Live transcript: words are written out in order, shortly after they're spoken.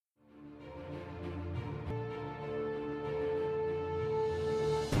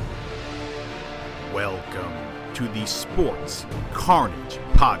Welcome to the Sports Carnage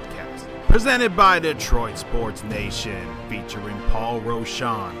Podcast, presented by Detroit Sports Nation, featuring Paul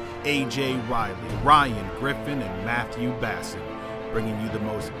Rochon, AJ Riley, Ryan Griffin, and Matthew Basson, bringing you the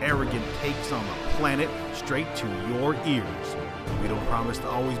most arrogant takes on the planet straight to your ears. We don't promise to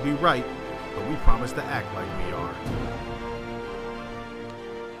always be right, but we promise to act like we are.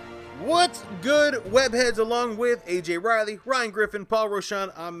 What's good, webheads? Along with AJ Riley, Ryan Griffin, Paul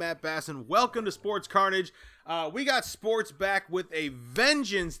Rochon, I'm Matt Basson. Welcome to Sports Carnage. We got sports back with a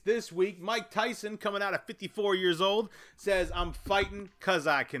vengeance this week. Mike Tyson, coming out at 54 years old, says, I'm fighting because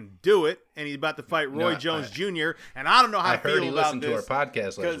I can do it. And he's about to fight Roy Jones Jr. And I don't know how I feel about this. To our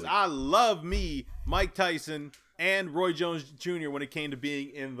podcast because I love me, Mike Tyson, and Roy Jones Jr. when it came to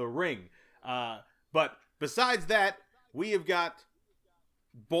being in the ring. But besides that, we have got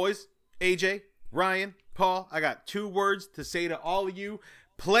boys, AJ, Ryan, Paul, I got 2 words to say to all of you.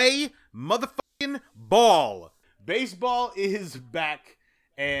 Play motherfucking ball. Baseball is back,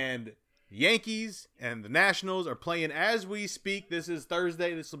 and Yankees and the Nationals are playing as we speak. This is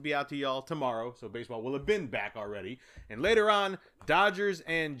Thursday. This will be out to y'all tomorrow, so baseball will have been back already. And later on, Dodgers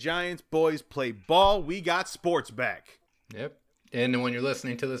and Giants boys play ball. We got sports back. Yep. And when you're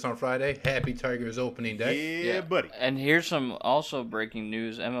listening to this on Friday, happy Tigers opening day. Yeah, buddy. And here's some also breaking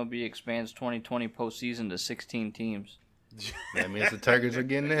news. MLB expands 2020 postseason to 16 teams. That means the Tigers are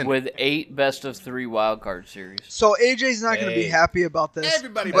getting in. With 8 best-of-3 wildcard series. So AJ's not going to be happy about this.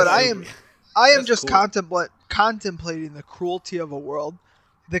 Everybody but I am just cool. contemplating the cruelty of a world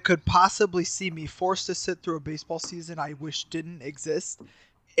that could possibly see me forced to sit through a baseball season I wish didn't exist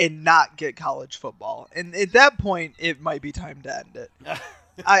and not get college football. And at that point, it might be time to end it.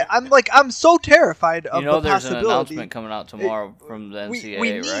 I'm so terrified of the there's possibility. an announcement coming out tomorrow from the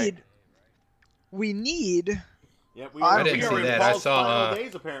NCAA, right? We need... Yep, I didn't see that. I saw final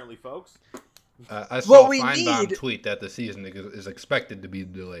days, apparently, folks. I saw we Feinbaum need- tweet that the season is expected to be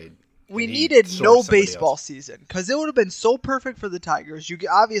delayed. We And he needed sourced no somebody baseball else. season because it would have been so perfect for the Tigers.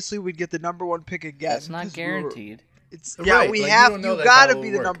 Obviously we'd get the number 1 pick again. That's not guaranteed. Right, We like, you have don't know you that's got to how it be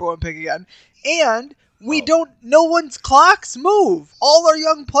would the work. number 1 pick again, and we don't. No one's clocks move. All our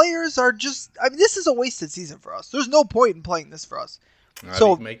young players are just. I mean, this is a wasted season for us. There's no point in playing this for us.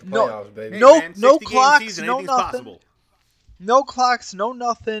 So make the no- playoffs, baby. Hey, No- man, no 60-game clocks, season, no anything's nothing. possible. No clocks, no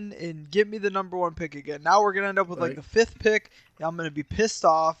nothing, and give me the number 1 pick again. Now we're gonna end up with like Right. the 5th pick. I'm gonna be pissed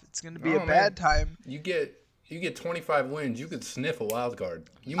off. It's gonna be Oh, a bad time. You get 25 wins. You could sniff a wild card.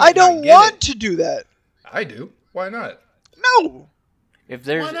 You I might not don't get want it. to do that. I do. Why not? No. If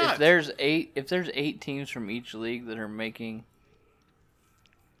Why not? there's 8 teams from each league that are making,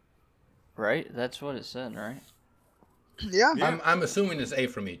 right? That's what it said, right? Yeah. Yeah. I'm assuming it's 8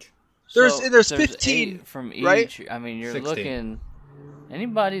 from each. There's So there's if 15 8 from each. right? I mean, you're 16. looking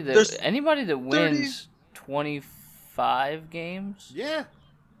anybody There's that wins 25 games, Yeah.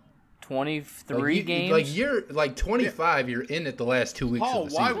 23 games. Like you're like 25. You're in it the last 2 weeks Paul, of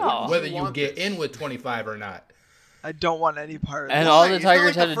the why season. wouldn't Whether you you want get this? in with 25 or not. I don't want any part of And this. all Why? the It's not Tigers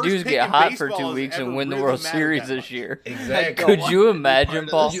like the had to first do is pick get in hot for baseball 2 has weeks ever and win the really World mattered Series that this much. year. Exactly. Could you imagine,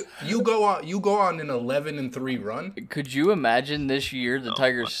 Paul? You go on an 11-3 run. Could you imagine this year the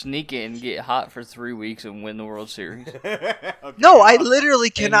Tigers sneak in, get hot for 3 weeks, and win the World Series? No, I literally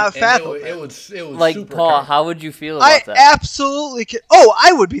cannot fathom it it. was Like, super Paul, confident. how would you feel I about that? absolutely can. Oh,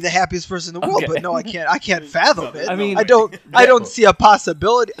 I would be the happiest person in the world, Okay. but no, I can't. I can't fathom it. I mean- I don't see a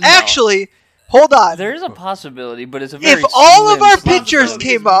possibility. No. Actually, hold on. There is a possibility, but it's a very If all of slim our possibility. pitchers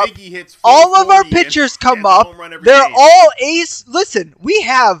came up, Miggy hits all of our 440 and pitchers come hits a up. home run every They're game. all ace. Listen, we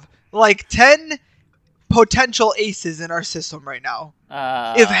have like 10 potential aces in our system right now.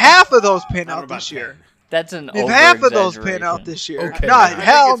 If half of those pan I don't know out about this year, 10. That's an if half of those pan over-exaggeration. out this year, Okay. nah, I I think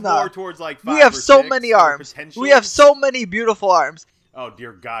hell it's more no. towards like We 5 have or so 6 many or arms. potential. We have so many beautiful arms. Oh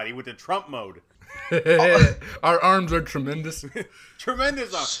dear God, he went to Trump mode. Our arms are tremendous.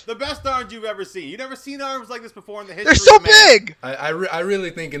 Tremendous arms, the best arms you've ever seen. You've never seen arms like this before in the history. They're so of man. big. I really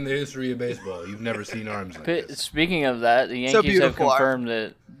think in the history of baseball, you've never seen arms like this. Speaking of that, the It's a Yankees have beautiful arm. confirmed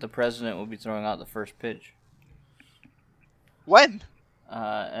that the president will be throwing out the first pitch When?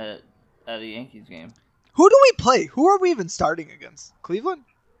 at a Yankees game. Who do we play? Who are we even starting against? Cleveland?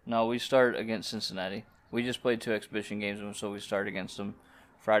 No, we start against Cincinnati. We just played 2 exhibition games, so we start against them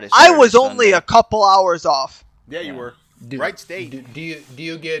Friday. I Saturday, was only Sunday. a couple hours off. Yeah, you were. Do- Right state. Do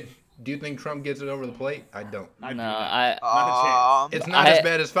you think Trump gets it over the plate? I don't. I do No, not. I Not a chance. It's not I- as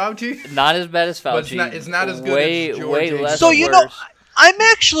bad as Fauci. not as bad as Fauci. But it's not as good way, as George way H. less. So worse. you know, I'm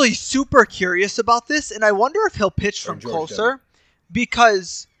actually super curious about this, and I wonder if he'll pitch Or from George closer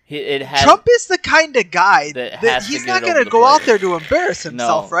because Trump is the kind of guy that he's not going to go out there to embarrass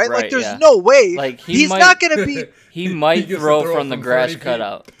himself, right? Like, there's yeah. no way. Like he's not going to be. He might throw from the grass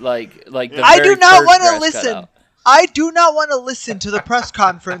cutout, like the I very do not first want to grass listen. cutout. I do not want to listen to the press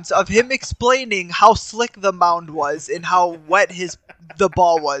conference of him explaining how slick the mound was and how wet the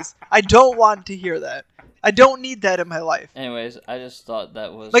ball was. I don't want to hear that. I don't need that in my life. Anyways, I just thought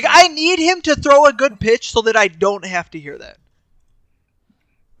that was Like, I need him to throw a good pitch so that I don't have to hear that.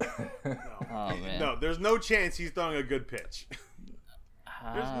 Oh man. No, there's no chance he's throwing a good pitch.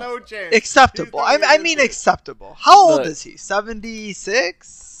 There's no chance. Acceptable. I mean acceptable. How old is he?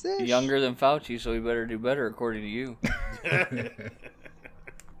 76? Younger than Fauci, so he better do better, according to you.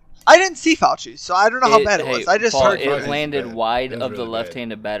 I didn't see Fauci, so I don't know how bad it was. I just Paul, heard it landed wide of the really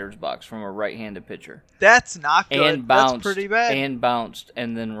left-handed batter's box from a right-handed pitcher. That's not good. And bounced, That's pretty bad. And bounced,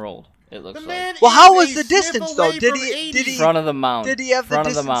 and then rolled. It looks like. Well, how was the distance though? Did he front of the mound? Did he have the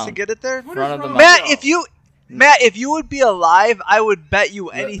distance to get it there? Front of the mound. Matt, if you would be alive, I would bet you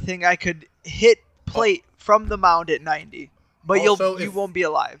anything I could hit plate from the mound at 90. But Also, you won't be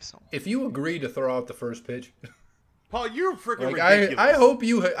alive. So. If you agree to throw out the first pitch, Paul, you're freaking like ridiculous.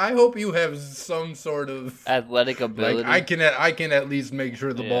 I hope you have some sort of athletic ability. Like I can at least make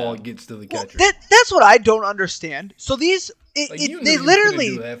sure the ball gets to the catcher. That's what I don't understand. So these they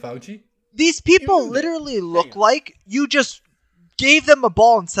literally do that, Fauci. These people literally look like you just gave them a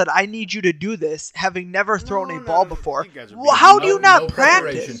ball and said, "I need you to do this," having never thrown a ball before. Well, how do you not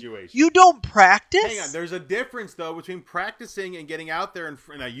practice? You don't practice? Hang on, there's a difference though between practicing and getting out there.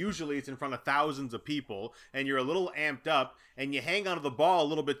 Usually it's in front of thousands of people, and you're a little amped up, and you hang onto the ball a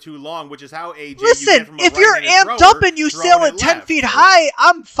little bit too long, which is how AJ. Listen, if you're amped up and you sail at 10 feet high,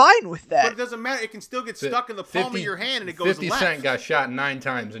 I'm fine with that. But it doesn't matter. It can still get stuck in the palm of your hand, and it goes 50 left. 50 Cent got shot 9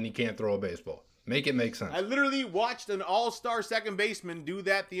 times, and he can't throw a baseball. Make it make sense. I literally watched an all-star second baseman do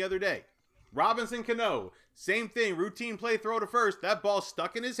that the other day. Robinson Cano, same thing, routine play, throw to first. That ball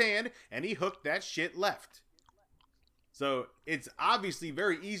stuck in his hand, and he hooked that shit left. So it's obviously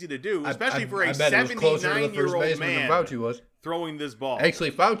very easy to do, especially for a 79-year-old man Fauci was. throwing this ball.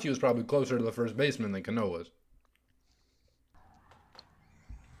 Actually, Fauci was probably closer to the first baseman than Cano was.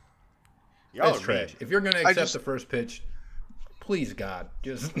 That's trash. If you're going to accept the first pitch, please, God,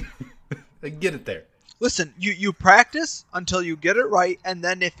 just get it there. Listen, you practice until you get it right, and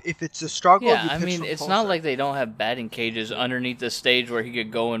then if it's a struggle, you pitch I mean, it's not like they don't have batting cages underneath the stage where he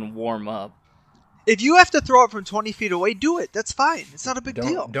could go and warm up. If you have to throw it from 20 feet away, do it. That's fine. It's not a big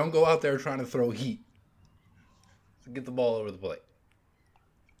deal. Don't go out there trying to throw heat. Get the ball over the plate.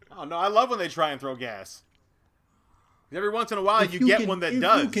 Oh, no, I love when they try and throw gas. Every once in a while, you get one that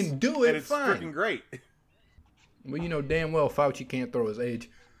does. You can do it, and it's freaking great. Well, you know damn well Fauci can't throw his age.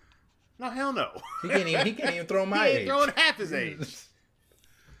 No, hell no. He can't even throw my age. He ain't throwing half his age.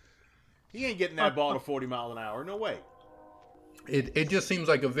 He ain't getting that ball to 40 miles an hour. No way. It just seems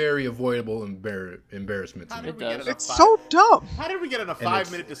like a very avoidable embarrassment to me. It's so dumb. How did we get in a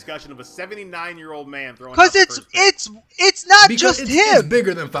 5-minute discussion of a 79-year-old man throwing? Because it's not just him. It's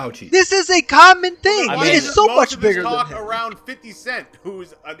bigger than Fauci. This is a common thing. It is so much bigger than him. Around 50 Cent,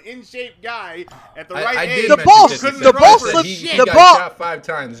 who's an in-shape guy at the I right age. The ball slipped. The ball shot 5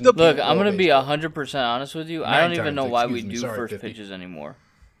 times. Look, I'm gonna be 100% honest with you. I don't even know why we do first pitches anymore.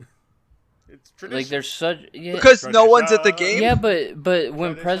 It's tradition. Like there's such because no one's at the game. Yeah, but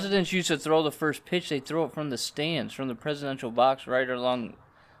when presidents used to throw the first pitch, they throw it from the stands, from the presidential box, right along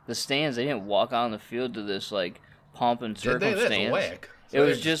the stands. They didn't walk on the field to this like pomp and circumstance. That's whack. So it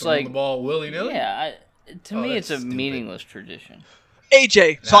was just like the ball willy-nilly. Yeah, to me, it's a stupid. Meaningless tradition.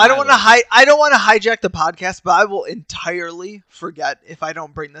 AJ, so I don't want to hijack the podcast, but I will entirely forget if I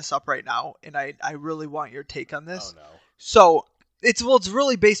don't bring this up right now, and I really want your take on this. Oh no. So it's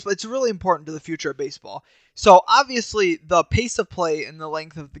really baseball. It's really important to the future of baseball. So obviously, the pace of play and the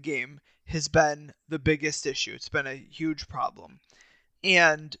length of the game has been the biggest issue. It's been a huge problem,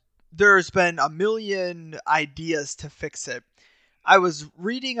 and there's been a million ideas to fix it. I was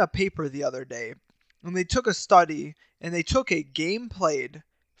reading a paper the other day, and they took a study, and they took a game played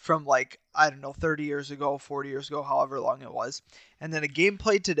from 30 years ago, 40 years ago, however long it was, and then a game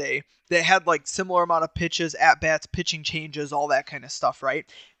played today that had similar amount of pitches, at-bats, pitching changes, all that kind of stuff, right?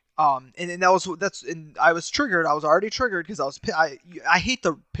 And I was triggered. I was already triggered because I hate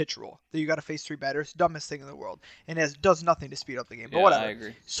the pitch rule that you got to face 3 batters, dumbest thing in the world, and it does nothing to speed up the game. But whatever. I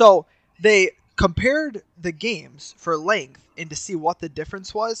agree. So they compared the games for length and to see what the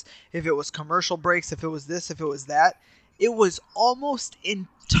difference was. If it was commercial breaks, if it was this, if it was that, it was almost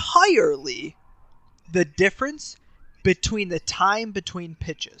entirely the difference between the time between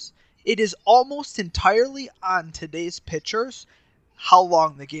pitches. It is almost entirely on today's pitchers how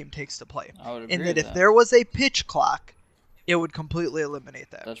long the game takes to play. I would agree And that with if there was a pitch clock, it would completely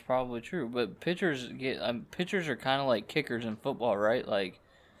eliminate that. That's probably true. But pitchers are kind of like kickers in football, right? Like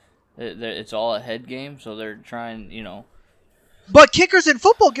it's all a head game, so they're trying, But kickers in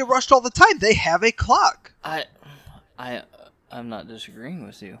football get rushed all the time. They have a clock. I'm not disagreeing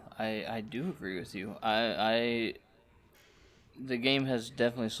with you. I do agree with you. The game has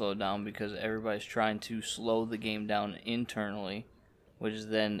definitely slowed down because everybody's trying to slow the game down internally, which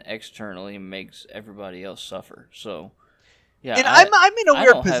then externally makes everybody else suffer. So, yeah. And I'm in a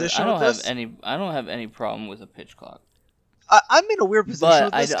weird position with this. I don't have any problem with a pitch clock. I'm in a weird position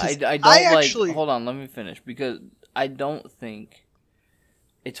with this. I don't actually... Hold on, let me finish. Because I don't think...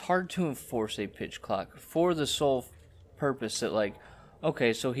 It's hard to enforce a pitch clock for the sole purpose that, like,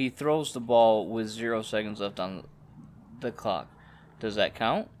 okay, so he throws the ball with 0 seconds left on the clock. Does that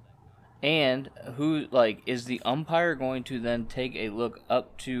count? And is the umpire going to then take a look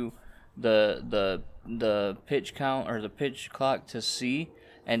up to the pitch count or the pitch clock to see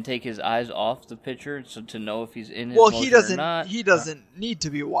and take his eyes off the pitcher so to know if he's in his motion or not? He doesn't need to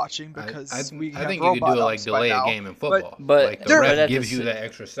be watching because I think have you could do it like delay a game in football. But like the ref gives you that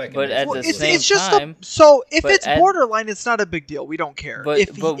extra second. But at the same time, so if it's borderline, it's not a big deal. We don't care. But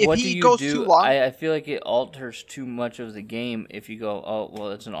if what he do you goes do? too long, I feel like it alters too much of the game if you go, oh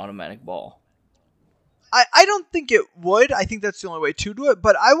well, it's an automatic ball. I don't think it would. I think that's the only way to do it.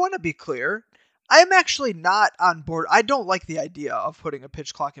 But I want to be clear. I'm actually not on board. I don't like the idea of putting a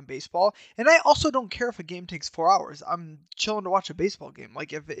pitch clock in baseball, and I also don't care if a game takes 4 hours. I'm chilling to watch a baseball game.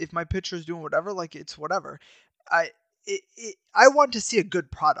 Like if my pitcher's doing whatever, like it's whatever. I want to see a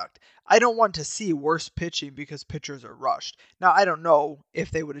good product. I don't want to see worse pitching because pitchers are rushed. Now I don't know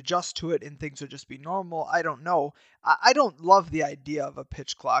if they would adjust to it and things would just be normal. I don't know. I don't love the idea of a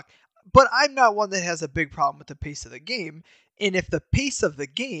pitch clock, but I'm not one that has a big problem with the pace of the game. And if the pace of the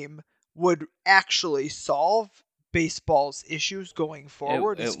game would actually solve baseball's issues going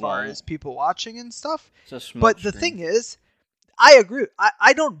forward as far as people watching and stuff. But the thing is, I agree.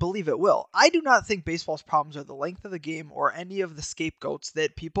 I don't believe it will. I do not think baseball's problems are the length of the game or any of the scapegoats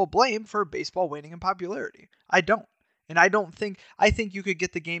that people blame for baseball waning in popularity. I don't. And I think you could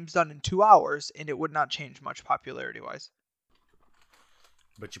get the games done in 2 hours and it would not change much popularity-wise.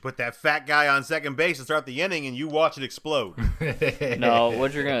 But you put that fat guy on second base and start the inning, and you watch it explode. No,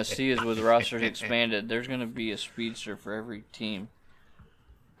 what you're going to see is with rosters expanded, there's going to be a speedster for every team.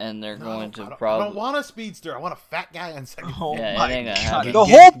 And they're going to probably... I don't want a speedster. I want a fat guy on second base. Oh yeah, my it ain't gonna God. happen. The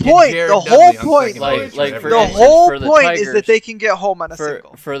whole point is that they can get home on a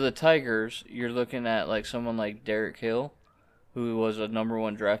single. For the Tigers, you're looking at like someone like Derek Hill, who was a number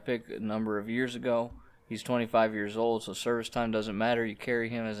 1 draft pick a number of years ago. He's 25 years old, so service time doesn't matter. You carry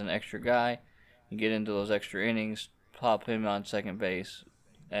him as an extra guy. You get into those extra innings, pop him on second base,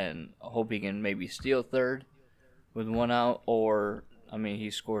 and hope he can maybe steal third with 1 out, or, I mean,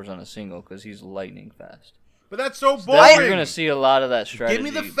 he scores on a single because he's lightning fast. But that's so boring. You're going to see a lot of that strategy. Give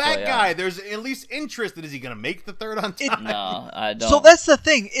me the fat guy. There's at least interest. Is he going to make the third on time? No, I don't. So that's the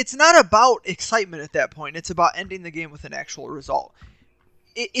thing. It's not about excitement at that point. It's about ending the game with an actual result.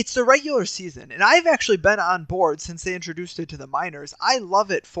 It's the regular season, and I've actually been on board since they introduced it to the minors. I love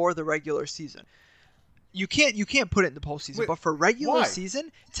it for the regular season. You can't put it in the postseason, but for regular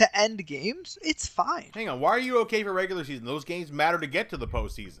season to end games, it's fine. Hang on, why are you okay for regular season? Those games matter to get to the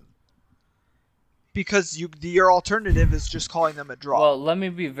postseason. Because your alternative is just calling them a draw. Well, let me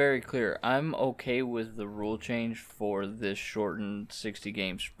be very clear. I'm okay with the rule change for this shortened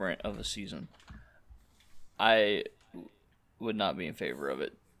 60-game sprint of a season. I would not be in favor of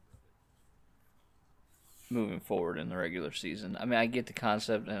it moving forward in the regular season. I mean, I get the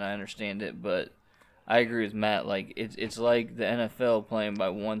concept and I understand it, but I agree with Matt. Like it's like the NFL playing by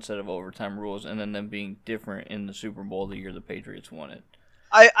one set of overtime rules and then them being different in the Super Bowl the year the Patriots won it.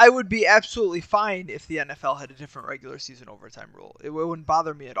 I would be absolutely fine if the NFL had a different regular season overtime rule. It wouldn't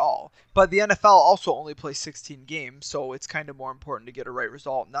bother me at all. But the NFL also only plays 16 games, so it's kind of more important to get a right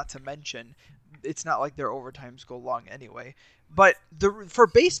result. Not to mention, it's not like their overtimes go long anyway. But for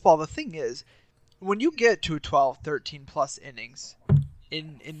baseball, the thing is, when you get to 12, 13 plus innings,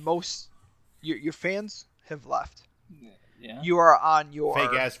 in most, your fans have left. Yeah. You are on your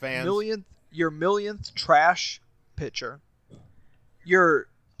fake ass fans. millionth trash pitcher. Your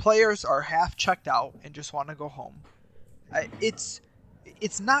players are half checked out and just want to go home. It's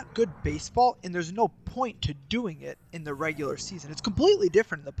not good baseball, and there's no point to doing it in the regular season. It's completely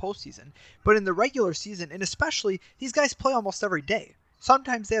different in the postseason. But in the regular season, and especially, these guys play almost every day.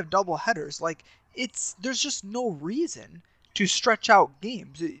 Sometimes they have double headers. Like, there's just no reason to stretch out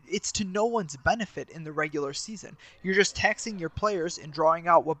games. It's to no one's benefit in the regular season. You're just taxing your players and drawing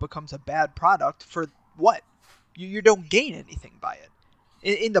out what becomes a bad product for what? You don't gain anything by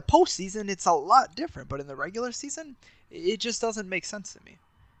it. In the postseason, it's a lot different, but in the regular season, it just doesn't make sense to me.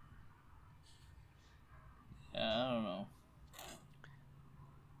 Yeah, I don't know.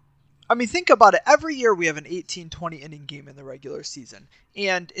 I mean, think about it. Every year we have an 18, 20 inning game in the regular season,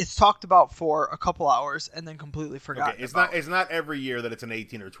 and it's talked about for a couple hours and then completely forgotten. Okay, about. It's not every year that it's an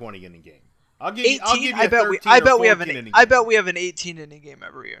 18 or 20 inning game. I'll give 18. you I bet we have an 18 inning game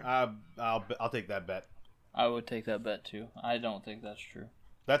every year. I'll take that bet. I would take that bet too. I don't think that's true.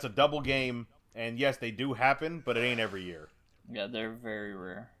 That's a double game, and yes, they do happen, but it ain't every year. Yeah, they're very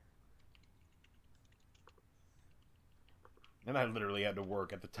rare. And I literally had to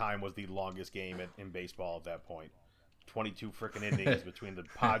work. At the time, was the longest game in baseball at that point. 22 freaking innings between the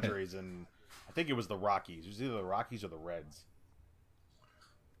Padres and I think it was the Rockies. It was either the Rockies or the Reds.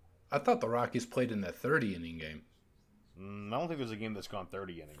 I thought the Rockies played in that 30-inning game. I don't think there's a game that's gone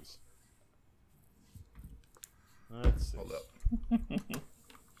 30 innings. Let's see. Hold up.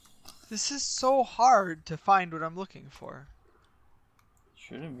 This is so hard to find what I'm looking for.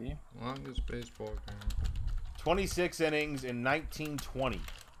 Shouldn't be. Longest baseball game. 26 innings in 1920.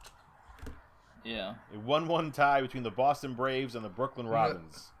 Yeah. A 1-1 tie between the Boston Braves and the Brooklyn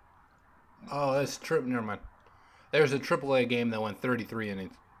Robins. Oh, that's trip. Never mind. There's a AAA game that went 33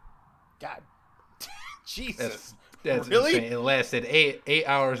 innings. God. Jesus. That's really? Insane. It lasted 8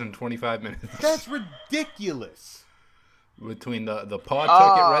 hours and 25 minutes. That's ridiculous. Between the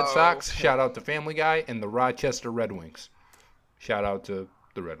Pawtucket Red Sox, okay. shout out to Family Guy, and the Rochester Red Wings. Shout out to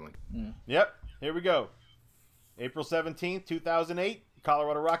the Red Wings. Yep. Here we go. April 17th, 2008.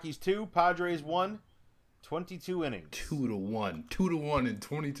 Colorado Rockies 2, Padres 1. 22 innings. 2-1. 2-1 in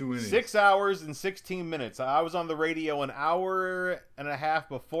 22 innings. 6 hours and 16 minutes. I was on the radio an hour and a half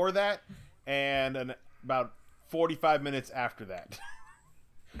before that, and about 45 minutes after that.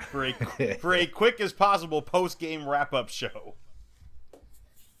 for a quick as possible post-game wrap-up show.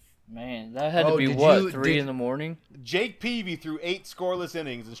 Man, that had to be 3 in the morning? Jake Peavy threw 8 scoreless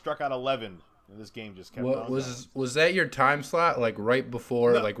innings and struck out 11. And this game just kept on. Was that your time slot? Like right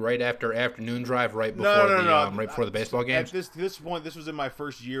before, like right after afternoon drive, right before right before the baseball games? At this point, this was in my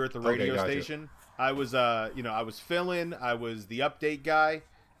first year at the radio station. I was I was filling. I was the update guy.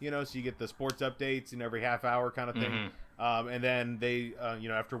 So you get the sports updates every half hour kind of thing. Mm-hmm. And then they,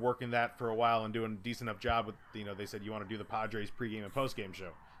 after working that for a while and doing a decent enough job with, they said, you want to do the Padres pregame and postgame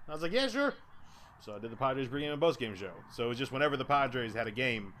show. And I was like, yeah, sure. So I did the Padres pregame and postgame show. So it was just whenever the Padres had a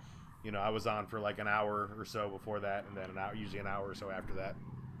game, I was on for like an hour or so before that, and then usually an hour or so after that.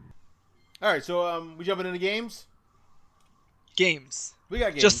 All right, so we jumping into games? Games. We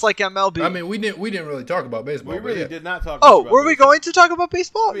got games. Just like MLB. I mean, we didn't really talk about baseball. We really did not talk about baseball. were we going to talk about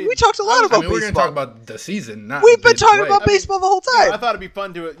baseball? We talked a lot about baseball. We're going to talk about the season, not We've been talking about baseball the whole time. I thought it'd be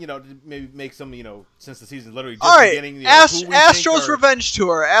fun to, to maybe make some, since the season's literally just all right. beginning. Astros revenge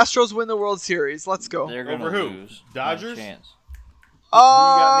tour. Astros win the World Series. Let's go. They're gonna Over who? lose. Dodgers? No chance. Who you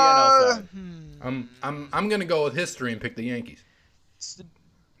got in the NL side? I'm going to go with history and pick the Yankees.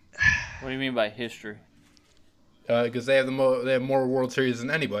 What do you mean by history? Because they have more World Series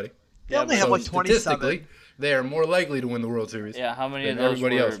than anybody. They only have like 27. Statistically, they are more likely to win the World Series. Yeah, how many of than those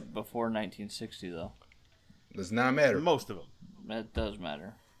everybody were else. before 1960 though? Does not matter. Most of them. That does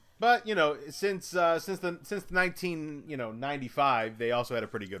matter. But since 1995, they also had a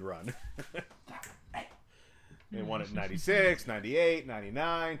pretty good run. They won it in 96, 98,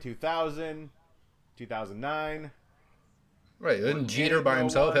 99, 2000, 2009. Right, didn't Jeter by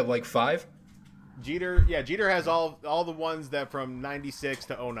himself have like 5? Jeter has all the ones that from 96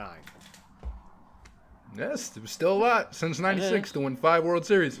 to 09. Yes, there was still a lot since 96 to win 5 World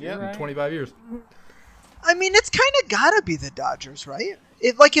Series in 25 years. I mean, it's kind of got to be the Dodgers, right?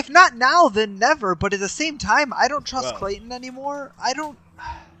 If not now, then never. But at the same time, I don't trust Clayton anymore. I don't...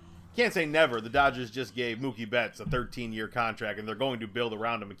 Can't say never. The Dodgers just gave Mookie Betts a 13-year contract, and they're going to build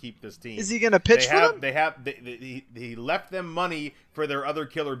around him and keep this team. Is he going to pitch for them? He left them money for their other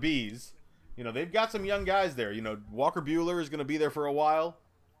killer bees. They've got some young guys there. Walker Buehler is going to be there for a while.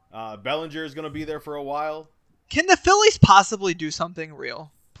 Bellinger is going to be there for a while. Can the Phillies possibly do something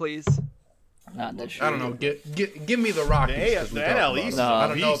real, please? Not this year. I don't know. Give me the Rockies. The NL East. I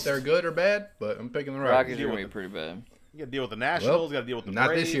don't know if they're good or bad, but I'm picking the Rockies. Rockies are going to be pretty bad. You got to deal with the Nationals. You got to deal with the Braves.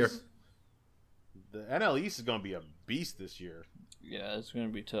 Not this year. The NL East is going to be a beast this year. Yeah, it's going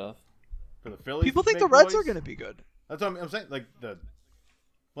to be tough. For the Phillies, People think the Reds are going to be good. That's what I'm saying. The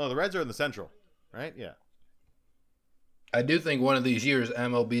Reds are in the Central, right? Yeah. I do think one of these years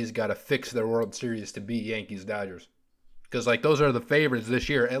MLB's got to fix their World Series to beat Yankees Dodgers. because like those are the favorites this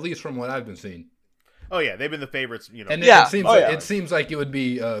year, at least from what I've been seeing. Oh yeah, they've been the favorites, you know. And it seems like it would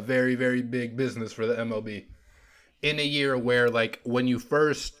be a very, very big business for the MLB in a year where, like, when you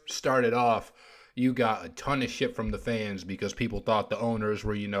first started off, you got a ton of shit from the fans because people thought the owners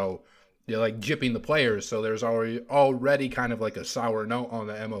were, they're like gypping the players. So there's already kind of like a sour note on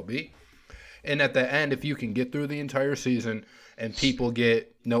the MLB. And at the end, if you can get through the entire season and people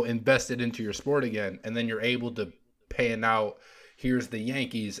get invested into your sport again, and then you're able to pan out, here's the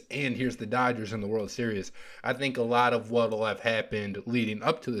Yankees and here's the Dodgers in the World Series, I think a lot of what will have happened leading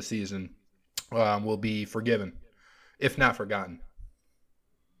up to the season will be forgiven, if not forgotten.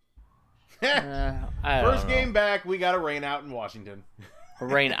 First game back, we got a rain out in Washington. A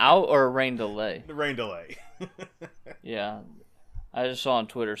rain out or a rain delay? The rain delay. Yeah. I just saw on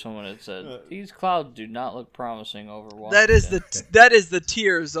Twitter someone had said, these clouds do not look promising over Washington. That is the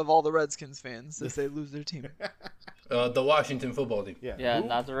tears of all the Redskins fans as they lose their team. The Washington football team. Yeah,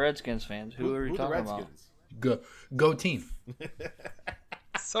 not the Redskins fans. Who are you talking about? Go team.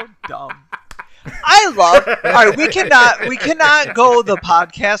 So dumb. I love. All right, we cannot go the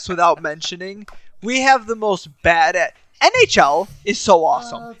podcast without mentioning we have the most badass. NHL is so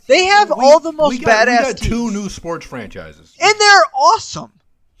awesome. They have all the most badass We got teams. 2 new sports franchises, and they're awesome.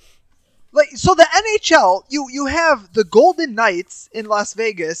 Like, so the NHL, you have the Golden Knights in Las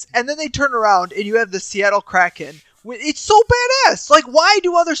Vegas, and then they turn around and you have the Seattle Kraken. It's so badass. Like, why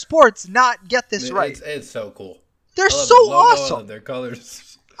do other sports not get this right? It's so cool. They're so awesome. Their colors.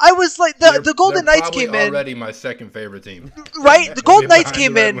 I was like, the Golden Knights came in. Already my second favorite team. Right? The Golden Knights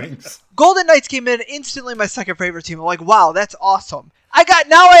came in. Golden Knights came in instantly my second favorite team. I'm like, wow, that's awesome.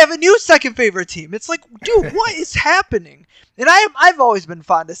 Now I have a new second favorite team. It's like, dude, what is happening? And I've always been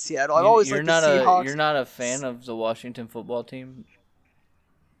fond of Seattle. I've always liked the Seahawks. You're not a fan of the Washington football team?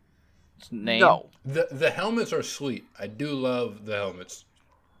 Name? No. The helmets are sweet. I do love the helmets.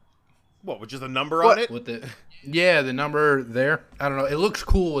 What, with just a number on it? With the number there. I don't know. It looks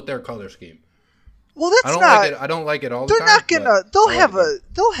cool with their color scheme. Well, that's not. I don't like it all the time. They're not gonna.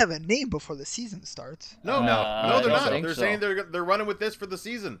 They'll have a name before the season starts. No, they're not. They're saying they're running with this for the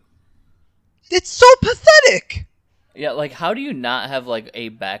season. It's so pathetic. Yeah, like how do you not have like a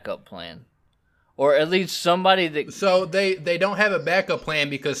backup plan, or at least somebody that? So they don't have a backup plan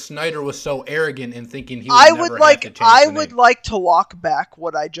because Snyder was so arrogant in thinking he would never have to change the name. I would like to walk back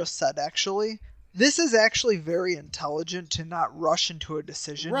what I just said. Actually, this is actually very intelligent to not rush into a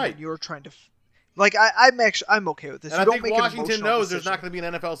decision when you're trying to. Like I'm okay with this. And I think Washington knows there's not going to be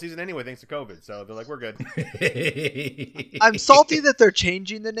an NFL season anyway thanks to COVID, so they're like, we're good. I'm salty that they're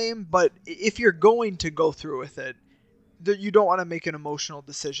changing the name, but if you're going to go through with it, you don't want to make an emotional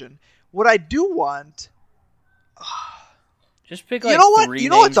decision. What I do want, just pick like three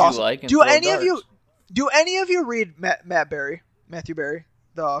names you awesome? Like. Do any of you read Matthew Berry,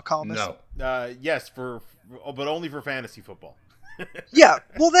 the columnist? No. Yes, but only for fantasy football. Yeah,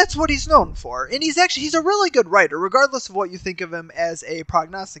 well, that's what he's known for, and he's a really good writer. Regardless of what you think of him as a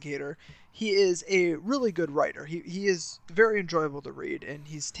prognosticator, he is a really good writer. He is very enjoyable to read, and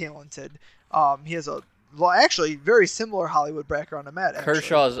he's talented. He has a very similar Hollywood background to Matt. Actually.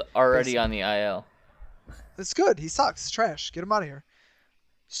 Kershaw's already on the IL. That's good. He sucks. He's trash. Get him out of here.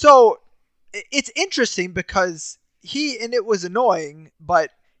 So it's interesting because and it was annoying, but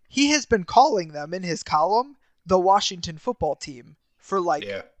he has been calling them in his column the Washington football team for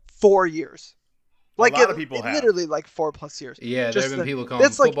 4 years. Like, a lot of people have. Literally like 4+ years. Yeah, there have been people calling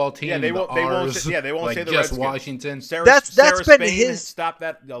them football team. Yeah, they won't say the just Redskins. Washington. That's been Spain his. Stop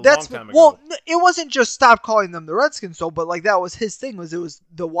that a long time ago. Well, it wasn't just stop calling them the Redskins though, but like that was his thing. It was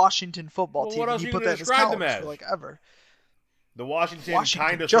the Washington football team. What else he you put that in his describe them columns as? for like ever. The Washington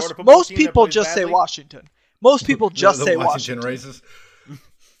kind of sort of football most team people that just badly? say Washington. Most people just say Washington. Races.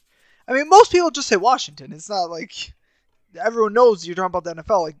 I mean, most people just say Washington. It's not like everyone knows you're talking about the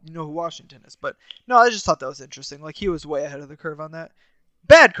NFL, like you know who Washington is. But no, I just thought that was interesting. Like he was way ahead of the curve on that.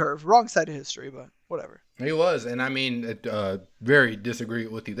 Bad curve, wrong side of history, but whatever. He was, and I mean, very disagree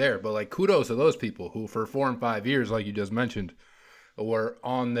with you there. But like, kudos to those people who, for 4 and 5 years, like you just mentioned, were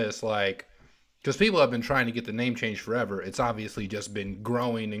on this like, because people have been trying to get the name changed forever. It's obviously just been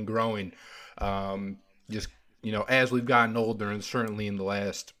growing and growing. Just as we've gotten older, and certainly in the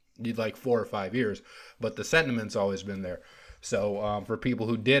last like 4 or 5 years, but the sentiment's always been there. So for people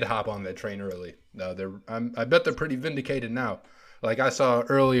who did hop on that train early, I bet they're pretty vindicated now. Like I saw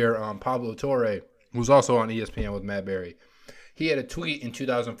earlier, Pablo Torre, who's also on ESPN with Matt Berry, he had a tweet in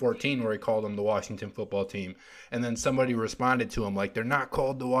 2014 where he called them the Washington football team, and then somebody responded to him like, they're not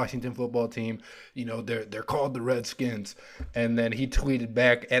called the Washington football team, they're called the Redskins, and then he tweeted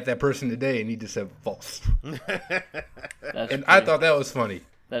back at that person today, and he just said false. And I thought that was funny.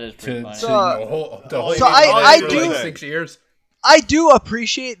 That is pretty funny. I do like 6 years. I do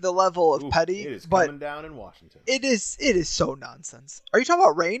appreciate the level of petty, it is but coming down in Washington. it is so nonsense. Are you talking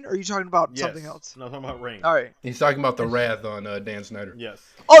about rain, or are you talking about something else? No, I'm talking about rain. All right. He's talking about the wrath on Dan Snyder. Yes.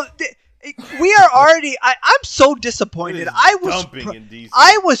 Oh, we are already. I'm so disappointed. I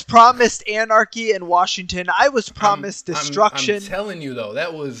was promised anarchy in Washington. I was promised destruction. I'm telling you though,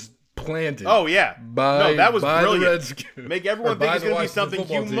 that was planted. Oh yeah. That was brilliant. Make everyone think it's going to be something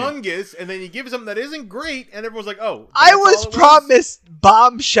humongous, and then you give something that isn't great, and everyone's like, "Oh." I was promised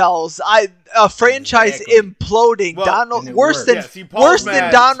bombshells. A franchise imploding. Well, worse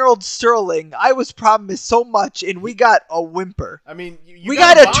than Donald Sterling. I was promised so much, and we got a whimper. I mean, we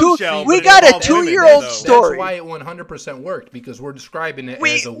got a 2-year-old story. That's why it 100% worked, because we're describing it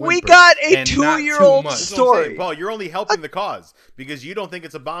as a whimper. We got a 2-year-old story. Paul, you're only helping the cause because you don't think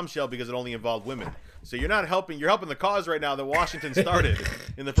it's a bombshell because it only involved women. So you're not helping. You're helping the cause right now that Washington started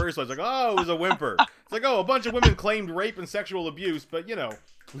in the first place. Like, oh, it was a whimper. It's like, oh, a bunch of women claimed rape and sexual abuse, but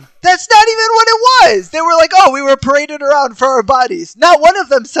That's not even what it was. They were like, oh, we were paraded around for our bodies. Not one of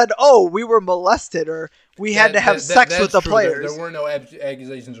them said, oh, we were molested or we had to have sex with the players. There were no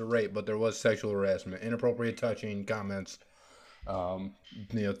accusations of rape, but there was sexual harassment, inappropriate touching, comments,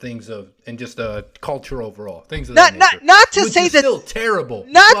 things of, and just culture overall. Things of that nature. Not to say that still terrible.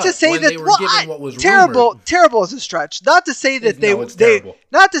 Not to say that they were given what was terrible. rumored, terrible is a stretch. Not to say that they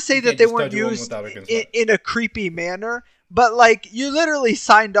not to say that they weren't used in a creepy manner. But, you literally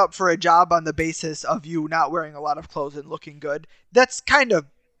signed up for a job on the basis of you not wearing a lot of clothes and looking good. That's kind of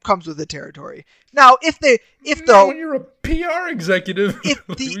comes with the territory. Now, when you're a PR executive, if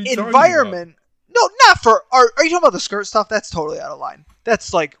the environment, no, not for, are you talking about the skirt stuff? That's totally out of line.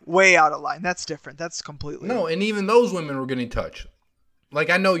 That's, way out of line. That's different. That's completely. No, and even those women were getting touched.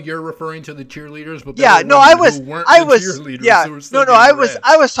 I know you're referring to the cheerleaders, but I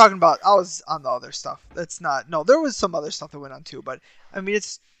was talking about, I was on the other stuff. There was some other stuff that went on too, but I mean,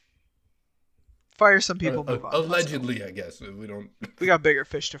 it's fire some people, move on. Allegedly, I guess we got bigger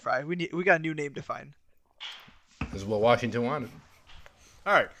fish to fry. We got a new name to find. This is what Washington wanted.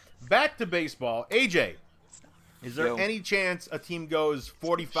 All right, back to baseball. AJ, is there any chance a team goes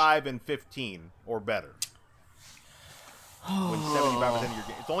 45-15 or better? Win 75% of your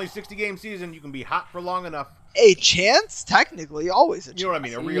game. It's only a 60-game season. You can be hot for long enough. A chance? Technically, always a chance. You know what I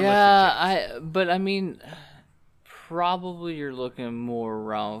mean? A realistic chance. But I mean, probably you're looking more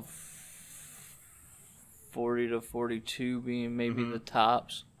around 40 to 42 being maybe the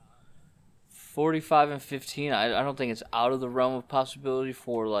tops. 45-15, I don't think it's out of the realm of possibility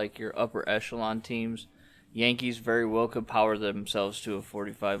for your upper echelon teams. Yankees very well could power themselves to a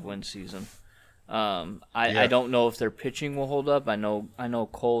 45-win season. I don't know if their pitching will hold up. I know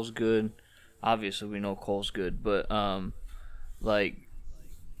Cole's good. Obviously, we know Cole's good, but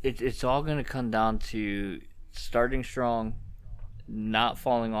it's all going to come down to starting strong, not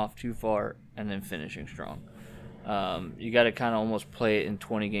falling off too far, and then finishing strong. You got to kind of almost play it in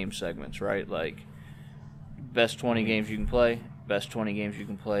 20-game segments, right? Best 20 games you can play, best 20 games you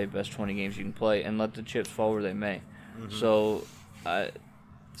can play, best 20 games you can play, and let the chips fall where they may. Mm-hmm. So,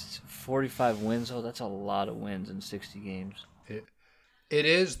 45 wins, that's a lot of wins in 60 games. It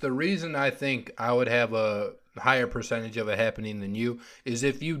is. The reason I think I would have a higher percentage of it happening than you is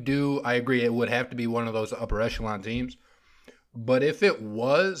if you do, I agree, it would have to be one of those upper echelon teams. But if it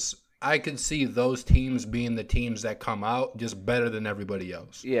was, I could see those teams being the teams that come out just better than everybody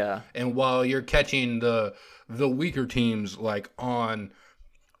else. Yeah. And while you're catching the weaker teams on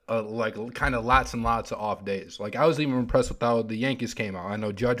kind of lots and lots of off days. I was even impressed with how the Yankees came out. I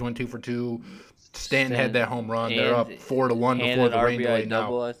know Judge went 2 for 2. Stanton had that home run. They're up 4-1 before the rain delay now.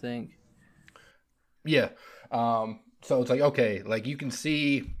 Double, I think. Yeah. So it's okay. You can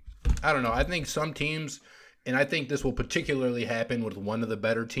see, I don't know. I think some teams, and I think this will particularly happen with one of the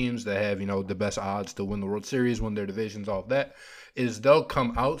better teams that have, the best odds to win the World Series, win their divisions, all of that, is they'll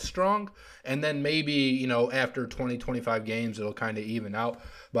come out strong. And then maybe, after 20, 25 games, it'll kind of even out.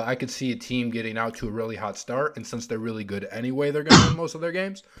 But I could see a team getting out to a really hot start. And since they're really good anyway, they're going to win most of their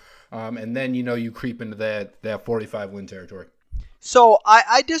games. And then, you creep into that 45-win territory. So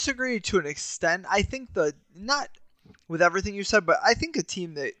I disagree to an extent. I think not with everything you said, but I think a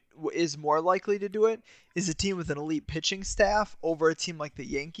team that is more likely to do it is a team with an elite pitching staff over a team like the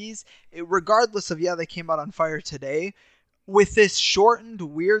Yankees. Regardless of, they came out on fire today. with this shortened,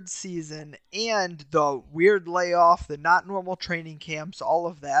 weird season and the weird layoff, the not normal training camps, all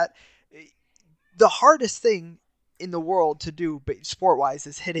of that, the hardest thing in the world to do sport wise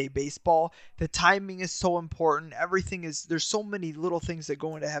is hit a baseball. The timing is so important. There's so many little things that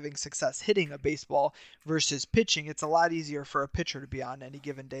go into having success hitting a baseball versus pitching. It's a lot easier for a pitcher to be on any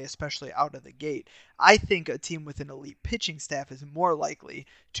given day, especially out of the gate. I think a team with an elite pitching staff is more likely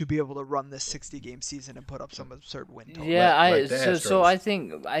to be able to run this 60-game season and put up some absurd win total. Yeah, Like the so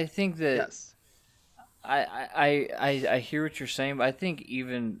Astros. I think that Yes. I hear what you're saying, but I think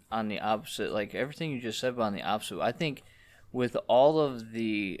even on the opposite, like everything you just said, but on the opposite, I think with all of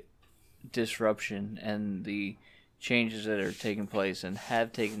the disruption and the changes that are taking place and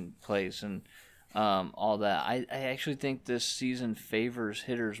have taken place and all that, I actually think this season favors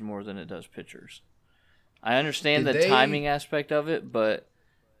hitters more than it does pitchers. I understand Did the they- timing aspect of it, but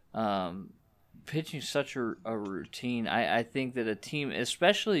pitching is such a routine. I think that a team,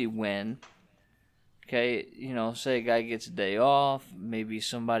 especially when, okay, say a guy gets a day off, maybe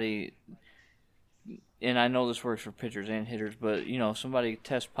somebody, and I know this works for pitchers and hitters, but, somebody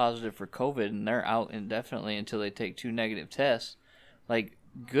tests positive for COVID and they're out indefinitely until they take 2 negative tests, like,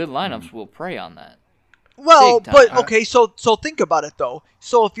 good lineups will prey on that. Well, Big time. but okay, so think about it though.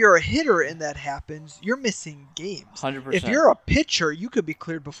 So if you're a hitter and that happens, you're missing games. 100%. If you're a pitcher, you could be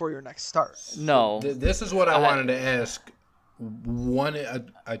cleared before your next start. No. This is what I wanted to ask. One,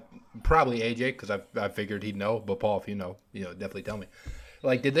 probably AJ, because I figured he'd know. But Paul, if you know, definitely tell me.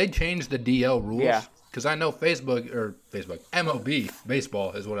 Like, did they change the DL rules? Yeah. Because I know MLB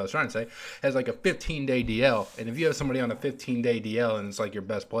baseball is what I was trying to say, has like a 15-day DL, and if you have somebody on a 15-day DL and it's like your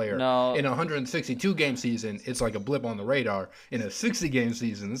best player, No. in a 162-game season, it's like a blip on the radar. In a 60-game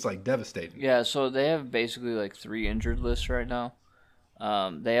season, it's like devastating. Yeah, so they have basically like 3 injured lists right now.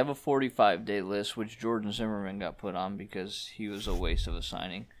 They have a 45-day list, which Jordan Zimmerman got put on because he was a waste of a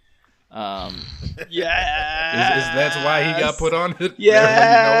signing. Yeah. Is that's why he got put on it?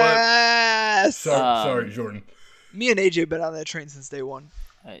 Yes. You know what? Sorry, Jordan. Me and AJ have been on that train since day one.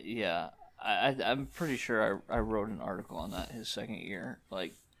 Yeah, I'm pretty sure I wrote an article on that his second year,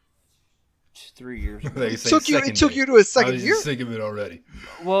 like 3 years ago. They say It took day. you to his I second was year. just sick of it already.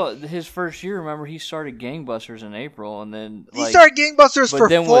 Well, his first year, remember, he started gangbusters in April, and then He started gangbusters but for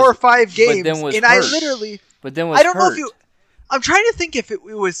then 4 or 5 but games, then was and I hurt. literally. but then was I don't know hurt. if you. I'm trying to think if it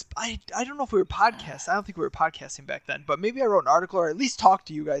was. I don't know if we were podcasting. I don't think we were podcasting back then, but maybe I wrote an article or at least talked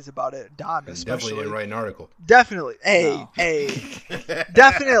to you guys about it. Don, Definitely especially. didn't write an article. Definitely. No.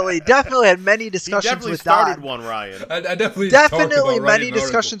 Definitely had many He discussions definitely with started Don. one, Ryan. I definitely talked Definitely about many writing an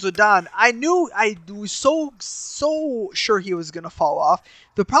discussions with Don. I was so sure he was going to fall off.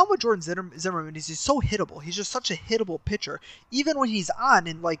 The problem with Jordan Zimmerman is he's so hittable. He's just such a hittable pitcher. Even when he's on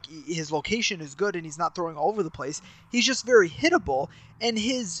and like his location is good and he's not throwing all over the place, he's just very hittable. And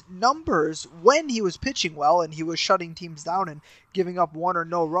his numbers when he was pitching well and he was shutting teams down and giving up 1 or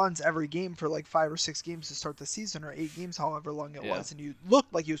no runs every game for like 5 or 6 games to start the season or 8 games, however long it was, and you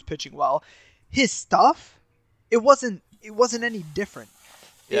looked like he was pitching well. His stuff, it wasn't any different.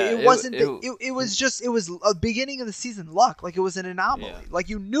 Yeah, it wasn't. It was just. It was a beginning of the season luck. Like it was an anomaly. Yeah. Like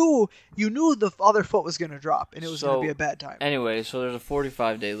you knew the other foot was going to drop, and it was going to be a bad time. Anyway, so there's a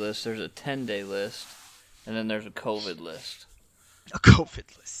 45-day list, there's a 10-day list, and then there's a COVID list. A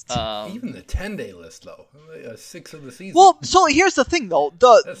COVID list. Even the 10-day list, though, 6 of the season. Well, so here's the thing, though.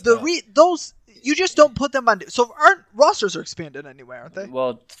 That's Those you just don't put them on. So aren't rosters are expanded anyway, aren't they?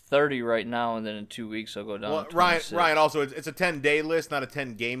 Well, 30 right now, and then in 2 weeks I'll go down Well, to Ryan, 26. also, it's a 10-day list, not a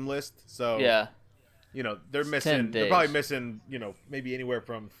 10-game list. So Yeah. they're 10 missing. They're probably days. missing. Maybe anywhere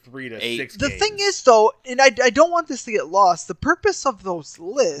from 3 to 8. 6. The games. thing is, though, and I don't want this to get lost. The purpose of those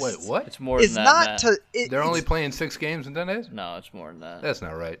lists Wait, what? It's more is than that, not Matt. to. They're only playing 6 games in 10 days? No, it's more than that. That's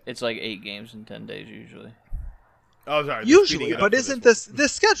not right. It's like 8 games in 10 days usually. Oh, sorry. they're speeding usually, it up but for isn't this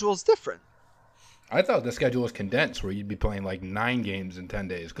this schedule's different? I thought the schedule was condensed, where you'd be playing like 9 games in 10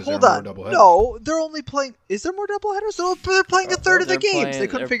 days because there Hold are more on. doubleheaders. No, they're only playing. Is there more doubleheaders? No, they're playing a third of the They're games. playing- They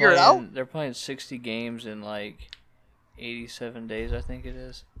couldn't they're figure it playing- out. They're playing 60 games in like 87 days, I think it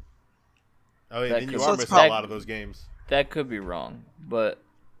is. Oh, yeah, That then could- you So are it's missing probably- a lot of those games. That could be wrong, but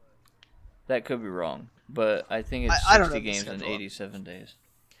I think it's 60 I don't know the games in schedule. 87 days.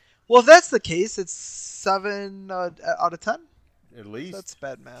 Well, if that's the case, it's 7 out of 10. At least That's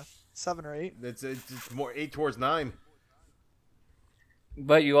bad math. 7 or 8. it's more 8 towards 9.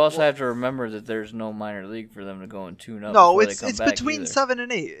 But you also have to remember that there's no minor league for them to go in 2-0. No, before it's they come back between either. 7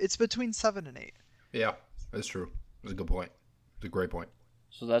 and 8. It's between 7 and 8. Yeah, that's true. That's a good point. It's a great point.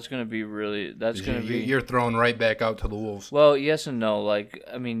 So that's going to be really. That's going to be. You're thrown right back out to the Wolves. Well, yes and no. Like,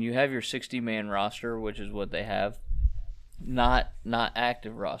 I mean, you have your 60-man roster, which is what they have, not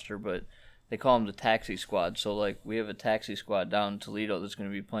active roster, but they call them the taxi squad. So like we have a taxi squad down in Toledo that's going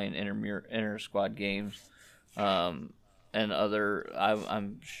to be playing inter squad games, and other.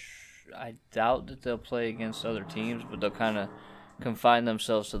 I doubt that they'll play against other teams, but they'll kind of confine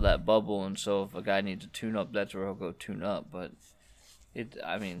themselves to that bubble. And so if a guy needs a tune up, that's where he'll go tune up. But the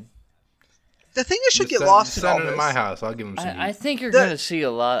thing that should get Send- lost in all Send him to my this. house. I'll give him some I heat. think you're going to see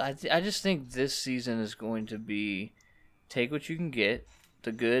a lot. I just think this season is going to be take what you can get,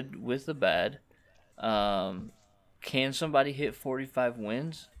 the good with the bad. Can somebody hit 45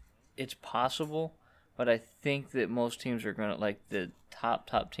 wins? It's possible, but I think that most teams are going to, like the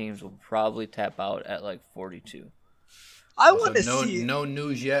top teams will probably tap out at like 42. I want to no, see. no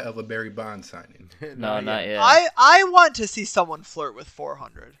news yet of a Barry Bonds signing. No, not yet. I want to see someone flirt with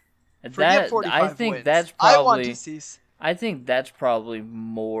 400. Forget 45 I think wins. that's I want probably. to see. I think that's probably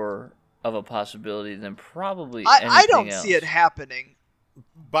more of a possibility than probably I anything don't else. see it happening.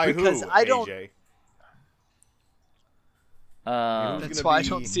 By Because who, I don't- AJ? Um, That's gonna why I be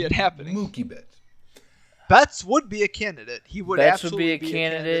don't see it happening. Mookie Betts. Betts would be a candidate. He would Betts would absolutely be a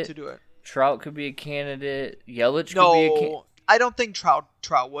candidate. to do it. Trout could be a candidate. Yelich could be a candidate. No, I don't think Trout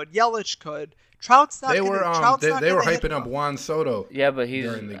would. Yelich could. Trout's not. They gonna, were Trout's not they were gonna hit hyping up him. Juan Soto. Yeah, but he's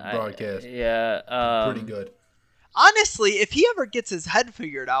During the broadcast. Pretty Pretty good. Honestly, if he ever gets his head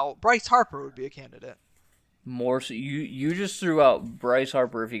figured out, Bryce Harper would be a candidate. More so, you just threw out Bryce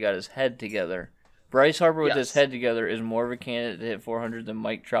Harper if he got his head together. Bryce Harper with his Yes. head together is more of a candidate to hit 400 than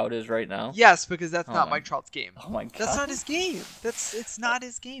Mike Trout is right now. Yes, because that's Oh not my- Mike Trout's game. Oh my god. That's not his game. It's not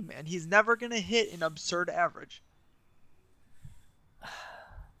his game, man. He's never gonna hit an absurd average.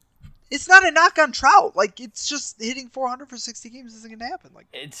 It's not a knock on Trout. Like it's just hitting 400 for 60 games isn't gonna happen. Like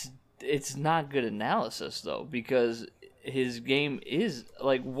It's not good analysis though, because his game is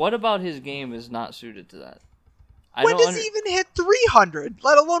like, what about his game is not suited to that? when does he even hit 300?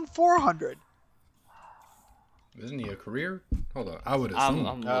 Let alone 400. Isn't he a career? Hold on. I would assume.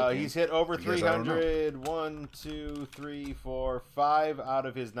 I'm looking. He's hit over I guess I don't know. 300 1, 2, 3, 4, 5 out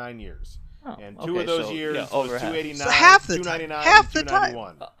of his 9 years. Oh, And two okay, of those so, years yeah, over was half. 289, So half the time. 299, Half the and time.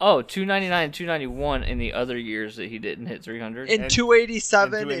 291. Oh, 299 and 291 in the other years that he didn't hit 300. In And-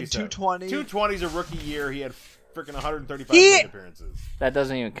 287 and and 220. 220 is a rookie year. He had freaking 135 He- plate appearances. That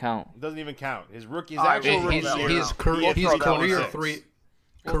doesn't even count. It doesn't even count. His rookie, his I actual will rookie throw that year. one His out. career, he his had career 36. three.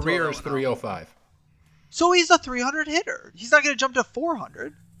 We'll throw Career that is one out. 305. So he's a 300 hitter. He's not going to jump to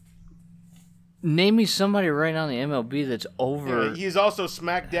 400. Name me somebody right now in the MLB that's over. Yeah, he's also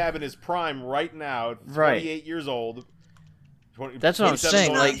smack dab in his prime right now. 28 Right. years old. That's what I'm 27 saying.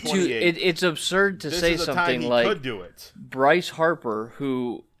 going Like, on 28. it's absurd to This say is the time something he like could do it. Bryce Harper,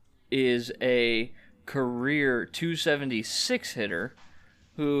 who is a career 276 hitter,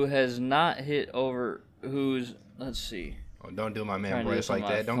 who has not hit over. Who's let's see, Oh, don't do my man Trying to do Bryce this on like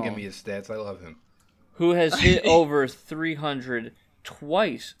my that. Don't give phone. me his stats. I love him. who has hit over 300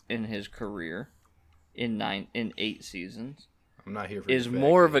 twice in his career in 8 seasons. I'm not here for Is his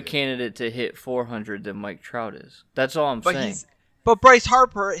more of a facts, candidate to hit 400 than Mike Trout is. That's all I'm saying. But Bryce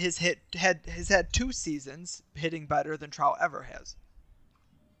Harper has had 2 seasons hitting better than Trout ever has.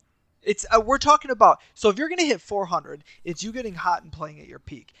 It's we're talking about, so if you're going to hit 400, it's you getting hot and playing at your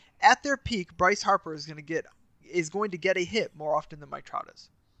peak. At their peak, Bryce Harper is going to get a hit more often than Mike Trout is.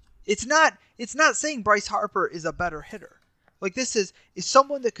 It's not saying Bryce Harper is a better hitter. Like this is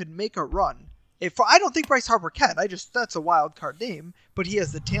someone that could make a run. I don't think Bryce Harper can. That's a wild card name, but he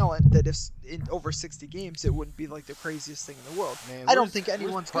has the talent that if in over 60 games it wouldn't be like the craziest thing in the world. Man, I don't where's- think where's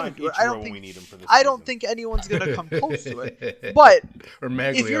anyone's Prime going to do it. Ichiro when we need him for this I don't season? think anyone's going to come close to it. But or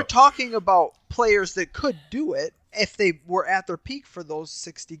Maglio. if you're talking about players that could do it, if they were at their peak for those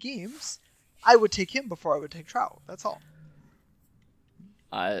 60 games, I would take him before I would take Trout. That's all.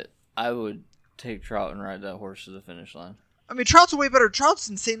 I would take Trout and ride that horse to the finish line. I mean, Trout's way better. Trout's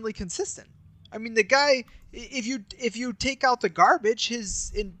insanely consistent. I mean, the guy, if you take out the garbage,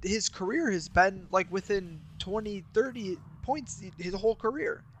 his career has been like within 20, 30 points his whole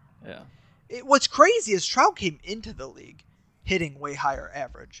career. Yeah. What's crazy is Trout came into the league hitting way higher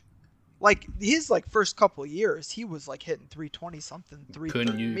average. Like his first couple of years, he was like hitting 320 something,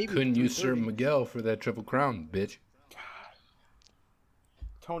 330, maybe couldn't you serve 330. Miguel for that triple crown, bitch?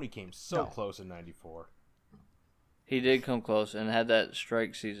 Tony came so No. close in 94. He did come close, and had that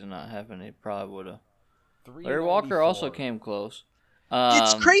strike season not happened, he probably would have. Larry 394. Walker also came close.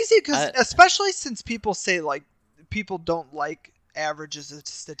 It's crazy because I- especially since people say like people don't like average as a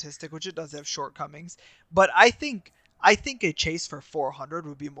statistic, which it does have shortcomings. But I think a chase for 400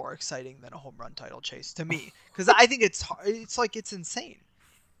 would be more exciting than a home run title chase to me, because I think it's insane.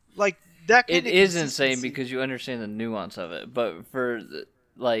 Like that It kind of is insane consistency- because you understand the nuance of it. But for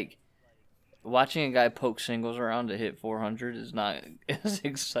like watching a guy poke singles around to hit 400 is not as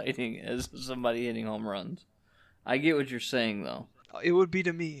exciting as somebody hitting home runs. I get what you're saying though. it would be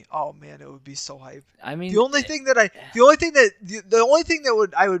to me. Oh man, it would be so hype. I mean, The only thing that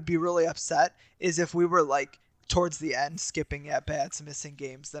I would be really upset is if we were like towards the end skipping at bats, missing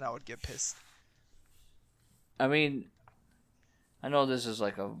games. Then I would get pissed. I mean, I know this is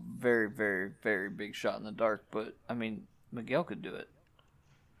like a very, very, very big shot in the dark, but I mean, Miguel could do it.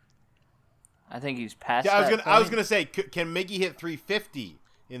 I think he's past. Yeah, that I was point. gonna say, can Miggy hit 350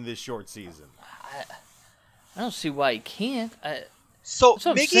 in this short season? I don't see why he can't. So That's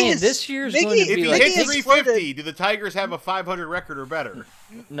what I'm Miggy saying. is- This year's Miggy- going to If be he like hits has 350, do the Tigers have a 500 record or better?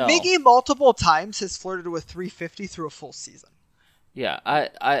 no. Miggy multiple times has flirted with 350 through a full season. Yeah,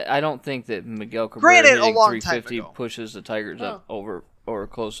 I don't think that Miguel Cabrera Granted, a hitting long time 350 ago. pushes the Tigers up over or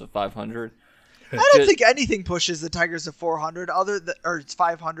close to 500. I don't Ju- think anything pushes the Tigers to 400 or it's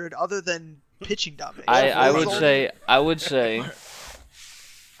 500 other than pitching domination. I would Result-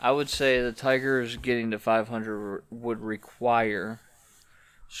 say the Tigers getting to 500 would require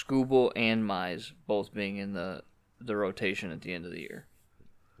Skubal and Mize both being in the rotation at the end of the year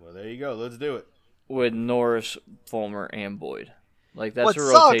Well, there you go. Let's do it. with Norris, Fulmer, and Boyd. Like that's What a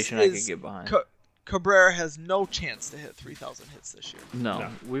sucks rotation I could is get behind. Cabrera has no chance to hit 3,000 hits this year. No,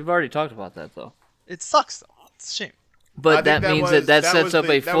 we've already talked about that though. It sucks though. It's a shame. I But think that means that was sets up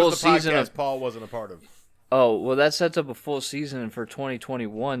the- a that full was the season podcast of. Paul wasn't a part of. Oh well, that sets up a full season for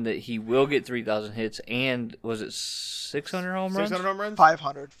 2021 that he will get 3,000 hits and was it 600 home runs? 600 home runs?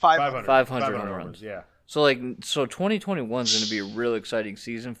 500. 500 home runs. Yeah. So 2021 is going to be a real exciting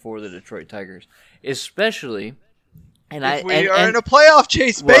season for the Detroit Tigers, especially. And If we are in a playoff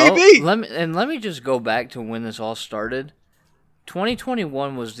chase, well, baby. Let me just go back to when this all started.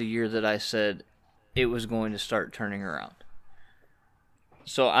 2021 was the year that I said it was going to start turning around.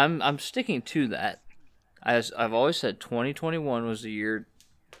 So I'm sticking to that. As I've always said, 2021 was the year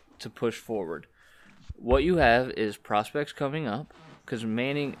to push forward. What you have is prospects coming up because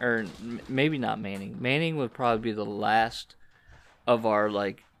Manning, or maybe not Manning. Manning would probably be the last of our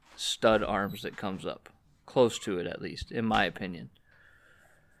like stud arms that comes up, close to it at least, in my opinion.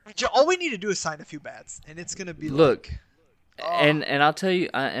 All we need to do is sign a few bats, and it's gonna be Look, like, and I'll tell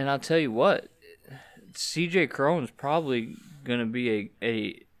you what, CJ Cron's probably gonna be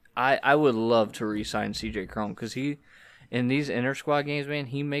I would love to re-sign CJ Cron because he, in these inter squad games, man,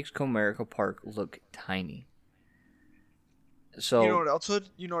 he makes Comerica Park look tiny. So you know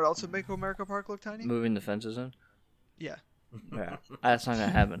what else would make America Park look tiny? moving the fences in, Yeah. yeah, that's not gonna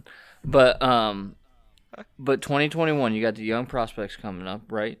happen. But 2021, you got the young prospects coming up,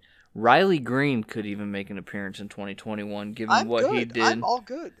 right? Riley Green could even make an appearance in 2021, given I'm what good. he did. I'm all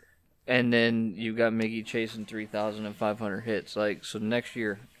good. And then you got Miggy chasing 3,500 hits. Like, so next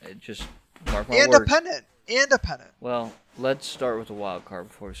year, it just mark my And a words. pennant. And a pennant. Well, let's start with the wild card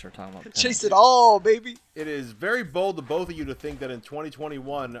before we start talking about Chase pennants. it all, baby. It is very bold of both of you to think that in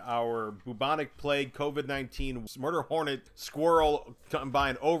 2021, our bubonic plague, COVID-19, murder hornet, squirrel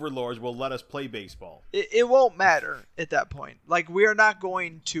combined overlords will let us play baseball. It won't matter at that point. Like, we are not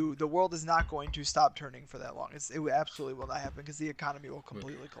going to, the world is not going to stop turning for that long. It absolutely will not happen because the economy will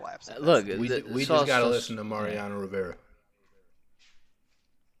completely collapse. Look, We just got to listen to Mariano Rivera.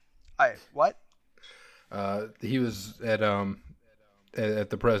 What? He was at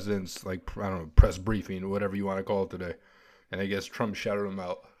the president's, like, I don't know, press briefing or whatever you want to call it today, and I guess Trump shouted him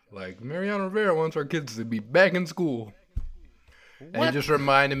out like, Mariano Rivera wants our kids to be back in school. And it just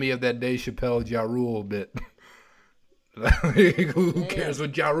reminded me of that Dave Chappelle Ja Rule bit. Who cares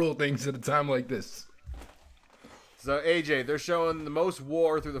what Ja Rule thinks at a time like this? So, AJ, they're showing the most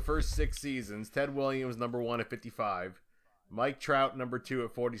WAR through the first 6 seasons. Ted Williams, number 1 at 55. Mike Trout, number 2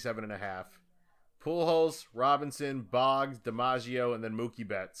 at 47.5. Pujols, Robinson, Boggs, DiMaggio, and then Mookie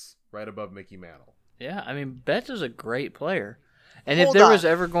Betts right above Mickey Mantle. Yeah, I mean, Betts is a great player. And Hold if there on. was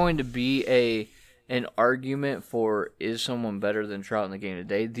ever going to be an argument for is someone better than Trout in the game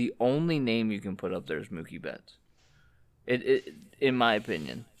today, the only name you can put up there is Mookie Betts. It in my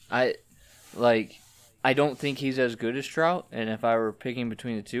opinion. I don't think he's as good as Trout, and if I were picking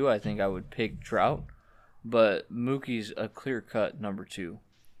between the two, I think I would pick Trout. But Mookie's a clear-cut number 2.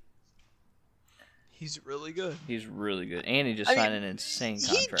 He's really good. He's really good, and he just I signed mean, an insane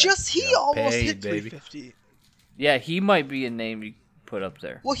He contract. almost paid, hit baby. 350. Yeah, he might be a name you put up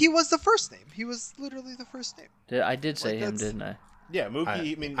there. Well, he was the first name. He was literally the first name. I did say Like, him, that's- didn't I? Yeah,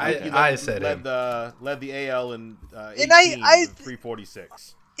 Mookie. I said led him. led the AL in 18 I- with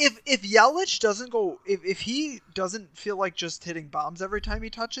 346. if Yelich doesn't go, if he doesn't feel like just hitting bombs every time he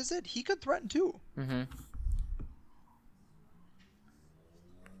touches it, he could threaten too. Mm-hmm.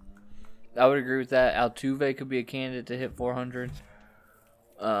 I would agree with that. Altuve could be a candidate to hit 400.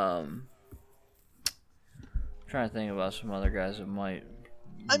 Trying to think about some other guys that might.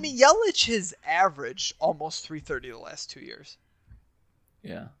 I mean, Yelich has averaged almost 330 the last 2 years.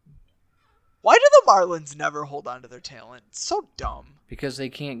 Yeah. Why do the Marlins never hold on to their talent? It's so dumb. Because they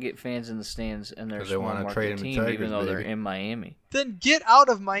can't get fans in the stands and they're a 'Cause they small wanna market trade 'em to team, Tigers, even though they're baby. in Miami. Then get out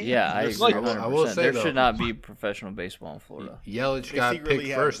of Miami. Yeah, I It's agree. like, 100%. I will say, there though, should not be professional baseball in Florida. Yelich They got secretly picked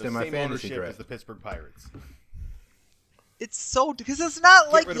have first the in my same fantasy ownership draft. as the Pittsburgh Pirates. it's so because it's not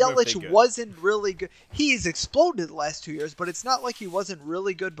Get like rid of him if they Yelich could. wasn't really good. He's exploded the last 2 years, but it's not like he wasn't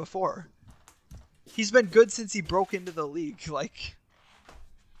really good before. He's been good since he broke into the league. Like,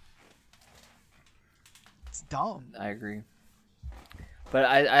 it's dumb. I agree. But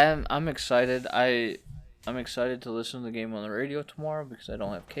I'm excited. I'm excited to listen to the game on the radio tomorrow because I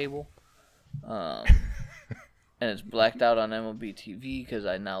don't have cable. And it's blacked out on MLB TV because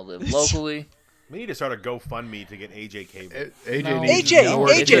I now live locally. We need to start a GoFundMe to get AJ cable. AJ, No. needs AJ, to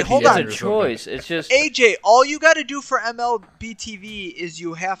work AJ, at hold the on. end It's a or something. choice. It's just AJ, all you got to do for MLB TV is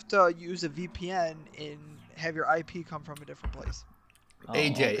you have to use a VPN and have your IP come from a different place. Oh,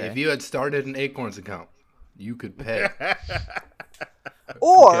 AJ, okay. if you had started an Acorns account, you could pay.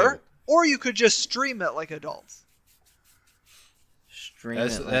 Or you could just stream it like adults. stream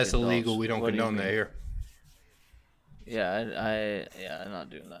That's it like that's adults. illegal. We don't What do you condone that mean? here. Yeah, I'm not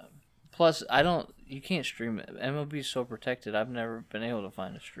doing that. Plus, you can't stream it. MLB is so protected. I've never been able to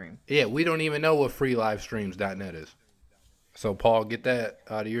find a stream. Yeah, we don't even know what freelivestreams.net is. So, Paul, get that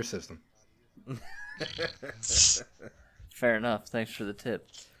out of your system. Fair enough. Thanks for the tip.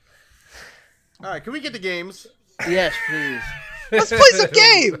 All right, can we get the games? Yes, please. Let's play some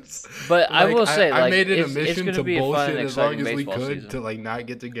games. But I will say, I like, made it a it's mission going to be a fun bullshit and as long exciting as we baseball could season. to like not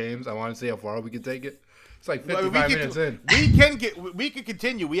get to games. I want to see how far we could take it. It's like Well, 55 minutes in. We can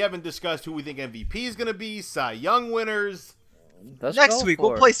continue. We haven't discussed who we think MVP is going to be, Cy Young winners. Let's Next go week for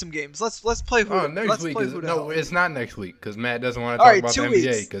we'll it. play some games. Let's play who. Oh, next let's week play is who the no, hell. it's not next week because Matt doesn't want to All talk right, about 2 the NBA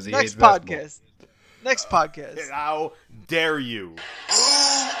weeks. because he Next hates basketball. podcast. Next podcast. How dare you? Who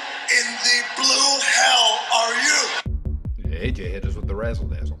in the blue hell are you? Yeah, AJ hit us with the razzle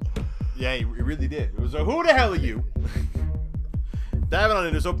dazzle. Yeah, he really did. It was a who the hell are you? Diving on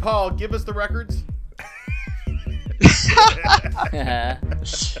into so Paul, give us the records.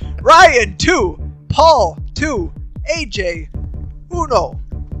 Ryan 2, Paul 2, AJ 1.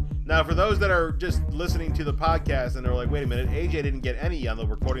 Now, for those that are just listening to the podcast and they're like, wait a minute, AJ didn't get any on the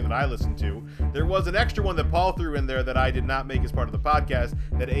recording that I listened to. There was an extra one that Paul threw in there that I did not make as part of the podcast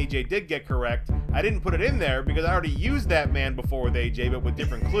that AJ did get correct. I didn't put it in there because I already used that man before with AJ, but with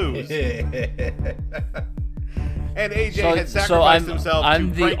different clues. And AJ had sacrificed himself I'm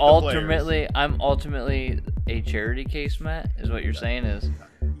to the prank the ultimately I'm ultimately a charity case, Matt, is what you're saying is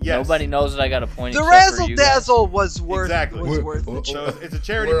Yes. nobody knows that I got a point The except for razzle you guys. dazzle was worth Exactly. was worth it. So it's a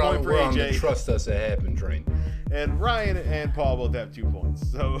charity we're point on, for we're on the AJ. trust us it happened train. And Ryan and Paul both have 2 points.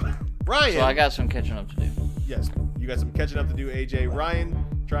 So, Ryan. So I got some catching up to do. Yes, you got some catching up to do, AJ. Ryan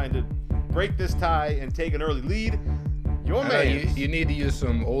trying to break this tie and take an early lead. Your I know, man. you need to use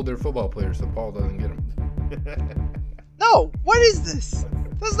some older football players so Paul doesn't get them. No, what is this?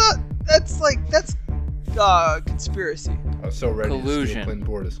 That's conspiracy. I was so ready to Collusion. steal Clinton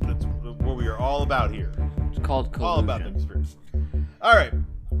Portis. That's what we are all about here. It's called collusion. All about the conspiracy. All right.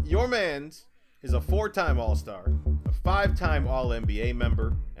 Your man's is a 4-time All-Star, a 5-time All-NBA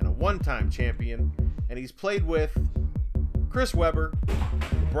member, and a 1-time champion. And he's played with Chris Webber,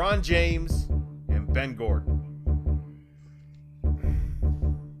 LeBron James, and Ben Gordon.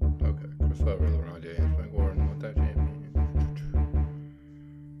 Okay, Chris Webber, LeBron James, Ben Gordon, what that champion?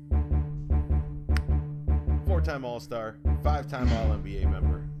 4-time All-Star, 5-time All-NBA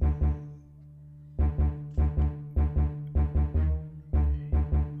member.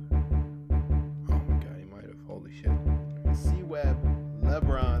 Oh my god, he might have. Holy shit. C-Web,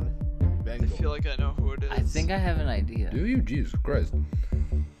 LeBron, Ben I Gordon. feel like I know who it is. I think I have an idea. Do you? Jesus Christ.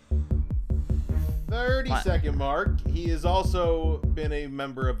 30-second mark. He has also been a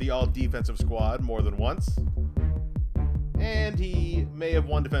member of the all-defensive squad more than once. And he may have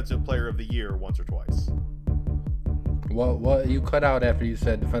won Defensive Player of the Year once or twice. What you cut out after you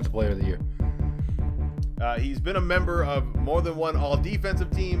said Defensive Player of the Year? He's been a member of more than one all-defensive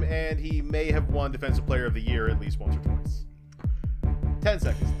team, and he may have won Defensive Player of the Year at least once or twice. 10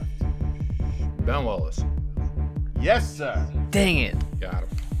 seconds left. Ben Wallace. Yes, sir. Dang it. Got him.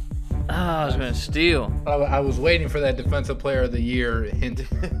 I was gonna steal. I was waiting for that Defensive Player of the Year hint.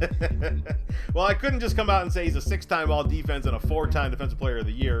 Well, I couldn't just come out and say he's a 6-time All-Defense and a 4-time Defensive Player of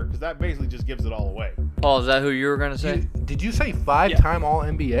the Year, because that basically just gives it all away. Paul, is that who you were gonna say? Did you say 5-time All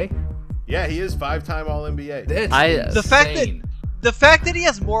NBA? Yeah, he is 5-time All-NBA. That's The fact that insane. the fact that he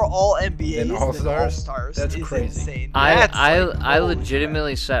has more All NBAs Than than All-Stars? All-Stars That's is crazy. insane. I That's like, holy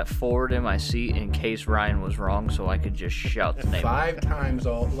legitimately sat forward in my seat in case Ryan was wrong, so I could just shout the name. 5 times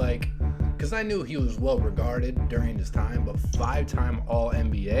all, like, because I knew he was well regarded during his time, but 5-time All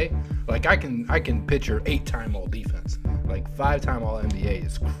NBA, like I can picture 8-time All Defense, like 5-time All NBA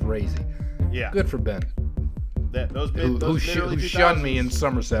is crazy. Yeah. Good for Ben, Those who mid-early shunned me in 2000s.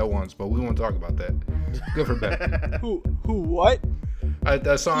 Somerset once, but we won't talk about that. Good for Ben. Who what?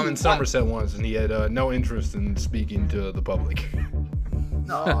 I saw him in What? Somerset once, and he had no interest in speaking to the public.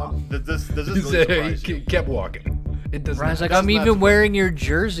 No. Does this he really surprise you? kept walking. It does Ryan's not. like, That's I'm not even surprising. wearing your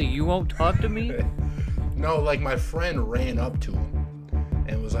jersey. You won't talk to me? No, like my friend ran up to him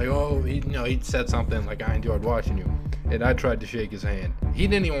and was like, "Oh, he said something like I enjoyed watching you," and I tried to shake his hand. He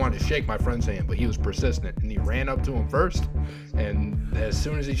didn't even want to shake my friend's hand, but he was persistent, and he ran up to him first. And as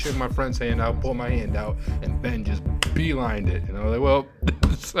soon as he shook my friend's hand, I pulled my hand out, and Ben just beelined it, and I was like, "Well,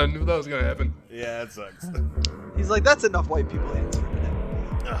 I knew that was gonna happen." Yeah, it sucks. He's like, that's enough white people answering it.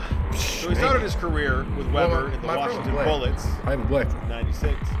 So he started his career with Weber in the my friend was Washington black. Bullets, I have a black.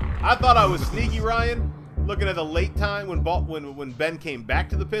 96. I thought I was sneaky, Ryan, looking at the late time when Ben came back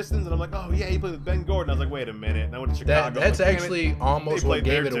to the Pistons, and I'm like, oh yeah, he played with Ben Gordon. I was like, wait a minute. And I went to Chicago. That's I'm like, damn it. actually almost They what played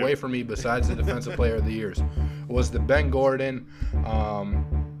gave there, it too. away for me. Besides the Defensive Player of the Years, was the Ben Gordon.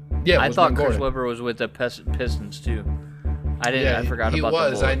 Yeah, it I was thought Ben Chris Gordon. Webber was with the Pistons too. I forgot he about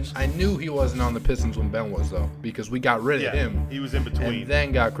was. the Bullets. I knew he wasn't on the Pistons when Ben was though, because we got rid of Yeah, him he was in between. and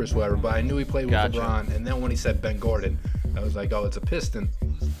then got Chris Webber. But I knew he played with Gotcha. LeBron. And then when he said Ben Gordon, I was like, oh, it's a Piston.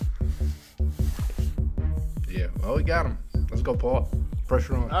 Yeah. Well, we got him. Let's go, Paul.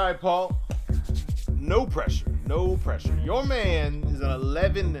 Pressure on. All right, Paul. No pressure. No pressure. Your man is an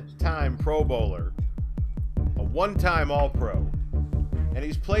 11-time Pro Bowler, a 1-time All-Pro, and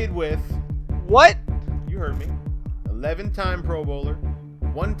he's played with, What? you heard me, 11-time Pro Bowler,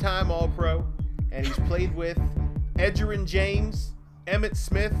 1-time All-Pro, and he's played with Edgerrin James, Emmitt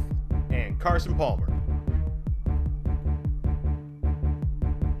Smith, and Carson Palmer.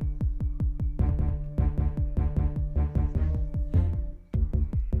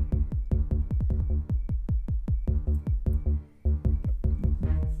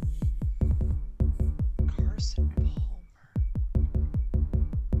 Carson Palmer.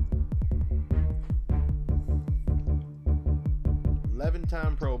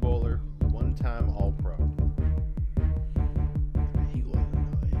 11-time Pro Bowler, 1-time All-Pro. He wasn't.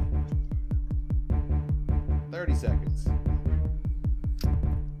 30 seconds.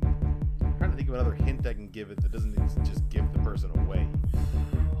 I'm trying to think of another hint I can give it that doesn't just give the person away.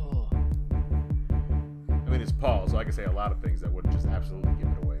 I mean, it's Paul, so I can say a lot of things that wouldn't just absolutely give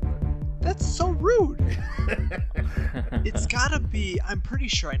it away, That's so rude. but It's gotta be. I'm pretty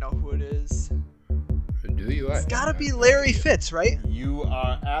sure I know who it is. Do you? It's gotta be Larry Fitz, right? you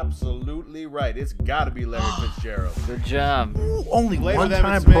are absolutely right. It's got to be Larry Fitzgerald. Good job. Only Played with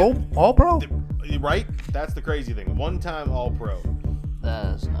one-time Emmitt Smith. All Pro. Right? That's the crazy thing. 1-time All-Pro.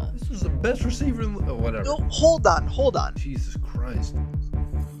 That is not. This was the best receiver. Whatever. No, hold on. Jesus Christ.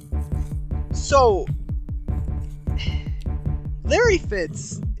 So, Larry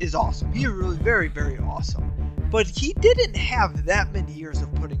Fitz is awesome. He's really very, very awesome. But he didn't have that many years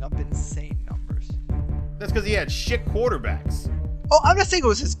of putting up insane numbers. That's because he had shit quarterbacks. Oh, I'm not saying it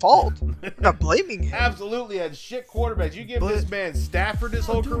was his fault. I'm not blaming him. Absolutely had shit quarterbacks. You give But- this man Stafford his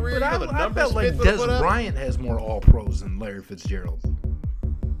whole career, But you know the I numbers felt like Smith would've put Des up? Bryant has more All Pros than Larry Fitzgerald.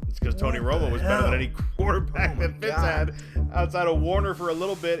 It's because Tony What Romo the was better than hell? any quarterback Oh my that Fitz God. had outside of Warner for a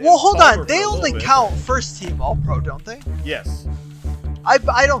little bit. Well, and hold Palmer on. for They a little only bit. count first team All Pro, don't they? Yes. I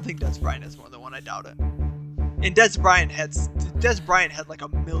don't think Des Bryant has more than one. I doubt it. And Des Bryant had like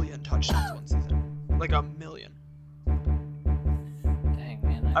 1 million touchdowns one season, like 1 million. Dang,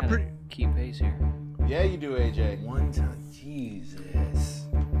 man. I I'm gotta pretty- keep pace here. Yeah, you do, AJ. One time, Jesus.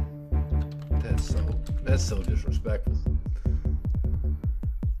 That's so disrespectful.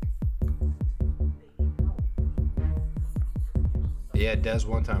 Yeah, Des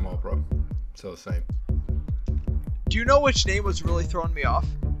one time All Pro. So same. Do you know which name was really throwing me off?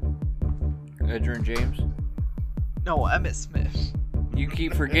 Edgerrin James. No, Emmitt Smith. You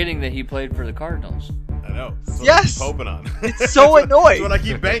keep forgetting that he played for the Cardinals. I know. That's what Yes! I keep hoping on. It's so annoying. That's what I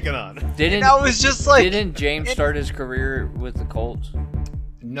keep banking on. Didn't And I was just like, Didn't James start his career with the Colts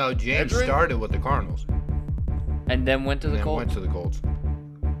No, James Edgerrin? started with the Cardinals. and then went to And the then Colts? went to the Colts.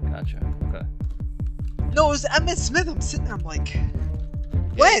 Gotcha. Okay. No, it was Emmitt Smith. I'm sitting there, I'm like,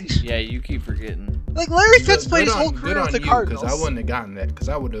 when? Yeah, you keep forgetting. Like, Larry Fitz played his whole Good career on with the you, Cardinals. because I wouldn't have gotten that, because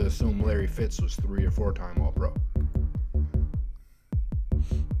I would have assumed Larry Fitz was 3 or 4 time All-Pro.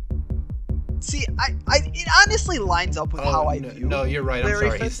 See, it honestly lines up with how I view. No, you're right. I'm Larry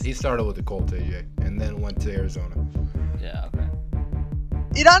sorry. Fitz. He started with the Colts, AJ, and then went to Arizona. Yeah. Okay.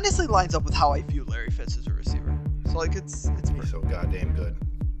 It honestly lines up with how I view Larry Fitz as a receiver. So like, it's He's so goddamn good.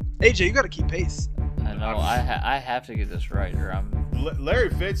 AJ, you got to keep pace. I know. I have to get this right, or I'm. Larry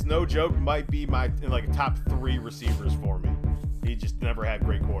Fitz, no joke, might be my top 3 receivers for me. He just never had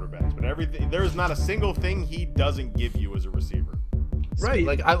great quarterbacks, but everything there's not a single thing he doesn't give you as a receiver. Right.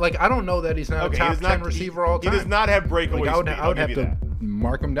 I don't know that he's not a top 10 receiver all time. He does not have breakaway Like, speed. I would I'll have give you to that.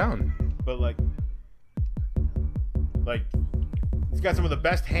 mark him down. But like he's got some of the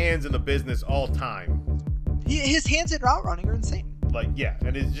best hands in the business all time. His hands in route running are insane. Like, yeah,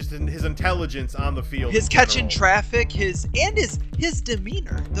 and it's just his intelligence on the field. His in catching general. traffic, his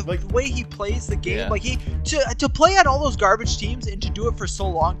demeanor, the way he plays the game, Yeah. like to play on all those garbage teams and to do it for so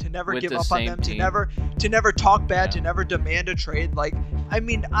long, to never With give the up on same them, team. to never talk bad, Yeah. to never demand a trade. Like, I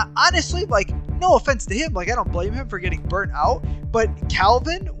mean, honestly, like, no offense to him, like, I don't blame him for getting burnt out, but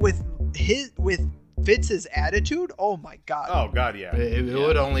Calvin with Fitz's attitude, oh my god. Oh god, yeah. It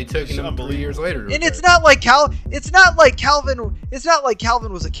would only taken him 3 unbelievable. years later. to And it's retire. not like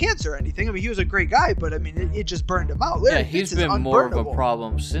Calvin was a cancer or anything. I mean, he was a great guy, but I mean, it just burned him out. Larry Yeah, he's Fitz is been more of a unburnable.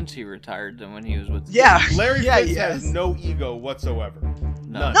 problem since he retired than when he was with. The Yeah, Jets. Larry yeah, Fitz he has has. no ego whatsoever.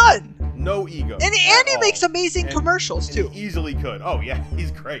 None. None. No ego. And at he all. makes amazing And- commercials and too. He easily could. Oh yeah,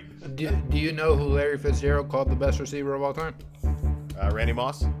 he's great. Do you know who Larry Fitzgerald called the best receiver of all time? Randy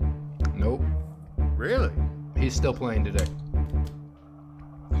Moss. Nope. Really? He's still playing today.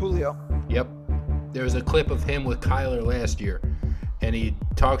 Julio. Yep. There was a clip of him with Kyler last year, and he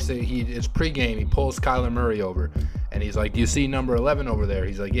talks to it's pregame. He pulls Kyler Murray over, and he's like, "Do you see number 11 over there?"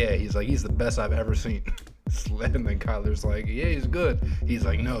 He's like, "Yeah." He's like, "He's the best I've ever seen." And then Kyler's like, "Yeah, he's good." He's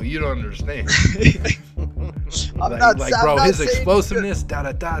like, "No, you don't understand." I'm Bro, not his saying- explosiveness, da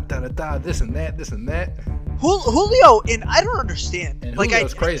da da da da da, this and that. Julio, and I don't understand. And like,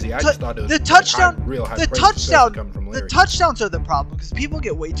 Julio's crazy. I just thought it was the like touchdown. real high The praise, touchdown. especially coming from The Larry. touchdowns are the problem because people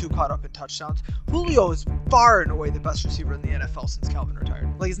get way too caught up in touchdowns. Julio is far and away the best receiver in the NFL since Calvin retired.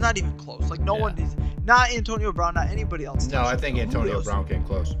 Like, it's not even close. Like, no Yeah. one is. Not Antonio Brown. Not anybody else. No, I touched think him. Antonio Julio's- Brown came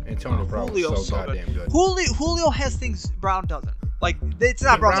close. Antonio Brown Julio's was so so good. goddamn good. Julio has things Brown doesn't. Like, it's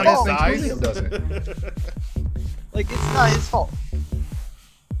not Brown's Brown fault. has Size. Julio doesn't. Like, it's not his fault.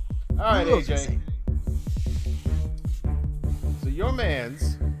 All right, Julio's AJ. insane. So your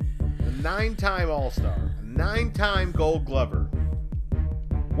man's a 9-time All-Star, a 9-time Gold Glover,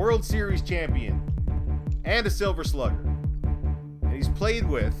 World Series champion, and a Silver Slugger. And he's played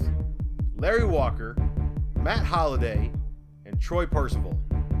with Larry Walker, Matt Holliday, and Troy Percival.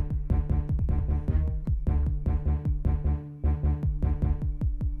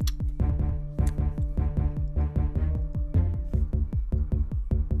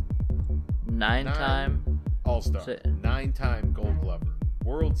 Nine-time. All-Star, Say- 9-time Gold Glover,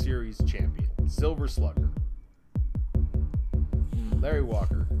 World Series champion, Silver Slugger. Larry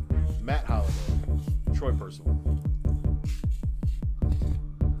Walker, Matt Holliday, Troy Percival.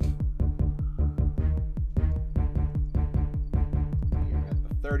 Here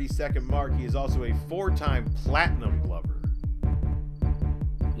at the 30-second mark, he is also a 4-time Platinum Glover.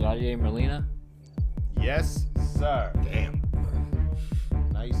 Yadier Molina. Yes, sir. Damn.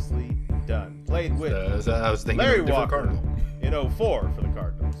 Nicely done. Played with I was thinking Larry of a different Walker Cardinal. in 04 for the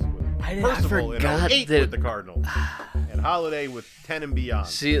Cardinals. With I Percival in forgot 08 that- with the Cardinals. And Holiday with 10 and beyond.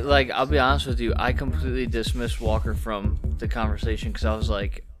 See, like, I'll be honest with you, I completely dismissed Walker from the conversation because I was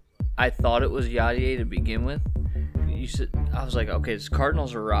like, I thought it was Yadier to begin with. You said, I was like, okay, it's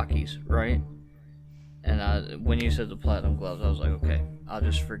Cardinals or Rockies, right? And when you said the Platinum Gloves, I was like, okay, I'll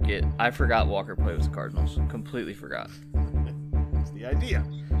just forget. I forgot Walker played with the Cardinals. Completely forgot. That's the idea.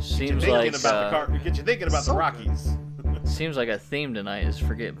 Seems Thinking like about get you thinking about the So Rockies. seems like a theme tonight is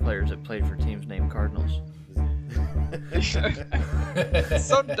forget players that played for teams named Cardinals.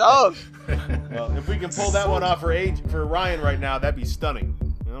 So dumb. Well, if we can pull that one off for Ryan right now, that'd be stunning.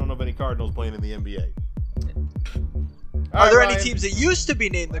 I don't know of any Cardinals playing in the NBA. All Are there right, any Ryan. teams that used to be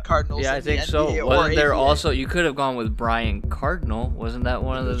named the Cardinals? Yeah, I in think the so. NBA or Wasn't there ABA? also? You could have gone with Brian Cardinal. Wasn't that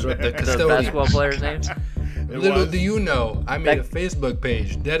one of the, The custodian. basketball players' names? It Little was. do you know, I made a That- Facebook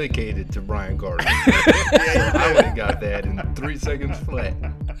page dedicated to Brian Gardner. I would have got that in 3 seconds flat.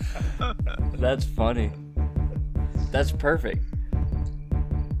 That's funny. That's perfect.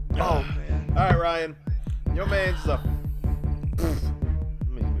 Oh man. All right, Ryan. Your man's a.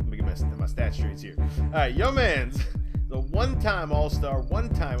 Let me my stat streets here. All right, your man's the one-time All-Star,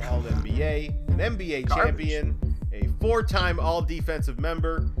 one-time All-NBA, an NBA champion, a 4-time All-Defensive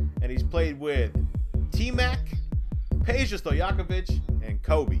member, and he's played with T-Mac, Peja Stojakovic, and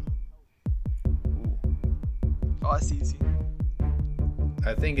Kobe. Oh, that's easy.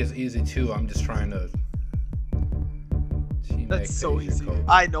 I think it's easy too. I'm just trying to. That's so easy.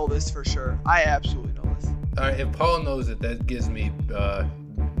 I know this for sure. I absolutely know this. All right, if Paul knows it, that gives me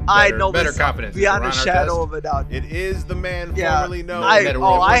I know better this confidence. beyond a Ron shadow Artest? of a doubt. It is the man Yeah, formerly known,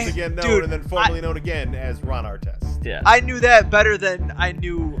 once again known, dude, and then formerly known again as Ron Artest. Yeah. I knew that better than I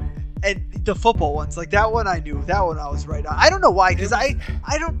knew, and the football ones, like that one I knew. That one I was right on. I don't know why, because I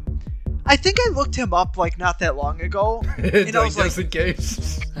think I looked him up like not that long ago, and I was just like, in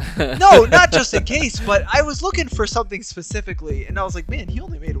case. no, not just in case, but I was looking for something specifically, and I was like, man, he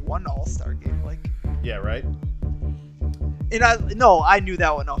only made one All-Star game, like. Yeah, right. And I knew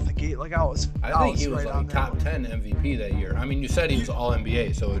that one off the gate. Like I think he was right on like that top one. 10 MVP that year. I mean, you said he was All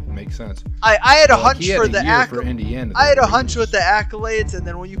NBA, so it makes sense. I had a Like, hunch he had for a the year for accolades. Indiana. I had a that hunch year. with the accolades, and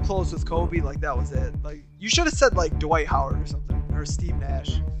then when you closed with Kobe, like that was it. Like you should have said like Dwight Howard or something, or Steve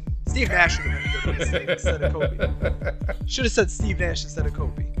Nash. Steve Nash would have been a good one to say instead of Kobe. Should have said Steve Nash instead of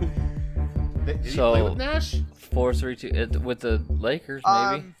Kobe. Did he So- play with Nash? 4-3-2 with the Lakers, maybe.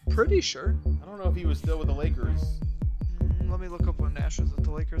 I'm pretty sure. I don't know if he was still with the Lakers. Let me look up when Nash was with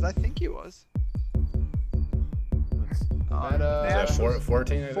the Lakers. I think he was. Let's see. Nash Is that was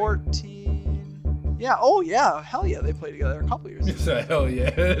 14, I think? 14. Yeah. Oh yeah. Hell yeah. They played together a couple years You ago. said, hell yeah.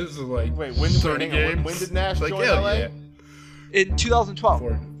 This is like Wait, when 30 hang on, games. when did Nash like, join hell LA? yeah. In 2012.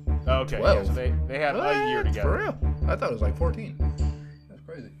 Okay, yeah, 12. so they had a year What? together. For real? I thought it was like 14. That's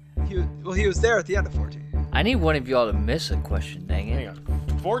crazy. He was there at the end of 14. I need one of y'all to miss a question, dang Hang it.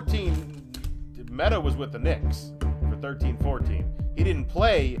 on. 14, Meta was with the Knicks for 13-14. He didn't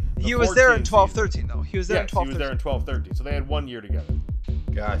play. The He was there in 14 12-13 though. He was there in Yes, 12-13. he was there in 12-13. So they had 1 year together.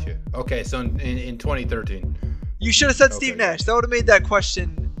 Gotcha. Okay, so in 2013. You should have said Okay. Steve Nash. That would have made that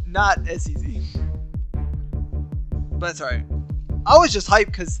question not as easy. But that's alright. I was just hyped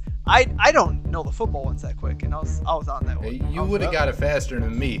because I don't know the football ones that quick, and I was on that one. You would have got it faster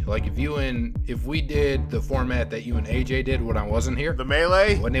than me. Like if we did the format that you and AJ did when I wasn't here, The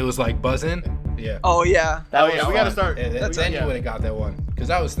melee. when it was like buzzing, yeah. Oh yeah. That Oh was yeah, we got to fun. start. Then yeah. you would have got that one. Because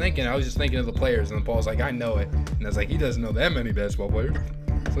I was just thinking of the players, and then Paul's like, I know it. And I was like, he doesn't know that many basketball players.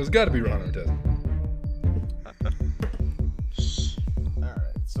 So it's got to be Ron Artest. All right.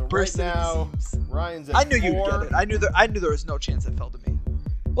 So Bursting right now, at the seams. Ryan's at I knew you'd 4. get it. I knew there was no chance it fell to me.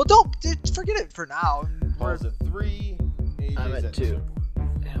 Well, don't forget it for now. Paul's at 3. AJ's I'm at 2.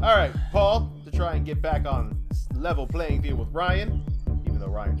 All right, Paul, to try and get back on level playing field with Ryan, even though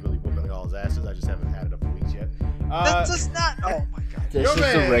Ryan's really whooping all his asses. I just haven't had it up for weeks yet. That's just not. Oh my god. This Your is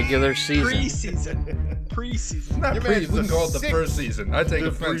man. the regular season. Preseason. Not Your pre. man's We can the call it the sixth- first season. I take the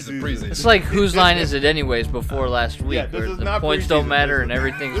offense to preseason. preseason. It's like whose line is it anyways before last week, Yeah, this where is the not points don't preseason, matter this and is-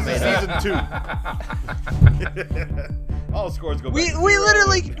 everything's This made is up. season 2. All scores go back. We to we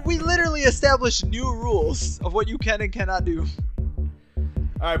 0. literally established new rules of what you can and cannot do.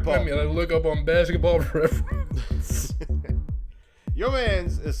 All right, I Paul. mean, I look up on basketball reference. Your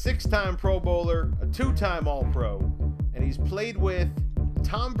man's a 6-time Pro Bowler, a 2-time All-Pro, and he's played with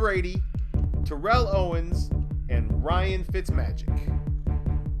Tom Brady, Terrell Owens, and Ryan Fitzmagic.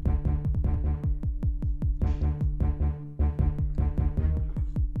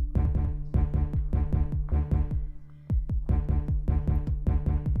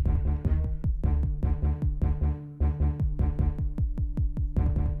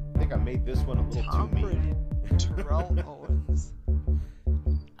 I think I made this one a little Tom too mean. Brady, Terrell Owens.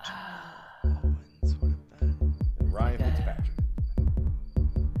 Owens would have been. And Ryan Fitzpatrick.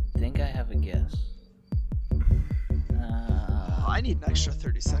 think I have a guess. Oh, I need an extra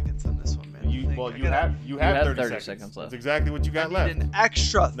 30 seconds on this one, man. You I think well, I you gotta- have 30 seconds left. That's exactly what you I got need left. an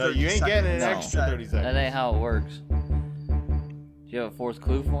extra 30 No, you ain't getting an No. extra 30 seconds. That ain't how it works. Do you have a fourth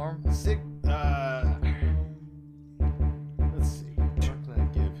clue for him? Let's see. What can I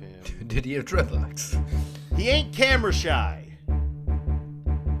give him? Did he have dreadlocks? He ain't camera shy. Yeah,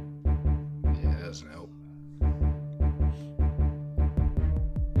 that doesn't help.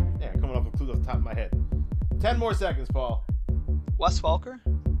 Yeah, coming off a clue off the top of my head. 10 more seconds, Paul. Wes Welker?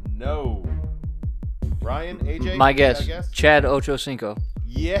 No. Ryan, AJ? My you guess, got a Chad Ochocinco.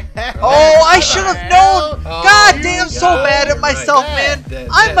 Yeah. Oh, I should have known. Oh, God you damn, got so it. mad You're at myself, right. man.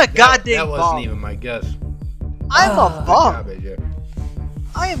 I'm a goddamn That wasn't bum. even my guess. I'm a bum. Good job, AJ.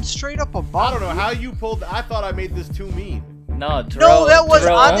 I am straight up a bum. I don't know how you pulled. I thought I made this too mean. No, Terrell, that was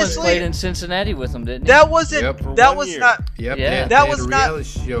Terrell Owens honestly- played in Cincinnati with him, didn't he? That wasn't. Yep. For That 1 was year. not. Yep. Yeah. They That had was a not- reality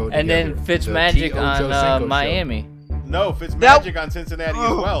show And then together, Fitzmagic the on Ochocinco show. Miami. No, Fitzmagic on Cincinnati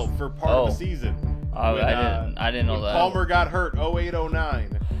as well for part of Oh. the season. Oh, When, I didn't know when that. Palmer got hurt,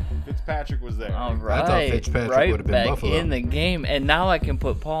 08-09. Fitzpatrick was there. All I right, thought Fitzpatrick right would've been back Buffalo. in the game, and now I can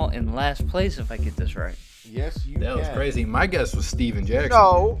put Paul in last place if I get this right. Yes, you That was can. crazy. My guess was Steven Jackson.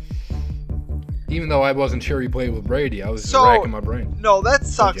 No, Even though I wasn't sure he played with Brady, I was just So- racking my brain. no, that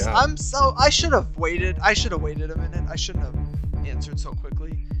sucks. job. I should have waited. I should have waited a minute. I shouldn't have answered so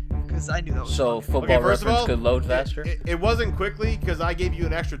quickly because I knew that was. So wrong. football Okay, first of reference all, could load faster. It wasn't quickly because I gave you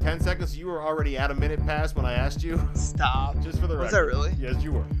an extra 10 seconds. So you were already at a minute past when I asked you. Stop. Just for the record. Was that really? Yes,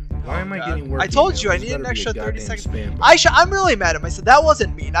 you were. Why am I God. getting work I told emails? you I This need an better be a extra 30 goddamn seconds. spam bot. I'm really mad at myself. That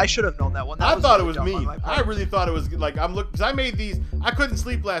wasn't mean. I should have known that one. That I thought it really was dumb on mean. my part. I really thought it was like I'm looking because I made these. I couldn't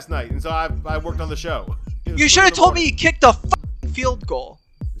sleep last night, and so I worked on the show. It was You 3 should in have the told me morning. you kicked a fucking field goal.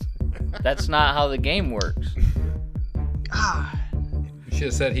 That's not how the game works. Ah, You should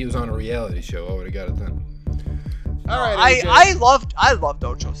have said he was on a reality show. I would have got it then. All right, AJ. I loved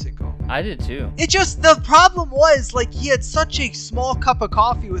Ocho Cinco. I did too. It just the problem was like he had such a small cup of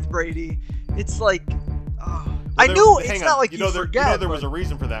coffee with Brady. It's like I Well, knew hang it's on. not like you you, know forget there was a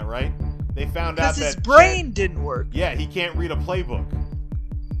reason for that, right? They found out because that his brain didn't work. Yeah, he can't read a playbook.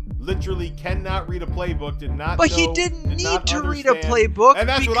 Literally cannot read a playbook. Did not. But he know, didn't did need not to read a understand. playbook. And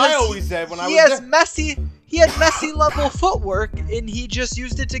that's what because I always said when I he was has there. He had Messi level footwork, and he just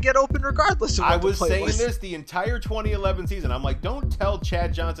used it to get open regardless of what I the was play saying was. this the entire 2011 season. I'm like, don't tell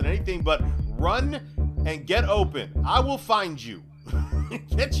Chad Johnson anything but run and get open. I will find you.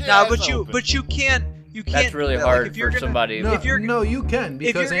 Get your Nah, ass open. but you can't. You can't. That's do really that. Like, hard if you're for gonna, somebody. No, If you're- no, you can If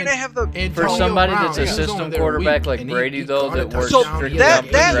because you're gonna have the Antonio For somebody Brown, that's a he was system only there quarterback week, like and Brady, though, caught a that works so touchdown. strictly that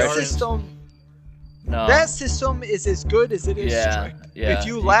off that progression. system No. that system is as good as it is Yeah, strict. yeah, if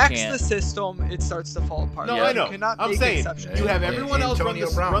you you lax can't. the system, it starts to fall apart. No, Yeah. I know. You cannot I'm make saying exceptions. you have everyone else run Antonio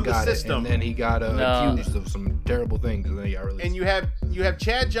the Brown got it, system. and then he got No. accused of some terrible things, and then he got released. And you have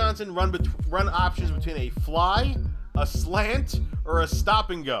Chad Johnson run options between a fly, a slant, or a stop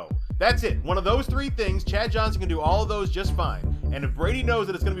and go. That's it. One of those three things, Chad Johnson can do all of those just fine. And if Brady knows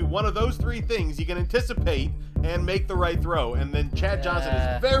that it's going to be one of those three things, he can anticipate and make the right throw. And then Chad Johnson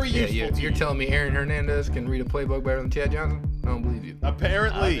is very yeah, useful to you're you. telling me Aaron Hernandez can read a playbook better than Chad Johnson? I don't believe you.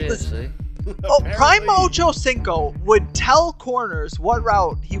 Apparently. Obviously. Oh, Prime Apparently. Ocho Cinco would tell corners what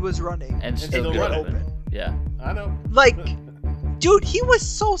route he was running And still still get get open. open. Yeah. I know. Like, dude, he was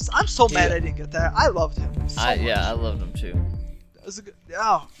so. I'm so mad Yeah. I didn't get that. I loved him. So much. I loved him too. It was a good,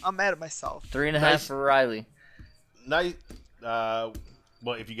 oh, I'm mad at myself. 3.5 Nice. for Riley. Nice. Well,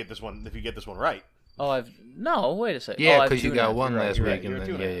 if you get this one right. Oh, no. Wait a second. Yeah, oh, I have because you 2.5. got one You're right, last you're week, right. You're and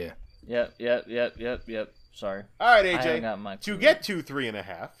two then and a yeah. half. Yep. Sorry. All right, I haven't AJ. got my To clue get to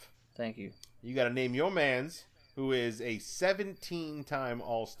 3.5, Thank you. you got to name your man's who is a 17-time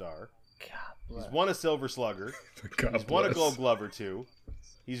All-Star. God He's bless. won a Silver Slugger. God He's won a bless. Gold Glove or two.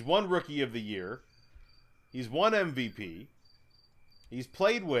 He's won Rookie of the Year. He's won MVP. He's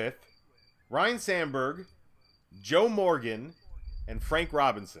played with Ryan Sandberg, Joe Morgan, and Frank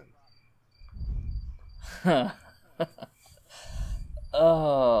Robinson.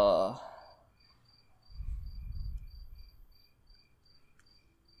 Oh.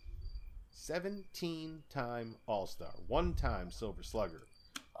 17-time All-Star, 1-time Silver Slugger,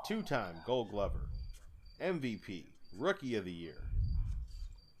 2-time Gold Glover, MVP, Rookie of the Year.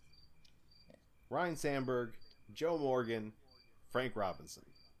 Ryan Sandberg, Joe Morgan, Frank Robinson.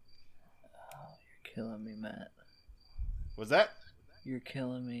 You're killing me, Matt. Was that? You're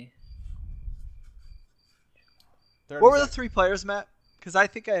killing me. 30 What were the seconds. three players, Matt? Because I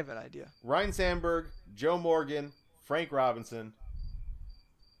think I have an idea. Ryan Sandberg, Joe Morgan, Frank Robinson.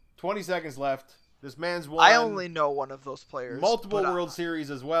 20 seconds left. This man's won I only know one of those players. multiple but, World Series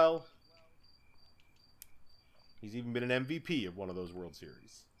as well. He's even been an MVP of one of those World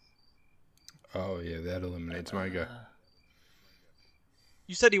Series. Oh, yeah, that eliminates my guy.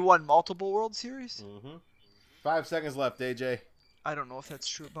 You said he won multiple World Series? 5 seconds left, AJ. I don't know if that's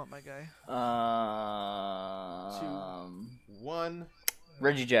true about my guy. 1.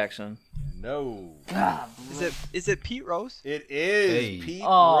 Reggie Jackson. No. Is it Pete Rose? It is Hey. Pete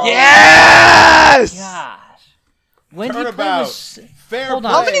Oh. Rose. Yes! Gosh. When did he play Turnabout. with? Fair Hold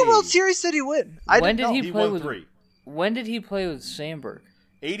on. How many play. World Series did he win? When did know. he He play won with? 3. When did he play with Sandberg?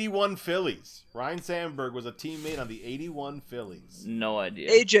 81 Phillies. Ryan Sandberg was a teammate on the 81 Phillies. No idea.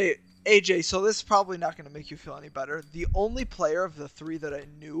 AJ, so this is probably not going to make you feel any better. The only player of the three that I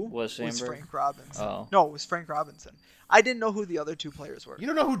knew Was Sandberg? Frank Robinson. Oh. No, it was Frank Robinson. I didn't know who the other two players were. You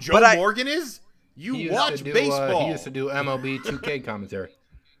don't know who Joe But Morgan is? You He used watch to do, baseball. he used to do MLB 2K commentary.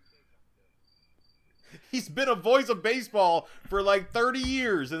 He's been a voice of baseball for like 30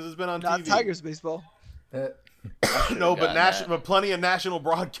 years since it's been on Not TV. Tigers baseball. No, but gotten but plenty of national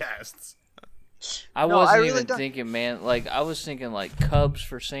broadcasts. I No, I wasn't really even don't- thinking, man. Like I was thinking, like Cubs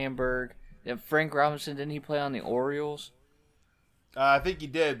for Sandberg. And Frank Robinson, didn't he play on the Orioles? I think he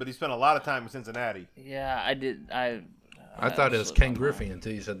did, but he spent a lot of time in Cincinnati. Yeah, I did. I thought it was slipped Ken my Griffey mind.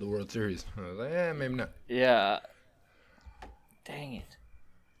 until you said the World Series. I was like, maybe not. Yeah. Dang it.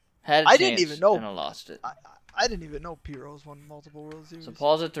 Had a I chance didn't even know. and I lost it. I didn't even know Pete Rose won multiple World Series. So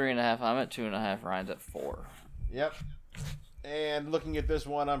Paul's at 3.5. I'm at 2.5. Ryan's at 4. Yep. And looking at this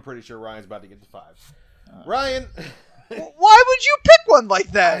one, I'm pretty sure Ryan's about to get to 5. Ryan, Why would you pick one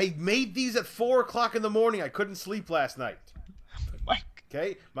like that? I made these at 4 o'clock in the morning. I couldn't sleep last night. Mike.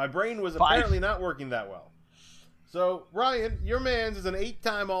 Okay? My brain was Fine. apparently not working that well. So, Ryan, your man's is an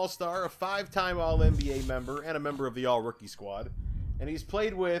 8-time All-Star, a 5-time All-NBA member, and a member of the All-Rookie squad. And he's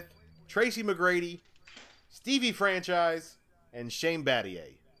played with Tracy McGrady, Stevie Franchise, and Shane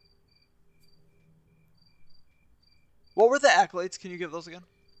Battier. What were the accolades? Can you give those again?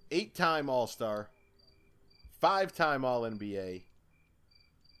 8-time All-Star, 5-time All-NBA,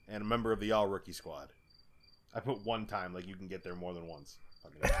 and a member of the All-Rookie squad. I put 1 time, like you can get there more than once.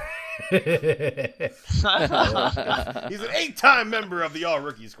 He's an 8-time member of the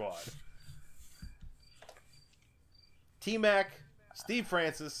All-Rookie squad. T-Mac, Steve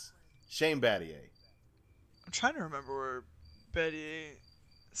Francis, Shane Battier. I'm trying to remember where Betty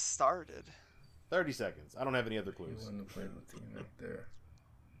started. 30 seconds. I don't have any other He clues. wouldn't have played with team right there.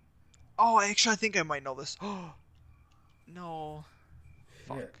 Oh, actually, I think I might know this. No.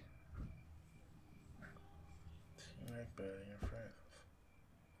 Fuck. Shit. T-Mac, Battier, Francis.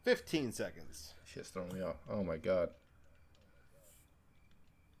 15 seconds. Shit's throwing me off. Oh my god.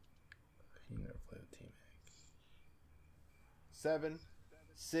 He never played with T-Mac. 7,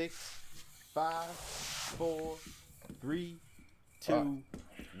 6, 5, 4, 3, 2,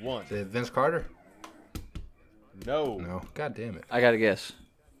 1. Is it Vince Carter? No. No. God damn it. I got to guess.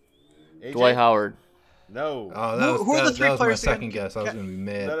 AJ? Dwight Howard. No. Oh, Who are the three that was my players again? second guess. I was gonna be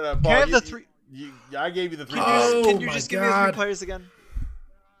mad. No, Can Paul, I have you- the three? I gave you the 3 Oh, Can you my just give me the God. 3 players again?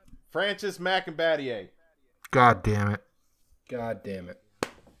 Francis, Mack, and Battier. God damn it. God damn it.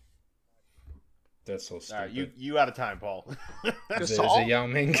 That's so All stupid. right, you out of time, Paul. Is Gasol? it Yao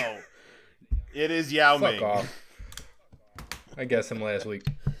Ming? No. It is Yao Fuck Ming. off. I guessed him last week.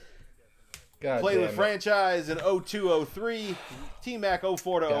 God Played damn with it. Franchise in 02-03, T-Mac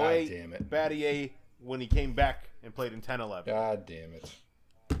 04 to God 08, damn it. Battier when he came back and played in 10-11. God damn it.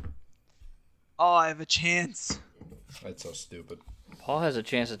 Oh, I have a chance. That's so stupid. Paul has a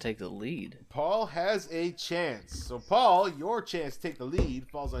chance to take the lead. Paul has a chance. So, Paul, your chance to take the lead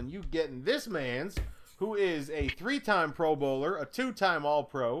falls on you getting this man's, who is a 3-time Pro Bowler, a 2-time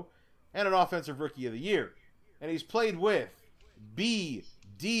All-Pro, and an Offensive Rookie of the Year. And he's played with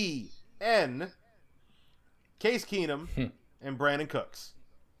BDN, Case Keenum, and Brandon Cooks.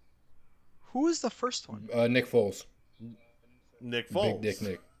 Who is the first one? Nick Foles. Nick Foles. Big Dick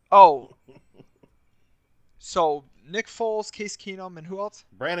Nick. Oh. So, Nick Foles, Case Keenum, and who else?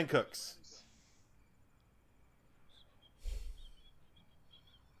 Brandon Cooks.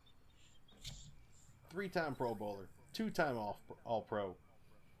 Three-time Pro Bowler, 2-time All-Pro,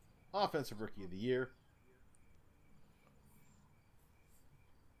 Offensive Rookie of the Year.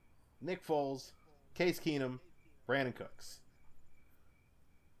 Nick Foles, Case Keenum, Brandon Cooks.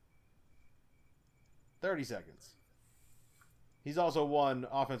 30 seconds. He's also won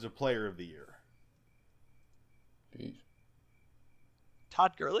Offensive Player of the Year. Jeez.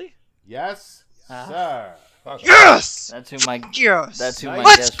 Todd Gurley? Yes, Ah. sir. Fuck. Yes! That's who my Yes! that's who my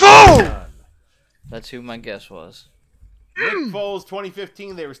Let's guess go! was. That's who my guess was. Nick Foles,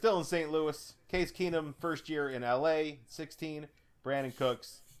 2015, they were still in St. Louis. Case Keenum, first year in LA, 16. Brandon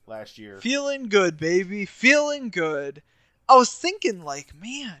Cooks, last year. Feeling good, baby. Feeling good. I was thinking, like,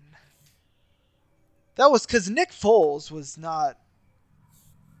 man. That was because Nick Foles was not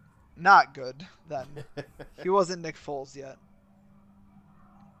good then. He wasn't Nick Foles yet.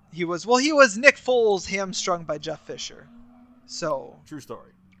 He was Nick Foles hamstrung by Jeff Fisher. So, True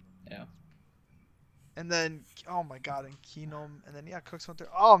story. Yeah. and then, oh my God, and Keenum, and then, yeah, Cooks went there.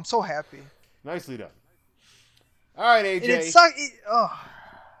 Oh, I'm so happy. Nicely done. All right, And AJ. it sucked.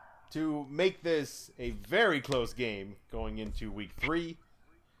 To make this a very close game going into week 3,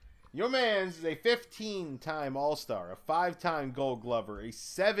 your man's is a 15-time All-Star, a 5-time Gold Glover, a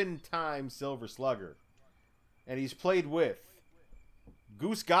 7-time Silver Slugger. And he's played with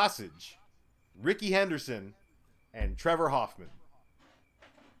Goose Gossage, Ricky Henderson, and Trevor Hoffman.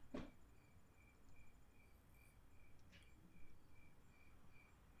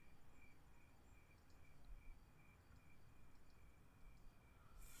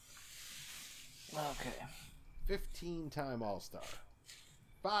 15-time All-Star,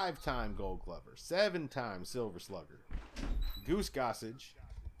 5-time Gold Glover, 7-time Silver Slugger, Goose Gossage,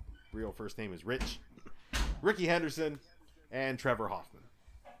 real first name is Rich, Ricky Henderson, and Trevor Hoffman.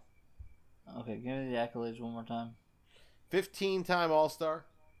 Okay, give me the accolades one more time. 15-time All-Star,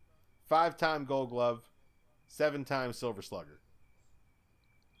 5-time Gold Glove, 7-time Silver Slugger.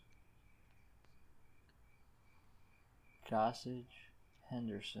 Gossage,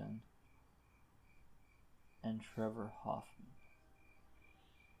 Henderson, and Trevor Hoffman.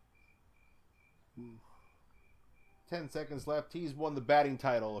 10 seconds left. He's won the batting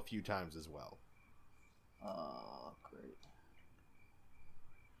title a few times as well. Oh, great.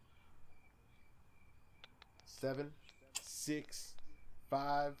 7, 6,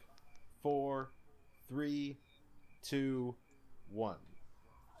 5, 4, 3, 2, 1.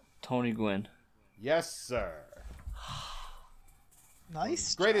 Tony Gwynn. Yes, sir.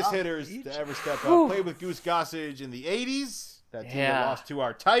 Nice. Greatest job, hitters Peach. to ever step up. Played with Goose Gossage in the 80s. That team that Yeah. lost to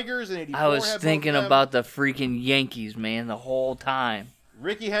our Tigers in 84. I was had both thinking of them. about the freaking Yankees, man, the whole time.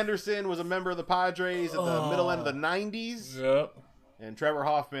 Ricky Henderson was a member of the Padres at the middle end of the 90s. Yep. And Trevor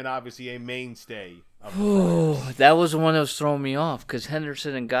Hoffman, obviously a mainstay of the Oh, Braves. that was the one that was throwing me off because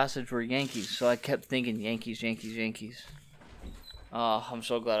Henderson and Gossage were Yankees, so I kept thinking Yankees, Yankees, Yankees. Oh, I'm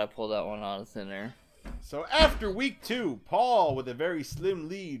so glad I pulled that one out of thin air. So after week 2, Paul with a very slim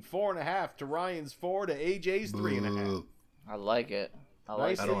lead, 4.5 to Ryan's 4 to AJ's 3.5. Boo. I like it. I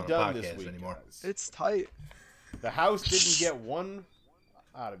like Nicely I don't want a done this podcast week, anymore. guys. It's tight. The house didn't get one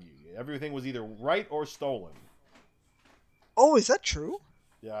out of you. Everything was either right or stolen. Oh, is that true?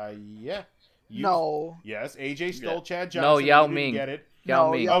 Yeah. You- No. Yes, AJ stole Yeah. Chad Johnson. No, Yao You didn't Ming. get it. Yao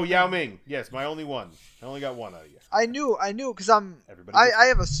No, Ming. Yao Oh, Yao Ming. Yes, my only one. I only got one out of you. I knew, because Everybody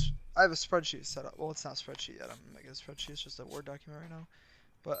I gets have a spreadsheet set up. Well, it's not a spreadsheet yet. I'm making a spreadsheet. It's just a Word document right now.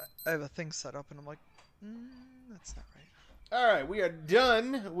 But I have a thing set up, and I'm like, that's not right. All right, we are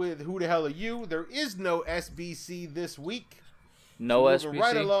done with Who the Hell Are You? There is no SBC this week. No Moving SBC.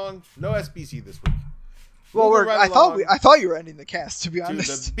 right along. No SBC this week. Well, Moving right I along thought you were ending the cast, to be to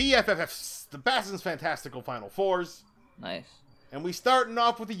honest. the BFFs, the Basson's Fantastical Final Fours. Nice. And we starting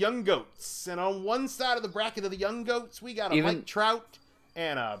off with the Young Goats. And on one side of the bracket of the Young Goats, we got a Even- Mike Trout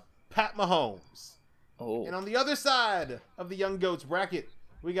and a Pat Mahomes. Oh, And on the other side of the Young Goats bracket,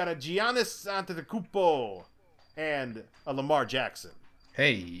 we got a Giannis Antetokounmpo and a Lamar Jackson.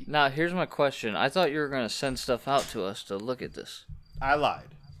 Hey. now here's my question. I thought you were gonna send stuff out to us to look at this. I lied.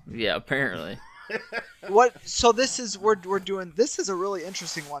 Yeah, apparently. What? So this is we're doing. This is a really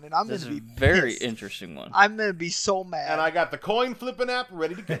interesting one, and I'm This gonna is be a very pissed. interesting one. I'm gonna be so mad. And I got the coin flipping app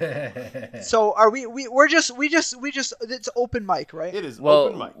ready to go. So are we're just it's open mic, right? It is Well,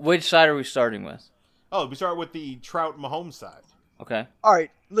 open mic. which side are we starting with? Oh, we start with the Trout Mahomes side. Okay, All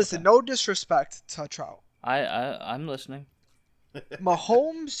right, listen, no disrespect to Trout. I'm listening.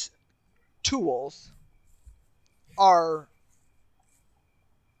 Mahomes' tools are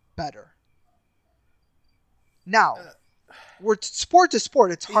better. Now, we're sport to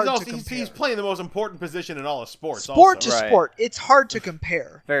sport. It's hard to compare. He's playing the most important position in all of sports. Sport also. to Right. sport, it's hard to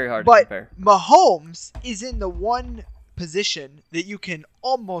compare. Very hard to But compare. Mahomes is in the one position that you can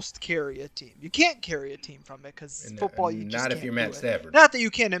almost carry a team. You can't carry a team from it because And, football you just not can't if you're do Matt it. Stafford. Not that you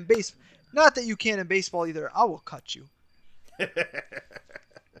can in Not that you can in baseball either. I will cut you.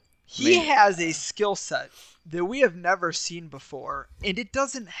 He Man. has a skill set that we have never seen before, and it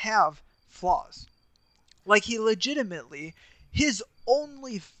doesn't have flaws. Like, he legitimately, his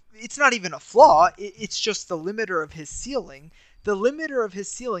only, it's not even a flaw, it's just the limiter of his ceiling. The limiter of his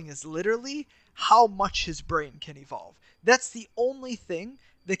ceiling is literally how much his brain can evolve. That's the only thing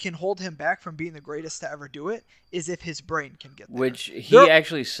that can hold him back from being the greatest to ever do it, is if his brain can get there. Which he There-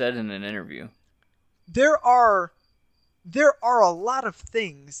 actually said in an interview. There are a lot of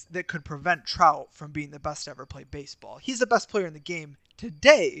things that could prevent Trout from being the best to ever play baseball. He's the best player in the game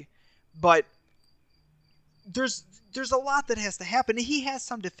today, but there's a lot that has to happen. And he has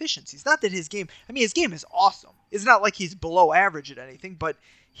some deficiencies. Not that his game is awesome. It's not like he's below average at anything, but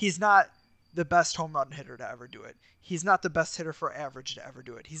he's not the best home run hitter to ever do it. He's not the best hitter for average to ever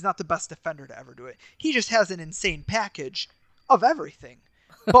do it. He's not the best defender to ever do it. He just has an insane package of everything.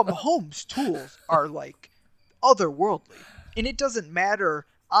 But Mahomes' tools are like otherworldly. And it doesn't matter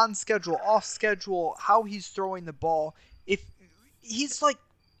on schedule, off schedule, how he's throwing the ball. If he's like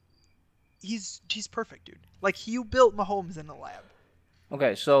he's perfect, dude. Like, you built Mahomes in the lab.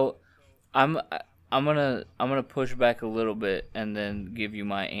 Okay, so I'm gonna push back a little bit and then give you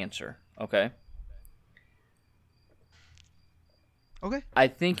my answer. Okay. Okay. I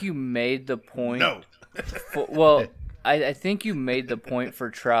think you made the point. No. Well, I think you made the point for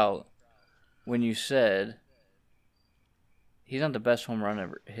Trout when you said he's not the best home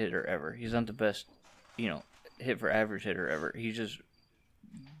run hitter ever. He's not the best, hit for average hitter ever. He's just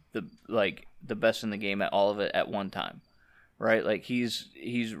the best in the game at all of it at one time, right? Like he's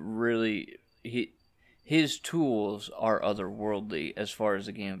really his tools are otherworldly as far as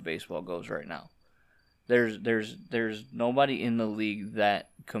the game of baseball goes right now. There's nobody in the league that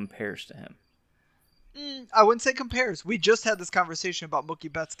compares to him. I wouldn't say compares. We just had this conversation about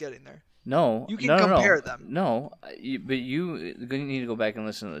Mookie Betts getting there. No, you can compare them. No, but you need to go back and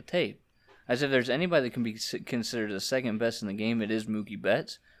listen to the tape. I said if there's anybody that can be considered the second best in the game, it is Mookie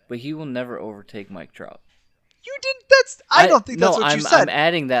Betts, but he will never overtake Mike Trout. You didn't. I don't think that's what you said. I'm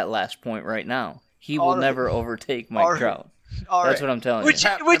adding that last point right now. He will never overtake Mike Trout. That's what I'm telling you.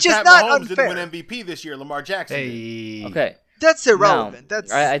 Which is Pat not Mahomes unfair. Didn't win MVP this year. Lamar Jackson. Hey. Okay. That's irrelevant. Now,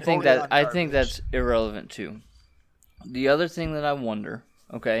 That's I think that's irrelevant too. The other thing that I wonder,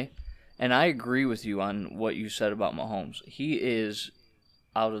 okay, and I agree with you on what you said about Mahomes. He is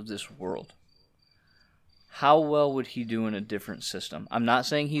out of this world. How well would he do in a different system? I'm not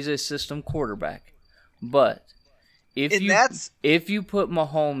saying he's a system quarterback, but if you put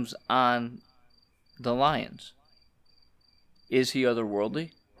Mahomes on the Lions, is he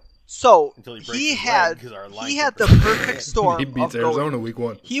otherworldly? So he had the perfect storm. He beats Arizona week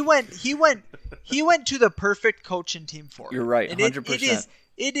 1. He went to the perfect coaching team for it. You're right, 100%.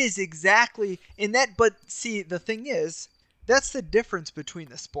 It is exactly in that. But see, the thing is, that's the difference between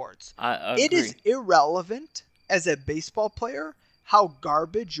the sports. I agree. It is irrelevant as a baseball player how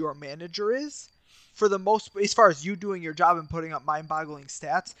garbage your manager is. For the most, as far as you doing your job and putting up mind-boggling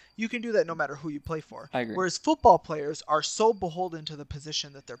stats, you can do that no matter who you play for. I agree. Whereas football players are so beholden to the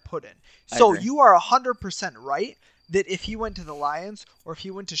position that they're put in. So you are 100% right that if he went to the Lions or if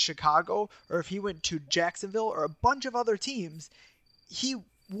he went to Chicago or if he went to Jacksonville or a bunch of other teams, he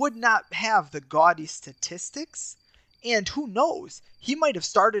would not have the gaudy statistics. And who knows? He might have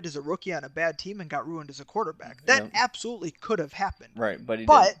started as a rookie on a bad team and got ruined as a quarterback. That absolutely could have happened. Right, but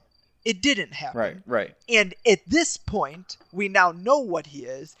didn't. It didn't happen. Right. And at this point, we now know what he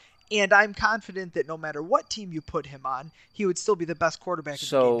is, and I'm confident that no matter what team you put him on, he would still be the best quarterback in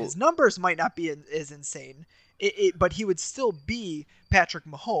the game. His numbers might not be as insane, but he would still be Patrick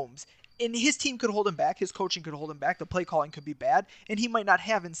Mahomes. And his team could hold him back, his coaching could hold him back, the play calling could be bad, and he might not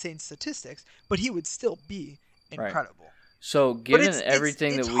have insane statistics, but he would still be incredible. Right. So given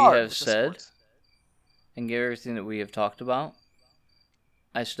everything that we have said, and given everything that we have talked about,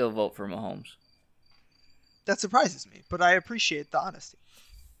 I still vote for Mahomes. That surprises me, but I appreciate the honesty.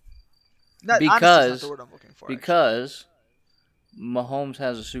 Because honesty is not the word I'm looking for. Because Mahomes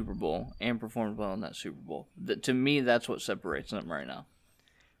has a Super Bowl and performed well in that Super Bowl. To me, that's what separates them right now.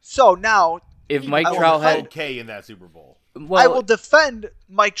 So now, if Mike Trout had okay in that Super Bowl, I will defend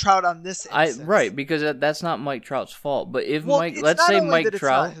Mike Trout on this instance. Right, because that's not Mike Trout's fault. But if let's say Mike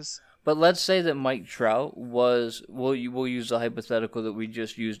Trout. But let's say that Mike Trout was, we'll use the hypothetical that we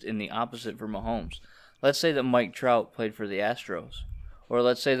just used in the opposite for Mahomes. Let's say that Mike Trout played for the Astros. Or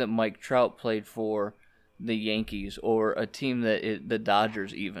let's say that Mike Trout played for the Yankees or a team the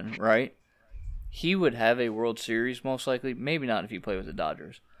Dodgers even, right? He would have a World Series most likely. Maybe not if he played with the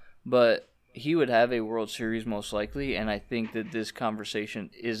Dodgers. But he would have a World Series most likely, and I think that this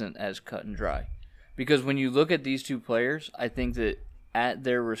conversation isn't as cut and dry. Because when you look at these two players, I think that at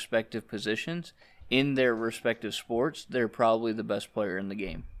their respective positions, in their respective sports, they're probably the best player in the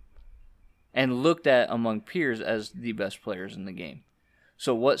game. And looked at among peers as the best players in the game.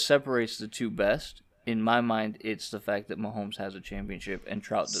 So what separates the two best? In my mind, it's the fact that Mahomes has a championship and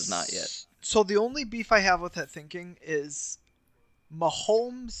Trout does not yet. So the only beef I have with that thinking is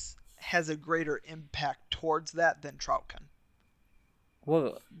Mahomes has a greater impact towards that than Trout can.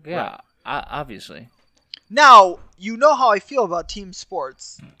 Well, yeah, obviously. Now, you know how I feel about team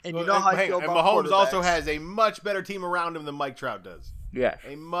sports, and you know how I feel about Mahomes quarterbacks. also has a much better team around him than Mike Trout does. Yeah.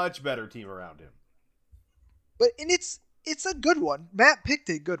 A much better team around him. But it's a good one. Matt picked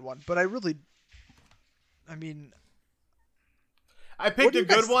a good one, but I picked a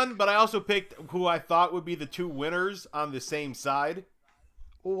good one, but I also picked who I thought would be the two winners on the same side.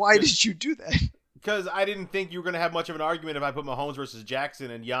 Why did you do that? Because I didn't think you were going to have much of an argument if I put Mahomes versus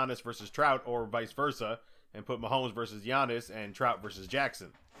Jackson and Giannis versus Trout, or vice versa, and put Mahomes versus Giannis and Trout versus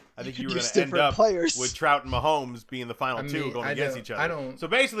Jackson. I think you were going to end up with Trout and Mahomes being the final two going against each other. So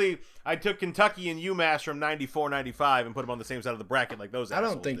basically, I took Kentucky and UMass from 94-95 and put them on the same side of the bracket like those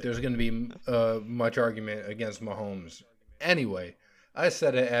assholes I don't think did. there's going to be much argument against Mahomes. Anyway, I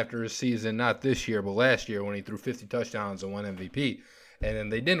said it after his season, not this year, but last year when he threw 50 touchdowns and won MVP. And then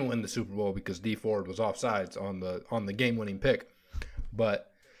they didn't win the Super Bowl because Dee Ford was offsides on the game-winning pick.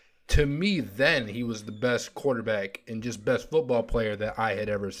 But to me, then he was the best quarterback and just best football player that I had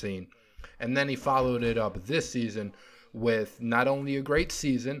ever seen. And then he followed it up this season with not only a great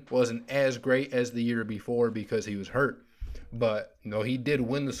season, wasn't as great as the year before because he was hurt, but he did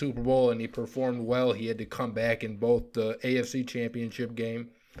win the Super Bowl and he performed well. He had to come back in both the AFC Championship game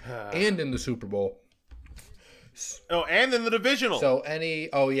and in the Super Bowl. Oh, and in the divisional. So they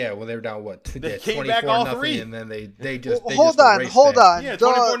were down what? They came back all 24-0, three. and then they just hold erased on. that. Yeah,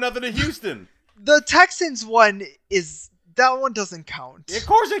 24-0 to Houston. The Texans one that one doesn't count. Of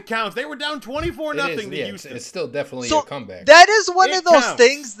course it counts. They were down 24-0 to Houston. It's still definitely So a comeback. that is one It of those counts.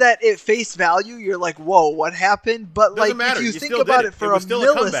 things that at face value you're like, whoa, what happened? But Doesn't like matter. if you You think still about did it it. for It a was still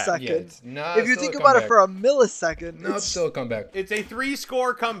a comeback. millisecond, Yeah, it's if you think about it for a millisecond, no, it's still a comeback. It's a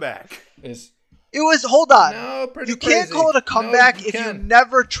 3-score comeback. it was. Hold on, No, pretty you can't crazy. call it a comeback No, you if you can.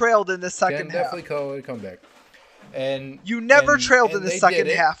 never trailed in the Can second half. definitely call it a comeback. And You never trailed and in the they second did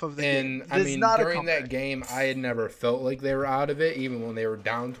it. half of the and, game. I This is mean, not a during that comeback. game, I had never felt like they were out of it, even when they were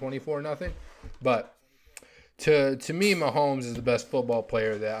down 24-0. But to me, Mahomes is the best football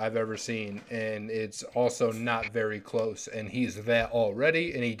player that I've ever seen, and it's also not very close. And he's that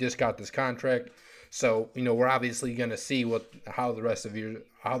already, and he just got this contract. So we're obviously going to see how the rest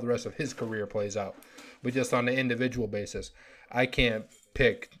of his career plays out. But just on an individual basis, I can't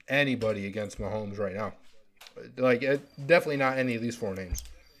pick anybody against Mahomes right now. Like, definitely not any of these four names.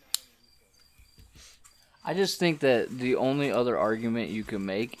 I just think that the only other argument you can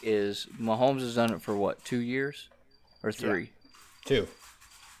make is Mahomes has done it for what, 2 years or 3? 2.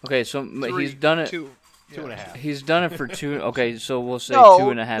 Okay, so he's done it. 2. 2.5. He's done it for 2. Okay, so we'll say No,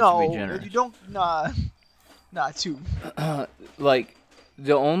 2.5 no, to be generous. you don't. Nah, 2. Like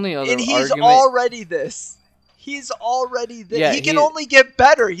the only other And he's argument. already this. He's already this. Yeah, he can he- only get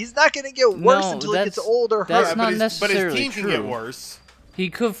better. He's not going to get worse No, until he gets that's- old or that's hurt. not but his necessarily team can true. get worse. He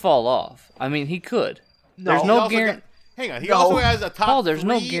could fall off. I mean, he could. No. There's He no also guarantee. Hang on. He No. also has a top Paul, there's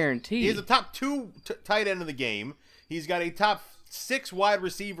no 3 guarantee. He has a top 2 tight end in the game. He's got a top 6 wide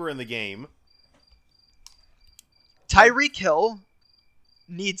receiver in the game. Tyreek Hill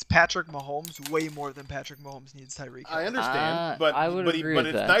needs Patrick Mahomes way more than Patrick Mahomes needs Tyreek Hill. I understand, but I would agree with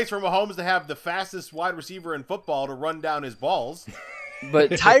it's that. nice for Mahomes to have the fastest wide receiver in football to run down his balls.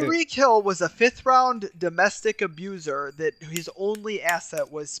 But Tyreek Hill was a 5th-round domestic abuser that his only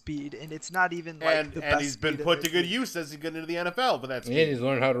asset was speed, and it's not even like and the best he's been speed in put this to good league. use as he got into the NFL. But that's And he's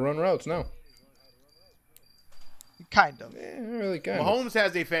learned how to run routes now. Kind of. Really kind of. Mahomes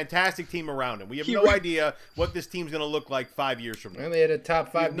has a fantastic team around him. We have He no re- idea what this team's going to look like 5 years from now. And they had a top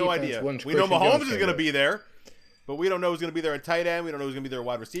We 5 have no defense idea. once We know Christian Mahomes Jones is came going to back. be there, but we don't know who's going to be there at tight end. We don't know who's going to be there at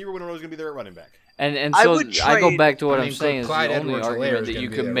wide receiver. We don't know who's going to be there at running back. and I so would I go trade- back to what I I'm mean, saying is the Clyde only Edwards-Helaire argument is that gonna you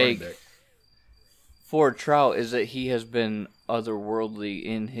be can their make running back. for Trout is that he has been otherworldly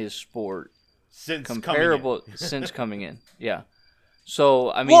in his sport, Since comparable coming since coming in. Yeah.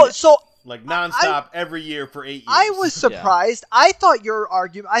 So I mean, Well, so in. Like nonstop every year for 8 years. I was surprised. I thought your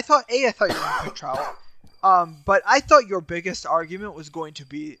argument. I thought you were going to pick Trout. But I thought your biggest argument was going to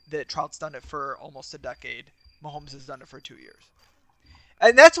be that Trout's done it for almost a decade. Mahomes has done it for 2 years.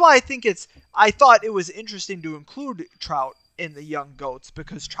 And that's why I thought it was interesting to include Trout in the young GOATs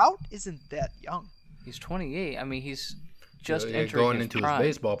because Trout isn't that young. he's 28. I mean, he's just Yeah, entering going his into prime.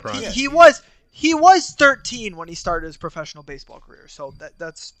 his baseball prime. He was 13 when he started his professional baseball career, so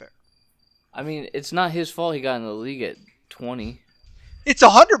that's fair. I mean, it's not his fault he got in the league at 20. It's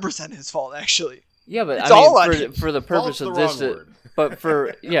 100% his fault, actually. Yeah, but It's I all mean, on for the Fault's purpose the of this, wrong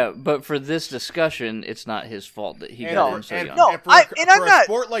word. but for this discussion, it's not his fault that he And got for- in so and- young. No, and for, I- for and I'm a not-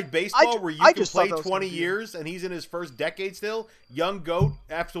 sport like baseball where you I can just thought play that was 20 gonna be- years and he's in his first decade still, young GOAT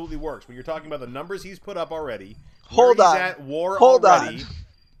absolutely works. When you're talking about the numbers he's put up already, Hold where on. he's at WAR Hold already. on.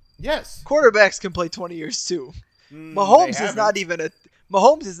 Yes. Quarterbacks can play 20 years too. Mm, Mahomes they is not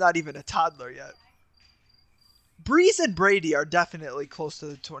even a toddler yet. Breeze and Brady are definitely close to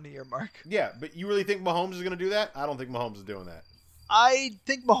the 20-year mark. Yeah, but you really think Mahomes is going to do that? I don't think Mahomes is doing that. I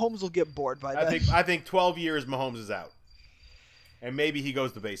think Mahomes will get bored by that. I think 12 years Mahomes is out. And maybe he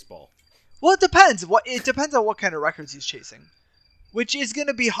goes to baseball. Well, it depends. It depends on what kind of records he's chasing, which is going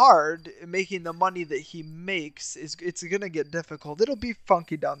to be hard. Making the money that he makes it's going to get difficult. It'll be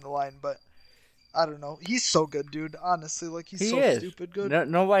funky down the line, but I don't know. He's so good, dude. Honestly, like he's he so is stupid good.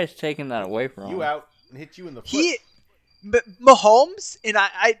 nobody's taking that away from him. You out and hit you in the foot. Mahomes, and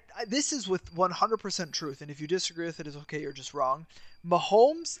I this is with 100% truth, and if you disagree with it, it's okay, you're just wrong.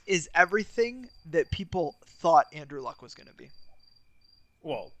 Mahomes is everything that people thought Andrew Luck was going to be.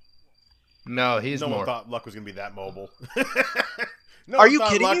 Well, No, he's no more. one thought Luck was going to be that mobile. No Are one you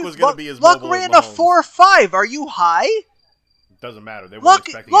thought kidding Luck me? was going to be as Luck mobile as ran a Mahomes. 4.5. Are you high? doesn't matter. They weren't Luck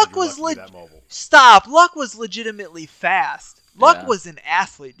expecting Andrew was Luck to be that mobile. Stop. Luck was legitimately fast. Luck Yeah. was an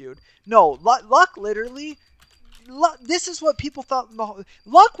athlete, dude. No, Luck literally. This is what people thought.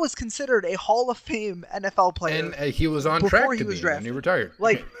 Luck was considered a Hall of Fame NFL player. And he was on Before track he to was be, drafted. and he retired.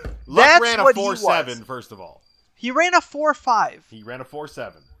 Like, Luck that's ran a what he 4.7, was. first of all. He ran a 4.5. He ran a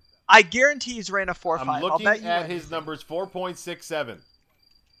 4.7. I guarantee he's ran a 4.5. I'm I'll looking bet you at anything. his numbers, 4.67.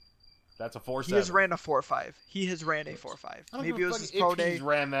 That's a 4.7. He has ran a 4.5. He has ran a 4.5. I don't Maybe give it a was fuck his if pro day. he's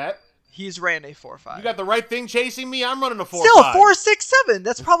ran that. He's ran a 4.5. You got the right thing chasing me? I'm running a 4.5. Still 4.67.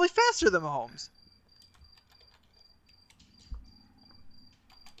 That's probably faster than Mahomes.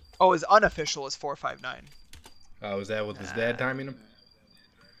 Oh, his unofficial is 4.59. Was that with his dad timing him?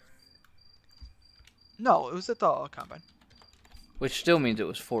 No, it was at the combine. Which still means it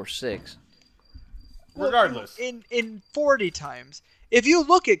was 4.6. Regardless. In 40 times. If you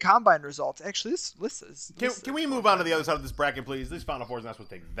look at combine results, actually, this is. Can we move on to the other side of this bracket, please? This Final Four is not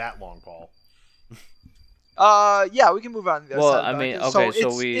supposed to take that long, Paul. Yeah, we can move on to the other Well, side. I of the mean, bracket. okay, so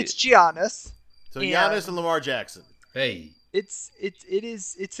so we- it's Giannis. So And- Giannis and Lamar Jackson. Hey. It's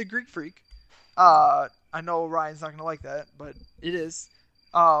a Greek freak. I know Ryan's not gonna like that, but it is.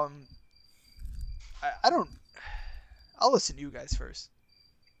 I don't. I'll listen to you guys first.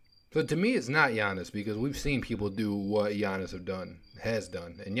 So to me, it's not Giannis because we've seen people do what Giannis has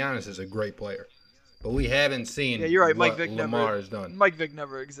done, and Giannis is a great player, but we haven't seen Yeah, you're right. Mike what Vick Lamar never. has done. Mike Vick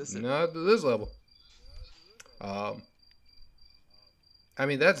never existed. Not to this level. I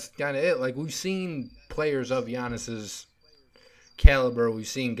mean, that's kind of it. Like, we've seen players of Giannis's caliber. We've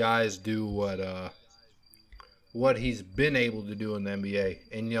seen guys do what he's been able to do in the NBA,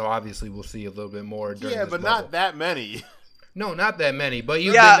 and obviously we'll see a little bit more during Yeah, this but bubble. not that many. No, not that many. But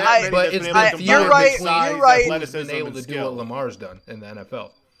you've Yeah, been, I- but that's it's been been able to few you're in right, between you're who's right. been Athleticism able and to do skill. what Lamar's done in the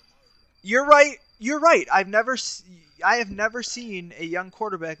NFL. You're right. You're right. I have never seen a young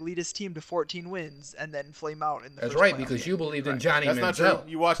quarterback lead his team to 14 wins and then flame out in the That's first right, playoff because game. you believed in Johnny That's not Manziel, true.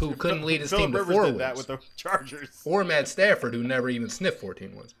 You watched who couldn't lead his Phillip team to Rivers 4 did wins. that with the Chargers. Or Matt Stafford, who never even sniffed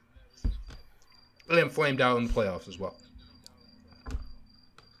 14 wins. And then flamed out in the playoffs as well.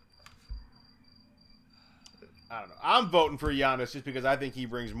 I don't know. I'm voting for Giannis just because I think he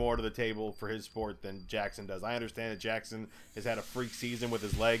brings more to the table for his sport than Jackson does. I understand that Jackson has had a freak season with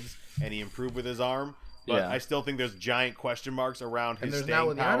his legs and he improved with his arm, but Yeah. I still think there's giant question marks around And his there's not staying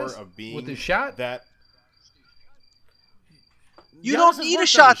with power Giannis? of being With his shot? that. You Giannis don't has need a worked on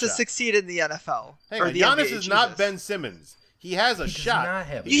shot his to succeed in the NFL. Hang or on, the Giannis NBA, is not Jesus. Ben Simmons. He has a does shot. not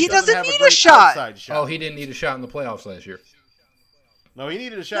have a He shot. doesn't have need a great shot. outside shot. Oh, he didn't need a shot in the playoffs last year. No, he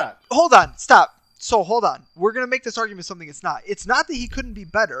needed a shot. Hold on. Stop. So hold on. We're going to make this argument something it's not. It's not that he couldn't be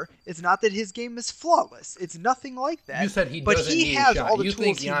better. It's not that his game is flawless. It's nothing like that. You said he but doesn't he need has a shot. all the You tools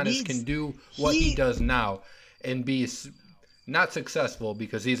think he Giannis needs. can do what he does now and be not successful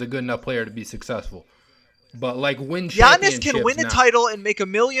because he's a good enough player to be successful. But like win Giannis championships can win a now. title and make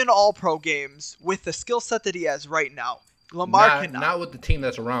 1,000,000 All-Pro games with the skill set that he has right now. Lamar cannot. Not with the team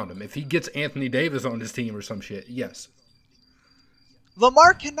that's around him. If he gets Anthony Davis on his team or some shit, yes.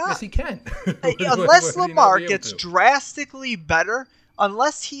 Lamar cannot. Yes, he can. Unless Would he not Lamar be able gets to? drastically better,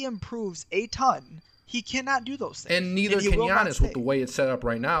 unless he improves a ton, he cannot do those things. And neither he can will not Giannis with stay. the way it's set up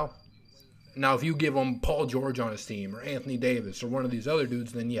right now. Now, if you give him Paul George on his team or Anthony Davis or one of these other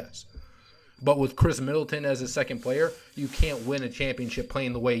dudes, then yes. But with Chris Middleton as his second player, you can't win a championship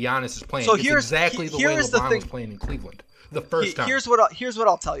playing the way Giannis is playing. So It's here's- exactly the way here's the LeBron thing. was playing in Cleveland the first time. Here's what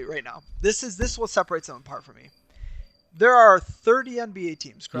I'll tell you right now. This is what separates them apart for me. There are 30 NBA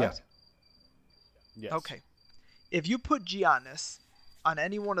teams, correct? Yes. Okay. If you put Giannis on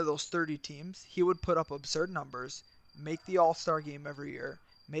any one of those 30 teams, he would put up absurd numbers, make the All-Star game every year,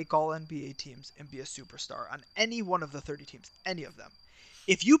 make all NBA teams, and be a superstar on any one of the 30 teams, any of them.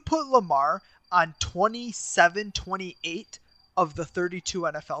 If you put Lamar on 27, 28 of the 32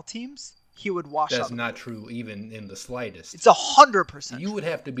 NFL teams, he would wash That's out. not true even in the slightest. It's 100%. You would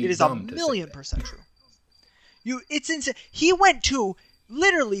have to be It is dumb to say 1,000,000% true. It's insane. He went to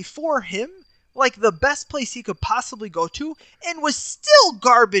literally for him like the best place he could possibly go to, and was still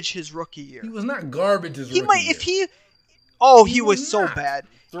garbage his rookie year. He was not garbage as He rookie might year. if he. Oh, He he was was so not. bad.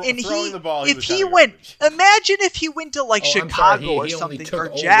 And Throwing the ball, he if was he kinda went, garbage. imagine if he went to like Oh, I'm sorry, Chicago he or only something, took or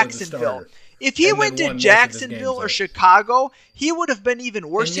over as a Jacksonville. starter, If he and went then to won most of his Jacksonville games or there. Chicago, he would have been even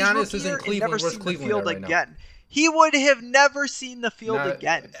worse And his Giannis rookie is in year and Cleveland. never Where's seen the Cleveland field at right now? again. He would have never seen the field Not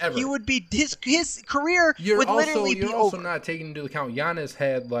again. ever. He would be his career You're would also literally be you're also over. not taking into account Giannis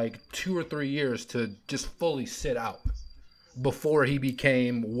had like 2 or 3 years to just fully sit out before he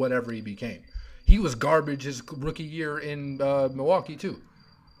became whatever he became. He was garbage his rookie year in Milwaukee too.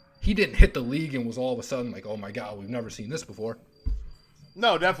 He didn't hit the league and was all of a sudden like, oh my god, we've never seen this before.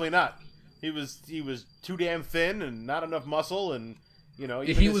 No, definitely not. He was too damn thin and not enough muscle, and even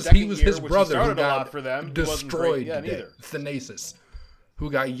He his was second year, his which brother who started a lot got for them. He wasn't great destroyed yet today. either. Thanasis, who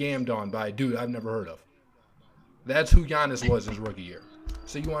got yammed on by a dude I've never heard of. That's who Giannis was his rookie year.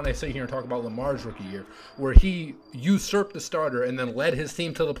 So you want to sit here and talk about Lamar's rookie year, where he usurped the starter and then led his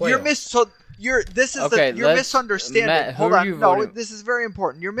team to the playoffs. You're misunderstanding. Matt, who Hold are on. you No, voting? this is very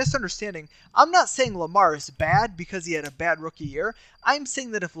important. You're misunderstanding. I'm not saying Lamar is bad because he had a bad rookie year. I'm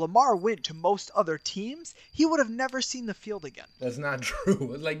saying that if Lamar went to most other teams, he would have never seen the field again. That's not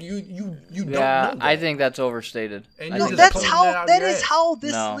true. Like you don't know Yeah, that. I think that's overstated. And I you're think just That's pulling how out that your is ass. how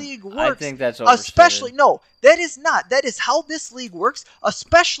this No, league works. I think that's overstated. Especially that is not. That is how this league works,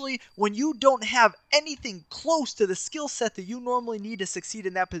 especially when you don't have anything close to the skill set that you normally need to succeed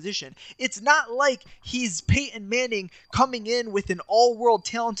in that position. It's not like he's Peyton Manning coming in with an all-world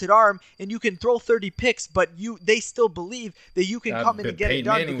talented arm and you can throw 30 picks, but they still believe that you can come in and get Peyton it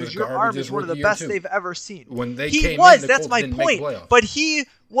done Manning because was your garbage arm his is one of the rookie year, best too. they've ever seen. When they he came was. in, the That's Colts my didn't make point. the playoffs. But he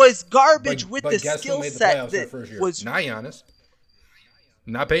was garbage with the guess who skill made the set playoffs that that first year? was. Not Giannis.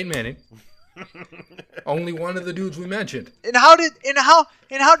 Not Peyton Manning. Only one of the dudes we mentioned. And how did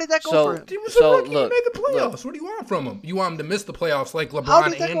that go for him? He was So, a rookie. look, He made the playoffs. look. What do you want from him? You want him to miss the playoffs like How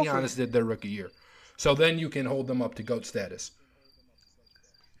LeBron did that and go for Giannis did their rookie year. So then you can hold them up to GOAT status.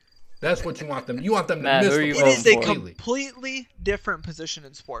 That's what you want them. You want them to Matt, miss who are the you It voting is a for? completely. completely different position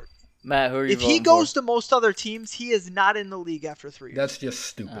in sport. Matt, who are you If voting he goes for? to most other teams, he is not in the league after 3 years. That's just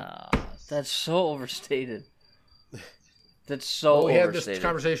stupid. That's so overstated. That's so Well, we had this overstated.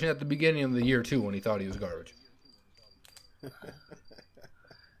 conversation at the beginning of the year too when he thought he was garbage.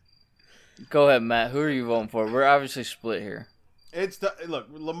 Go ahead, Matt. Who are you voting for? We're obviously split here. Look.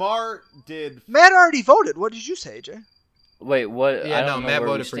 Lamar did. Matt already voted. What did you say, Jay? Wait, what? Yeah, I don't no, know Matt where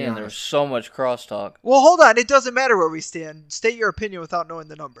we voted for stand. Giannis. There was so much crosstalk. Well, hold on. It doesn't matter where we stand. State your opinion without knowing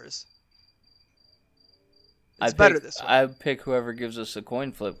the numbers. It's better this way. I pick whoever gives us a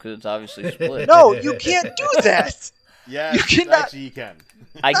coin flip because it's obviously split. No, you can't do that. Yeah, You cannot- actually, he can.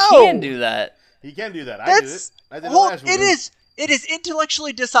 I No. can do that. He can do that. I did it. That's I did it last week. it is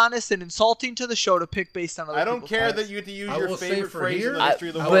intellectually dishonest and insulting to the show to pick based on other I don't people's care points. that you get to use I your will say favorite for phrase here- in the history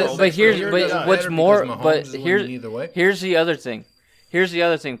of the I world. But here's Here but it does what's matter more. because Mahomes But is winning here's either way. here's the other thing. Here's the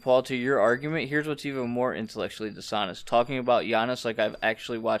other thing, Paul. To your argument, here's what's even more intellectually dishonest: talking about Giannis like I've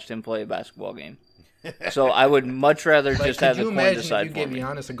actually watched him play a basketball game. So I would much rather Like, just could have you the coin imagine if decide you for gave me.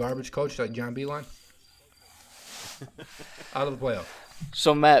 Giannis a garbage coach like John Beeline? Out of the playoff.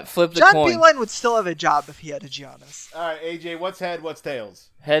 So Matt, flip the John coin. Beeline would still have a job if he had a Giannis. All right, AJ, what's head, what's tails?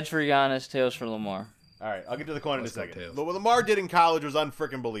 Heads for Giannis, tails for Lamar. All right, I'll get to the coin in a Let's go second. tails. But what Lamar did in college was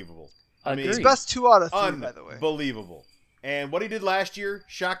unfreaking believable. I mean, Agreed. Best 2 out of 3, by the way. unbelievable. And what he did last year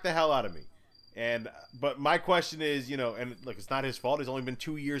shocked the hell out of me. But my question is, and look, it's not his fault. It's only been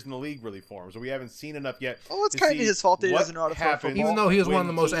 2 years in the league, really, for him, so we haven't seen enough yet. Well, it's to kind of see his fault that he what doesn't know how to throw happens football. Even though he was one of when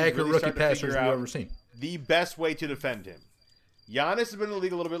the most teams accurate really rookie start to passers figure we've out ever seen. the best way to defend him. Giannis has been in the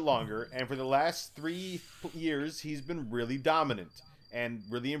league a little bit longer, and for the last 3 years, he's been really dominant and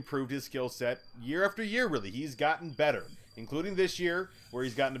really improved his skill set year after year, really. He's gotten better, including this year, where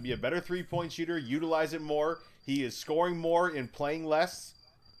he's gotten to be a better three-point shooter, utilize it more. He is scoring more and playing less.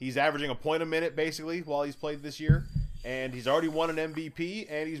 He's averaging a point a minute, basically, while he's played this year. And he's already won an MVP,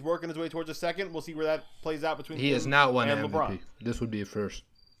 and he's working his way towards a second. We'll see where that plays out between He him has not won and an LeBron. MVP. This would be a first.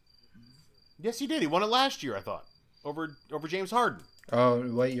 Yes, he did. He won it last year, I thought, over James Harden. Oh,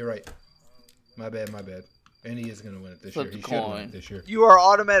 wait, you're right. My bad. And he is going to win it this Flip year. the He should win coin. it this year. You are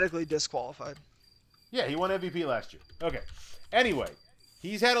automatically disqualified. Yeah, he won MVP last year. Okay. Anyway,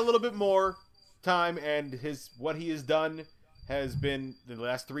 he's had a little bit more time, and what he has done has been the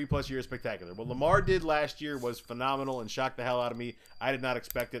last 3+ years spectacular. What Lamar did last year was phenomenal and shocked the hell out of me. I did not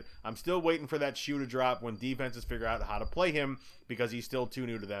expect it. I'm still waiting for that shoe to drop when defenses figure out how to play him because he's still too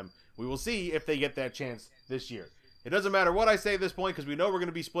new to them. We will see if they get that chance this year. It doesn't matter what I say at this point because we know we're going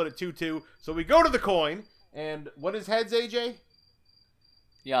to be split at 2-2. So we go to the coin, and what is heads, AJ?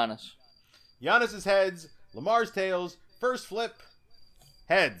 Giannis. Giannis's heads, Lamar's tails. First flip,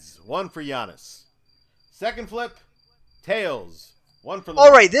 heads, 1 for Giannis. Second flip, tails, 1 for Lamar.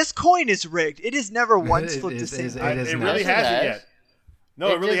 All right, this coin is rigged. It has never once flipped the same. It It is really not. hasn't It yet. has. No,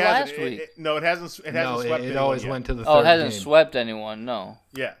 It it really did hasn't. last week. No, it hasn't. It hasn't No, swept it anyone always yet. went to the Oh, third it hasn't game. swept anyone. No.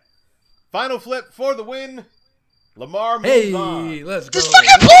 Yeah. Final flip for the win. Lamar moves Hey, on. let's go. This fucking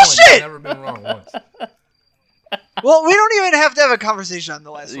This one has bullshit! Never been wrong once. Well, we don't even have to have a conversation on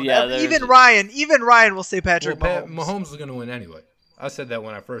the last one. Yeah, there's even a- Ryan will say Well, Patrick Mahomes. Mahomes is going to win anyway. I said that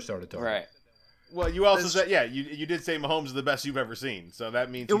when I first started talking. Right. Well, you also That's- said, yeah, you did say Mahomes is the best you've ever seen. So that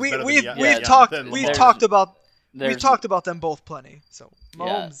means he's We, better we've than we've Giannis talked than we've Lamar. talked about We've talked about them both plenty. So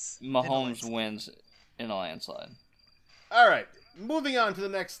Mahomes, yeah, Mahomes wins in a landslide. All right, moving on to the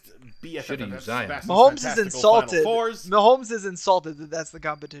next BFF. Should've used Zion. Mahomes is insulted. Final Fours. Mahomes is insulted that that's the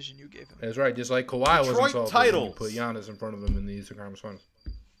competition you gave him. That's right. Just like Kawhi was Detroit insulted titles. when you put Giannis in front of him in the Eastern Conference Finals.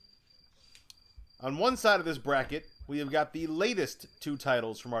 On one side of this bracket, we have got the latest 2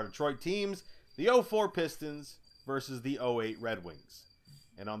 titles from our Detroit teams, the 04 Pistons versus the 08 Red Wings.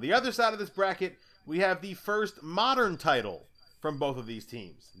 And on the other side of this bracket, we have the first modern title from both of these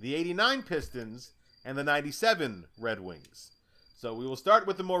teams, the 89 Pistons and the 97 Red Wings. So we will start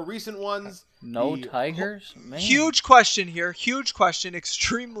with the more recent ones. No Tigers? Man. Huge question here. Huge question.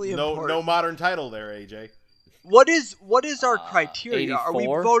 Extremely important. No modern title there, AJ. What is our criteria?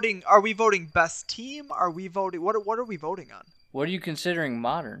 84? Are we voting best team? Are we voting what are we voting on? What are you considering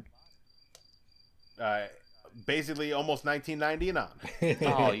modern? Basically almost 1990 and on.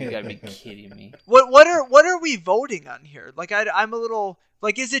 Oh, you gotta be kidding me. What are we voting on here? Like I'm a little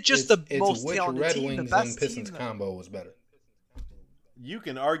like, is it just the most which talented Red team, Wings the best and Pistons team? combo was better? You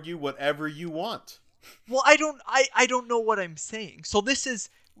can argue whatever you want. Well, I don't know what I'm saying. So this is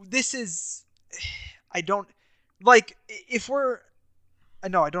I don't like if we're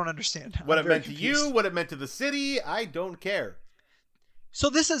no, I don't understand. What I'm it very meant confused. to you, what it meant to the city, I don't care. So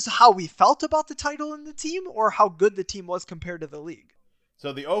this is how we felt about the title and the team, or how good the team was compared to the league?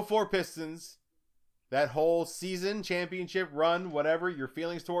 So the 04 Pistons, that whole season, championship run, whatever, your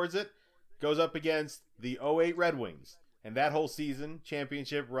feelings towards it, goes up against the 08 Red Wings. And that whole season,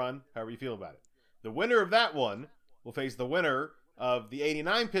 championship run, however you feel about it. The winner of that one will face the winner of the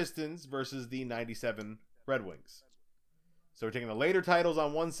 89 Pistons versus the 97 Red Wings. So we're taking the later titles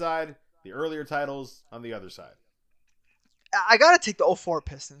on one side, the earlier titles on the other side. I gotta take the 04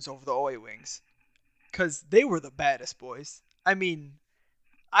 Pistons over the 08 Wings, because they were the baddest boys. I mean,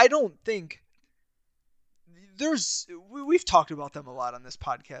 I don't think we've talked about them a lot on this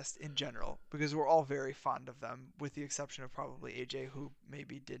podcast in general, because we're all very fond of them, with the exception of probably AJ, who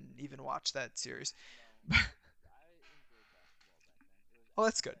maybe didn't even watch that series. Oh,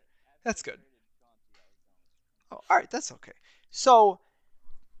 that's good. That's good. Oh, all right, that's okay. So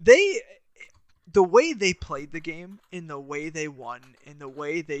the way they played the game, in the way they won, in the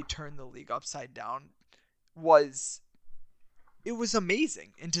way they turned the league upside down, was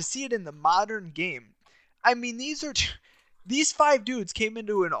amazing. And to see it in the modern game, I mean, these 5 dudes came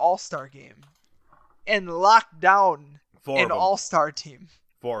into an all-star game and locked down an all-star team.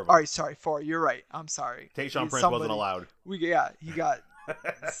 4 of them. All right, sorry, 4. You're right. I'm sorry. Tayshaun Prince wasn't allowed. He got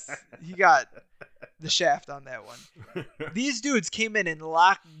the shaft on that one. These dudes came in and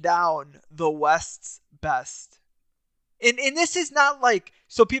locked down the West's best. And this is not like,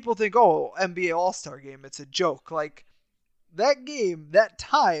 so people think, oh, NBA All-Star game, it's a joke. Like, that game, that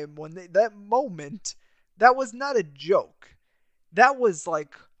time, that moment, that was not a joke. That was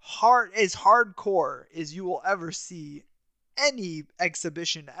like as hardcore as you will ever see any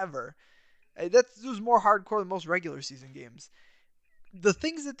exhibition ever. That was more hardcore than most regular season games. The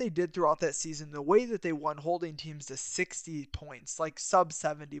things that they did throughout that season, the way that they won, holding teams to 60 points, like sub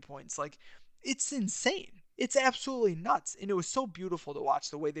 70 points, like, it's insane. It's absolutely nuts. And it was so beautiful to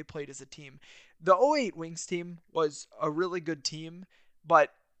watch the way they played as a team. The 08 Wings team was a really good team,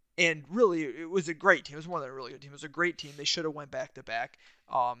 and really, it was a great team. It was more than a really good team. It was a great team. They should have went back-to-back.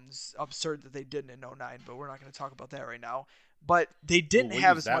 It's absurd that they didn't in 09, but we're not going to talk about that right now. But they didn't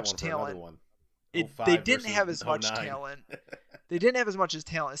have as much talent. They didn't have as much talent. They didn't have as much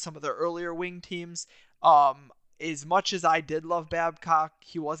talent as some of the earlier wing teams. As much as I did love Babcock,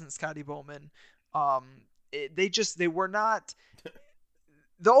 he wasn't Scotty Bowman. They were not.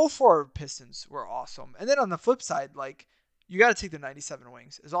 The 04 Pistons were awesome. And then on the flip side, like, you got to take the 97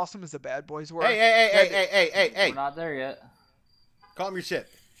 Wings. As awesome as the Bad Boys were. Hey. We're not there yet. Calm your shit.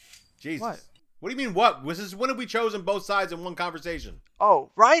 Jesus. What do you mean what? When have we chosen both sides in one conversation?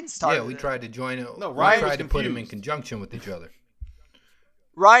 Oh, Ryan started. Yeah, we tried to join it. No, we Ryan tried was to put them in confused. conjunction with each other.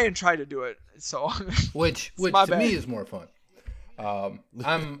 Ryan tried to do it, so Which my to bad. me is more fun.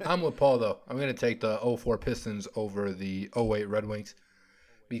 I'm with Paul though. I'm gonna take the 04 Pistons over the 08 Red Wings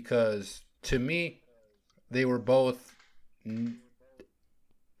because to me they were both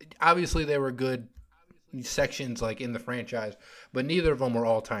obviously they were good sections like in the franchise, but neither of them were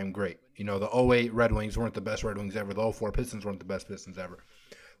all-time great. You know, the 08 Red Wings weren't the best Red Wings ever. The 04 Pistons weren't the best Pistons ever.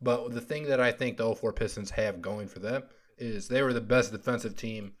 But the thing that I think the 04 Pistons have going for them is they were the best defensive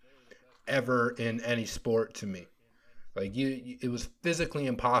team ever in any sport to me. Like it was physically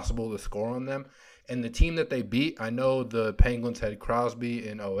impossible to score on them. And the team that they beat, I know the Penguins had Crosby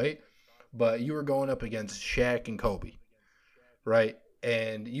in 08, but you were going up against Shaq and Kobe, right?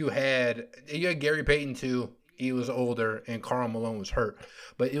 And you had Gary Payton too. He was older, and Karl Malone was hurt.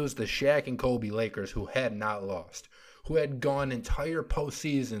 But it was the Shaq and Kobe Lakers who had not lost, who had gone entire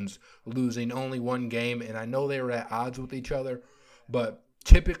postseasons losing only one game. And I know they were at odds with each other, but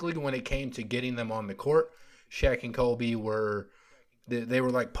typically when it came to getting them on the court, Shaq and Kobe were they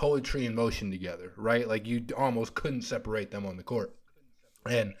were like poetry in motion together, right? Like you almost couldn't separate them on the court.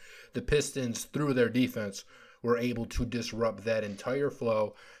 And the Pistons, through their defense, were able to disrupt that entire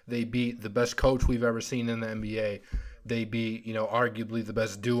flow. They beat the best coach we've ever seen in the NBA. They beat, arguably the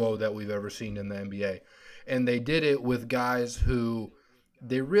best duo that we've ever seen in the NBA. And they did it with guys who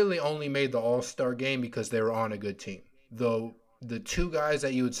they really only made the All-Star game because they were on a good team. Though the two guys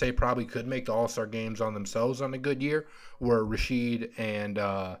that you would say probably could make the All-Star games on themselves on a good year were Rashid and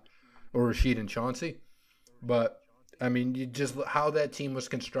Chauncey. But I mean, just how that team was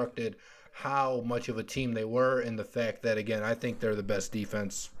constructed, how much of a team they were, and the fact that, again, I think they're the best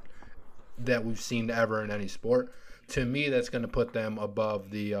defense that we've seen ever in any sport. To me, that's going to put them above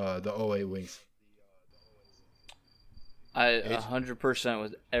the 08 Wings. I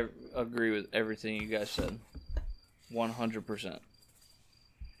 100% agree with everything you guys said. 100%.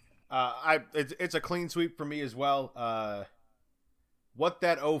 It's a clean sweep for me as well. What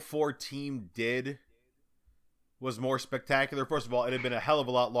that 04 team did was more spectacular. First of all, it had been a hell of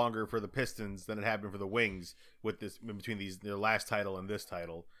a lot longer for the Pistons than it had been for the Wings with this in between their last title and this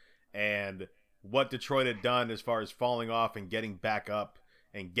title. And what Detroit had done as far as falling off and getting back up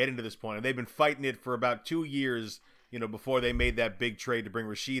and getting to this point. And they've been fighting it for about 2 years, before they made that big trade to bring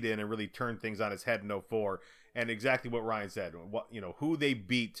Rashid in and really turn things on its head in 04. And exactly what Ryan said, who they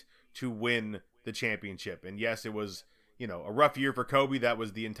beat to win the championship. And yes, it was, a rough year for Kobe. That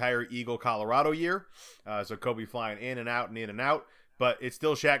was the entire Eagle Colorado year. So Kobe flying in and out and in and out. But it's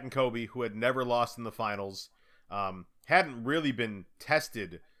still Shaq and Kobe, who had never lost in the finals. Hadn't really been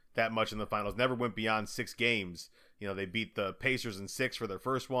tested that much in the finals. Never went beyond 6 games. They beat the Pacers in 6 for their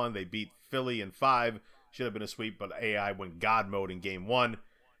first one. They beat Philly in 5. Should have been a sweep, but AI went God mode in game 1.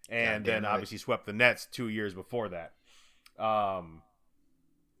 And then obviously swept the Nets 2 years before that.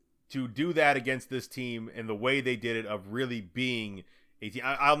 To do that against this team and the way they did it, of really being a team,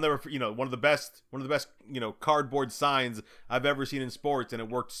 I'll never, one of the best, cardboard signs I've ever seen in sports, and it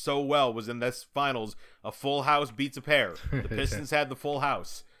worked so well, was in this finals. A full house beats a pair. The Pistons had the full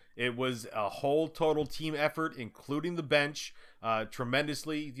house. It was a whole total team effort, including the bench,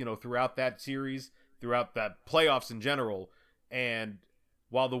 tremendously, throughout that series, throughout that playoffs in general. And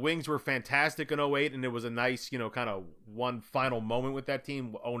while the Wings were fantastic in 08, and it was a nice, kind of one final moment with that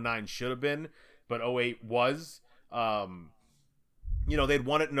team, 09 should have been, but 08 was. They'd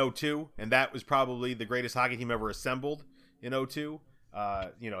won it in 02, and that was probably the greatest hockey team ever assembled in 02.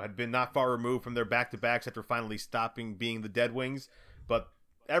 Had been not far removed from their back-to-backs after finally stopping being the Dead Wings. But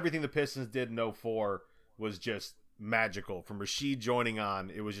everything the Pistons did in 04 was just magical. From Rashid joining on,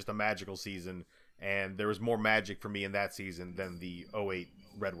 it was just a magical season. And there was more magic for me in that season than the 08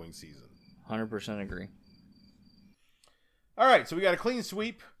 Red Wings season. 100% agree. All right, so we got a clean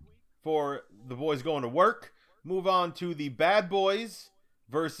sweep for the boys going to work. Move on to the Bad Boys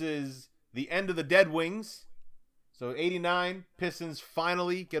versus the end of the Dead Wings. So 89, Pistons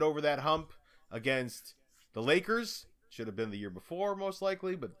finally get over that hump against the Lakers. Should have been the year before, most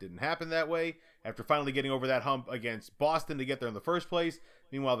likely, but didn't happen that way. After finally getting over that hump against Boston to get there in the first place.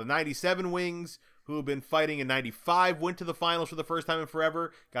 Meanwhile, the 97 Wings, who have been fighting in 95, went to the finals for the first time in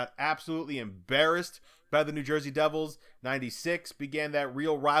forever, got absolutely embarrassed by the New Jersey Devils. 96 began that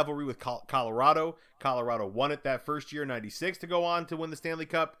real rivalry with Colorado. Colorado won it that first year, 96, to go on to win the Stanley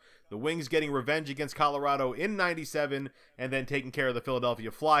Cup. The Wings getting revenge against Colorado in 97, and then taking care of the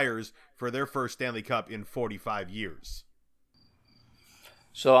Philadelphia Flyers for their first Stanley Cup in 45 years.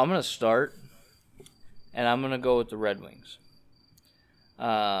 So I'm going to start, and I'm going to go with the Red Wings.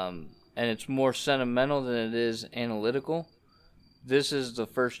 And it's more sentimental than it is analytical. This is the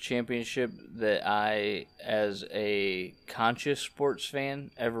first championship that I, as a conscious sports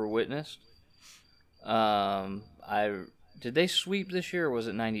fan, ever witnessed. Did they sweep this year, or was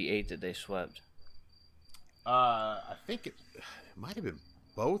it 98 that they swept? I think it might have been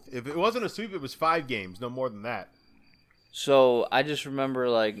both. If it wasn't a sweep, it was 5 games, no more than that. So I just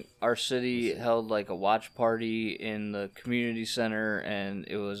remember, our city held, a watch party in the community center, and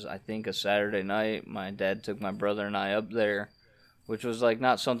it was, I think, a Saturday night. My dad took my brother and I up there, which was,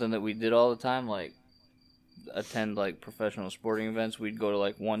 not something that we did all the time, attend, professional sporting events. We'd go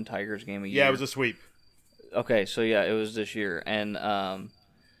to, one Tigers game a year. Yeah, it was a sweep. Okay, so, yeah, it was this year. And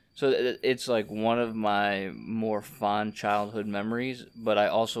so it's, one of my more fond childhood memories, but I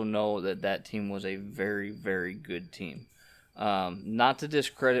also know that team was a very, very good team. Not to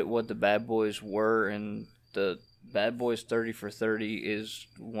discredit what the Bad Boys were in the Bad Boys 30 for 30 is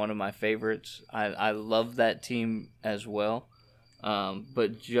one of my favorites. I love that team as well.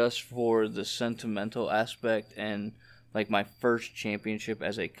 But just for the sentimental aspect and like my first championship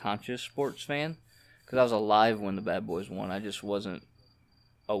as a conscious sports fan, because I was alive when the Bad Boys won. I just wasn't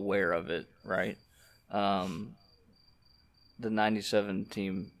aware of it, right? The 97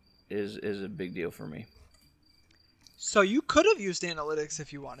 team is a big deal for me. So you could have used analytics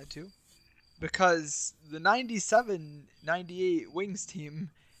if you wanted to, because the 97-98 Wings team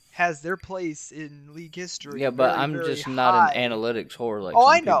has their place in league history. Yeah, but very, I'm very just not high. an analytics whore like Oh, some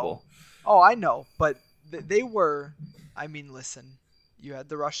I know. people. Oh, I know. But they were. I mean, listen. You had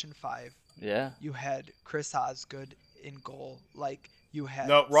the Russian Five. Yeah. You had Chris Osgood in goal. Like you had.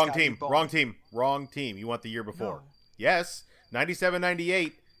 No, wrong Scotty team. Bowman. Wrong team. Wrong team. You want the year before. No. Yes.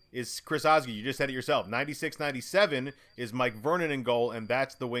 97-98 is Chris Osgood. You just said it yourself. 96-97 is Mike Vernon in goal, and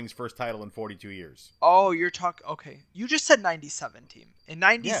that's the Wings' first title in 42 years. Oh, you're talking. Okay, you just said 97 team. In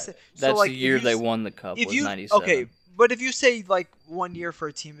 97. Yeah. That's like, the year if you they s- won the cup. If Was you 97. okay, but if you say like 1 year for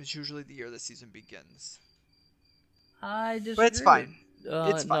a team is usually the year the season begins. I disagree. But it's fine.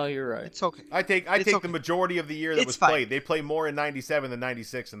 It's No, fine. you're right. It's okay. I take It's the okay. majority of the year that It's was fine. played. They play more in 97 than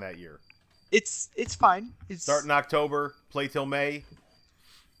 96 in that year. It's fine. It's Start in October, play till May.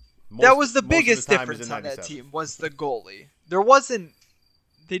 that was the most of biggest time is difference in on that 97. team was the goalie. There wasn't.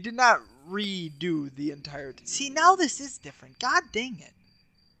 They did not redo the entire. See, now this is different. God dang it!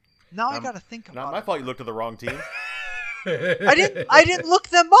 Now I gotta think about Not my it. fault you looked at the wrong team. I didn't look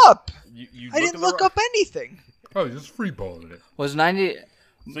them up. You I didn't look up anything. Oh, just free balling it. Was 90?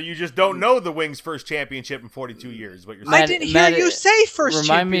 So you just don't know the Wings' first championship in 42 years. Is what you're saying? I didn't hear you say first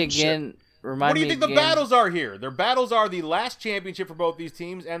Remind me championship. again. Remind What do you me think the again. battles are here? Their battles are the last championship for both these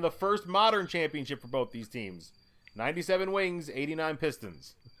teams and the first modern championship for both these teams. 97 Wings, 89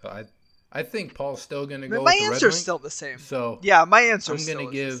 Pistons. I think Paul's still gonna go. My with the Red answer's Wing. still the same. So Yeah, my answer.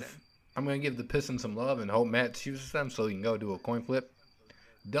 I'm gonna give the Pistons some love and hope Matt chooses them so he can go do a coin flip.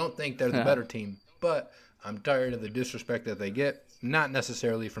 Don't think they're the better team, but I'm tired of the disrespect that they get. Not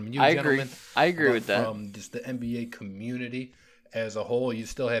necessarily from you, I gentlemen. I agree but with that. From just the NBA community as a whole, you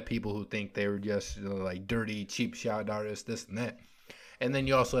still have people who think they were just like dirty, cheap shot artists, this and that. And then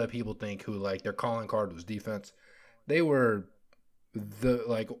you also have people think who like their calling card was defense. They were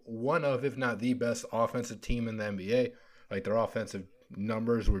one of, if not the best offensive team in the NBA. Like their offensive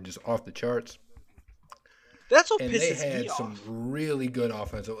numbers were just off the charts. That's what And they pisses had me some off. really good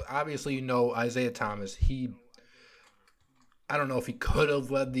offensive. Obviously, Isaiah Thomas. I don't know if he could have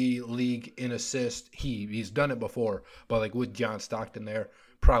led the league in assists. He's done it before, but like with John Stockton there,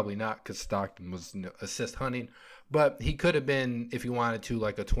 probably not because Stockton was assist hunting. But he could have been, if he wanted to,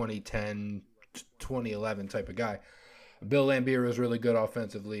 like a 2010, 2011 type of guy. Bill Laimbeer was really good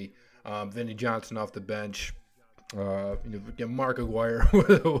offensively. Vinny Johnson off the bench. Mark Aguirre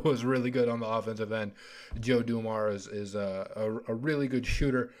was really good on the offensive end. Joe Dumars is a really good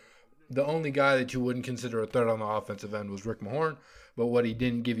shooter. The only guy that you wouldn't consider a threat on the offensive end was Rick Mahorn, but what he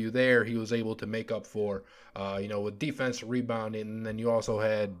didn't give you there, he was able to make up for, with defense, rebounding, and then you also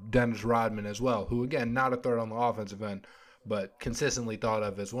had Dennis Rodman as well, who, again, not a threat on the offensive end, but consistently thought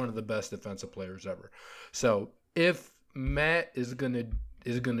of as one of the best defensive players ever. So if Matt is gonna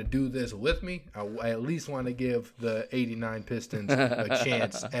do this with me, I at least want to give the 89 Pistons a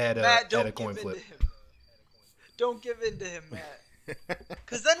chance at Matt, a coin give flip. in to him. Don't give in to him, Matt.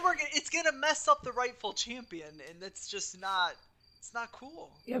 Because then it's gonna mess up the rightful champion, and that's just not. It's not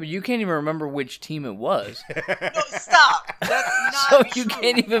cool. Yeah, but you can't even remember which team it was. No, stop. That's not So true. you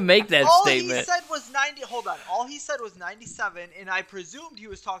can't even make that All statement. he said was 90. Hold on. All he said was 97, and I presumed he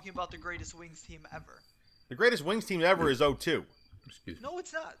was talking about the greatest Wings team ever. The greatest Wings team ever is 02. Excuse me. No,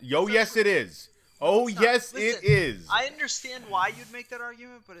 it's not. Yo, It's yes, not it is. Oh, It's not. yes, Listen, it is. I understand why you'd make that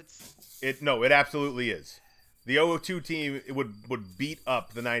argument, but it's. It absolutely is. The 02 team would beat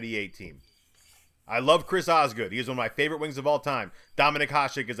up the 98 team. I love Chris Osgood. He is one of my favorite Wings of all time. Dominik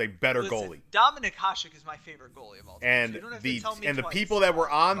Hasek is a better Listen, goalie. Dominik Hasek is my favorite goalie of all time. And so you don't have the to tell me twice. people that were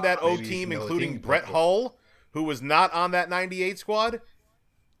on that O Maybe team, you know the including team, Brett but- Hull, who was not on that 98 squad,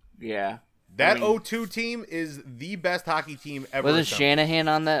 Yeah. that I mean- 02 team is the best hockey team ever. Wasn't assembled. Shanahan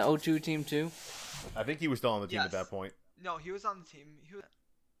on that 02 team too? I think he was still on the team at Yes. that point. No, he was on the team.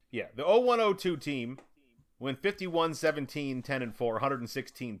 Yeah, the 01-02 team went 51-17, 10-4,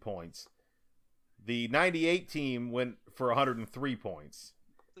 116 points. The 98 team went for 103 points.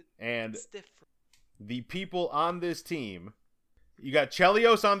 And Stiff. the people on this team, you got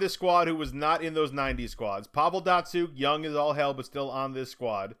Chelios on this squad who was not in those 90 squads. Pavel Datsuk, young as all hell, but still on this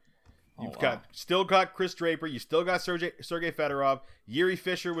squad. You've still got Chris Draper. You still got Sergei Fedorov. Yuri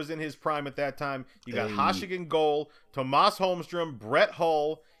Fisher was in his prime at that time. You got Hasek in goal. Tomas Holmstrom, Brett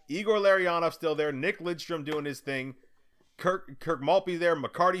Hull, Igor Larionov still there. Nick Lidstrom doing his thing. Kirk Maltby there.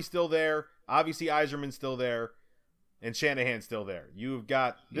 McCarty still there. Obviously Yzerman still there. And Shanahan still there. You've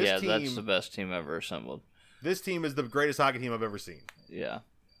got this team. Yeah, that's the best team ever assembled. This team is the greatest hockey team I've ever seen. Yeah.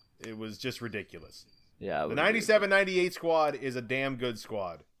 It was just ridiculous. Yeah. The 97-98 squad is a damn good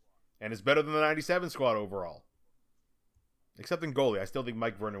squad. And it's better than the 97 squad overall. Except in goalie. I still think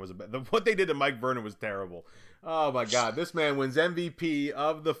Mike Vernon was what they did to Mike Vernon was terrible. Oh my God. This man wins MVP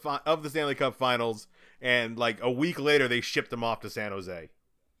of the Stanley Cup Finals. And like a week later, they shipped him off to San Jose.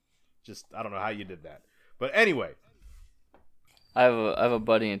 Just, I don't know how you did that. But anyway. I have a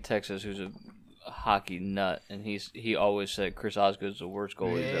buddy in Texas who's a hockey nut. And he always said Chris Osgood's the worst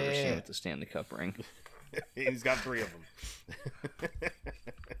goalie he's ever seen with the Stanley Cup ring. He's got 3 of them.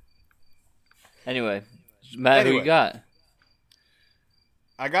 Anyway, Matt, who you got?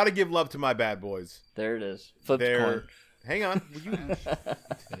 I got to give love to my bad boys. There it is. Flip the coin. Hang on.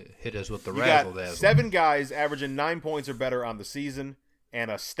 Hit us with the you razzle got dazzle. 7 guys averaging 9 points or better on the season,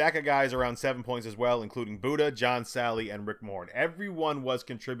 and a stack of guys around 7 points as well, including Buddha, John Sally, and Rick Mahorn. Everyone was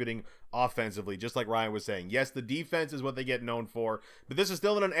contributing offensively, just like Ryan was saying. Yes, the defense is what they get known for, but this is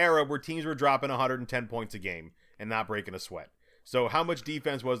still in an era where teams were dropping 110 points a game and not breaking a sweat. So how much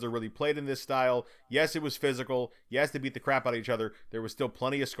defense was there really played in this style? Yes, it was physical. Yes, they beat the crap out of each other. There was still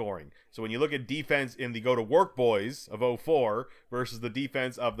plenty of scoring. So when you look at defense in the go-to-work boys of 04 versus the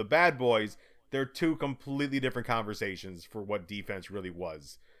defense of the bad boys, they're 2 completely different conversations for what defense really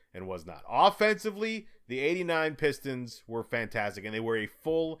was and was not. Offensively, the 89 Pistons were fantastic, and they were a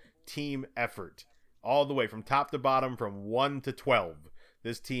full team effort all the way from top to bottom, from 1 to 12.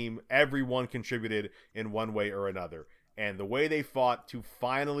 This team, everyone contributed in one way or another. And the way they fought to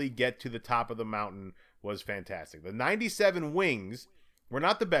finally get to the top of the mountain was fantastic. The 97 Wings were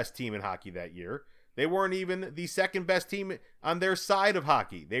not the best team in hockey that year. They weren't even the second best team on their side of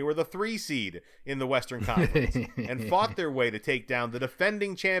hockey. They were the 3 seed in the Western Conference and fought their way to take down the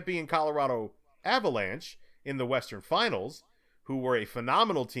defending champion Colorado Avalanche in the Western Finals, who were a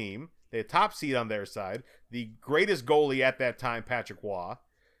phenomenal team. They had top seed on their side. The greatest goalie at that time, Patrick Waugh.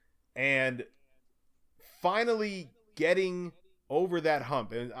 And finally getting over that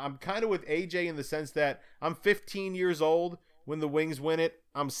hump. And I'm kind of with AJ in the sense that I'm 15 years old when the Wings win it.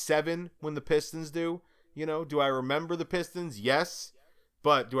 I'm 7 when the Pistons do. You know, do I remember the Pistons? Yes.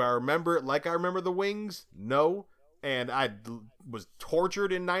 But do I remember it like I remember the Wings? No. And I was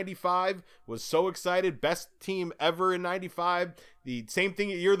tortured in 95, was so excited. Best team ever in 95. The same thing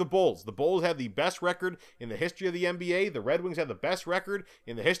year the Bulls. The Bulls had the best record in the history of the NBA. The Red Wings had the best record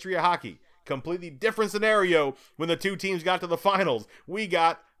in the history of hockey. Completely different scenario when the 2 teams got to the finals. We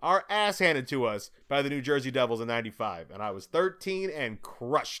got our ass handed to us by the New Jersey Devils in 95. And I was 13 and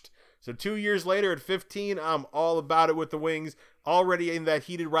crushed. So 2 years later at 15, I'm all about it with the Wings. Already in that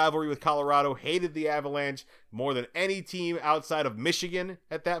heated rivalry with Colorado. Hated the Avalanche more than any team outside of Michigan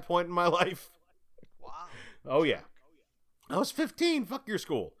at that point in my life. Wow. Oh, yeah. I was 15. Fuck your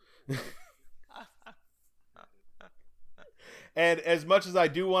school. And as much as I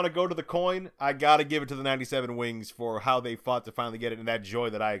do want to go to the coin, I got to give it to the 97 Wings for how they fought to finally get it and that joy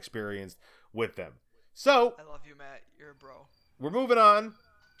that I experienced with them. So, I love you, Matt. You're a bro. We're moving on.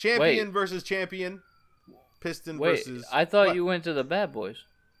 Champion versus champion. Piston versus... I thought you went to the bad boys.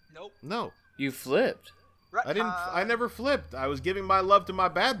 Nope. No. You flipped. I never flipped. I was giving my love to my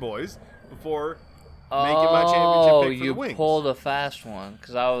bad boys before making my championship pick for the Wings. You pulled a fast one,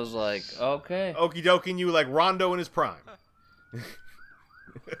 because I was like, okay. Okie dokie, you like Rondo in his prime.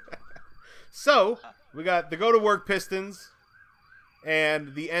 So, we got the go-to-work Pistons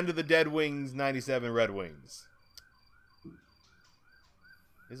and the end of the Dead Wings 97 Red Wings.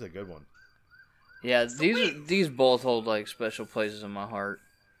 This is a good one. Yeah, these both hold like special places in my heart.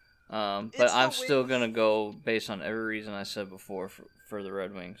 But I'm still going to go based on every reason I said before for the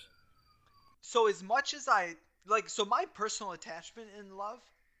Red Wings. So as much as so my personal attachment in love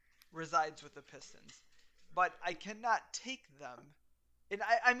resides with the Pistons. But I cannot take them, and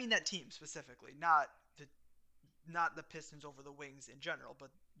I mean that team specifically, not the Pistons over the Wings in general, but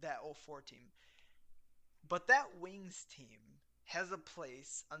that 04 team. But that Wings team has a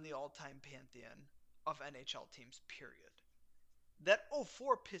place on the all-time pantheon of NHL teams, period. That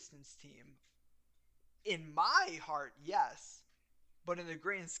 04 Pistons team, in my heart, yes, but in the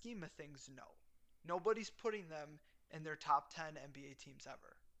grand scheme of things, no. Nobody's putting them in their top 10 NBA teams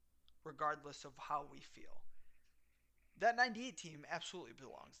ever, regardless of how we feel. That 98 team absolutely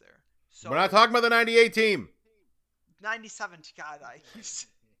belongs there. So we're not talking about the 98 team. 97, God,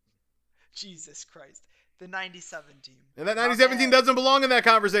 Jesus Christ. The 97 team. And that My 97 team bad. doesn't belong in that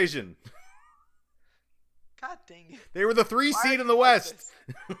conversation. God dang it. They were the 3 Why seed are in the you like West.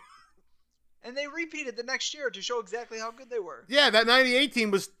 this? And they repeated the next year to show exactly how good they were. Yeah, that 98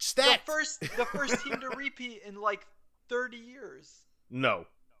 team was stacked. The first team to repeat in like 30 years. No,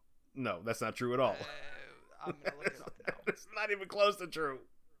 that's not true at all. I'm gonna look it up now. It's not even close to true.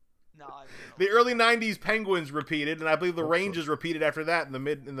 No, I'm The early 90s Penguins repeated, and I believe the Rangers repeated after that in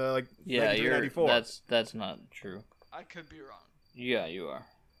the like Yeah, 93, you're 94. that's not true. I could be wrong. Yeah, you are.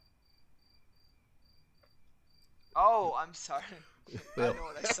 Oh, I'm sorry. Well, I know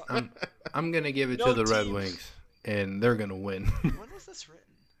what I saw. I'm gonna give it No to the Red team. Wings, and they're gonna win. When was this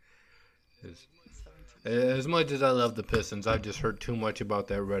written? As much as I love the Pistons, I've just heard too much about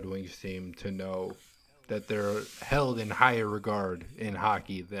that Red Wings team to know that they're held in higher regard in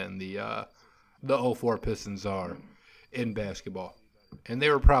hockey than the 04 Pistons are in basketball. And they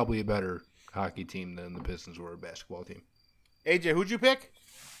were probably a better hockey team than the Pistons were a basketball team. AJ, who'd you pick?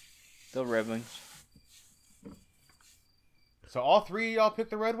 The Red Wings. So all 3 of y'all picked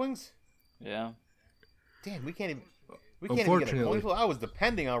the Red Wings? Yeah. Damn, we can't even get a Unfortunately. point. I was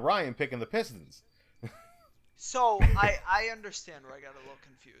depending on Ryan picking the Pistons. So I understand where I got a little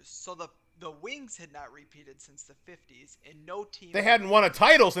confused. So the Wings had not repeated since the 50s, and no team. They hadn't won a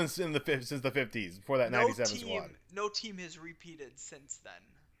title since the 50s before that 97 team, squad. No team has repeated since then,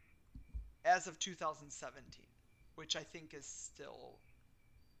 as of 2017, which I think is still.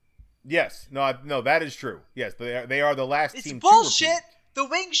 Yes, no, that is true. Yes, they are the last It's team. bullshit. To repeat. The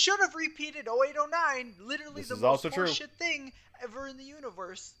Wings should have repeated 0809. Literally This the is most also true. bullshit thing ever in the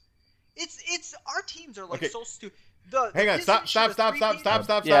universe. It's our teams are like Okay. so stupid. Hang on, stop. Yeah,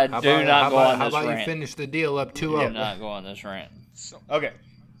 Stop. do not go on how this about rant. you finish the deal up 2-0? Do not go on this rant. Okay.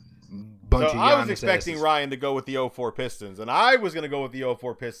 Bunch So of I was Giannis expecting asses. Ryan to go with the 04 Pistons, and I was going to go with the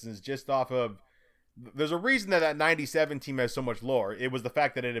 04 Pistons just off of. There's a reason that 97 team has so much lore. It was the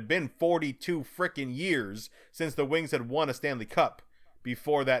fact that it had been 42 freaking years since the Wings had won a Stanley Cup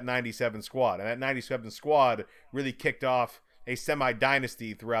before that 97 squad, and that 97 squad really kicked off a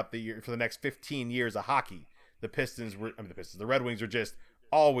semi-dynasty throughout the year for the next 15 years of hockey. The Red Wings were just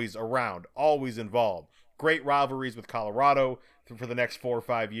always around, always involved. Great rivalries with Colorado for the next 4 or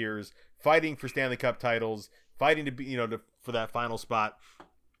 5 years, fighting for Stanley Cup titles, fighting to be, for that final spot.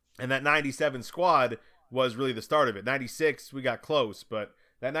 And that 97 squad was really the start of it. 96, we got close, but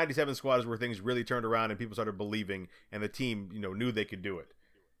that 97 squad is where things really turned around and people started believing, and the team, knew they could do it.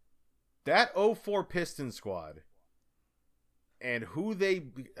 That 04 Pistons squad, and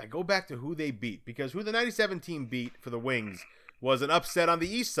I go back to who they beat, because who the 97 team beat for the Wings was an upset on the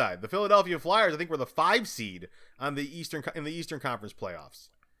East side. The Philadelphia Flyers, I think, were the 5 seed in the Eastern Conference playoffs,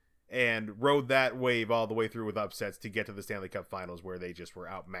 and rode that wave all the way through with upsets to get to the Stanley Cup Finals, where they just were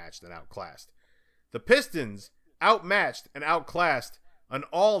outmatched and outclassed. The Pistons outmatched and outclassed an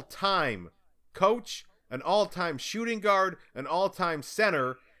all-time coach, an all-time shooting guard, an all-time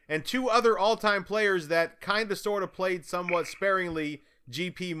center, and 2 other all-time players that kind of sort of played somewhat sparingly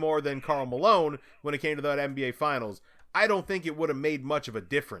GP more than Karl Malone when it came to that NBA Finals. I don't think it would have made much of a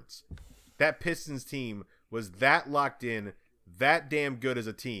difference. That Pistons team was that locked in, that damn good as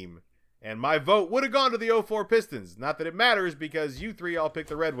a team, and my vote would have gone to the 04 Pistons. Not that it matters, because you 3 all picked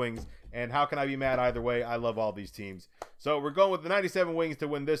the Red Wings, and how can I be mad either way? I love all these teams. So we're going with the 97 Wings to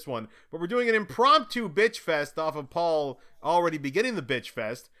win this one, but we're doing an impromptu bitch fest off of Paul already beginning the bitch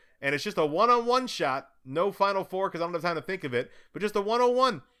fest, and it's just a one-on-one shot, no Final Four because I don't have time to think of it, but just a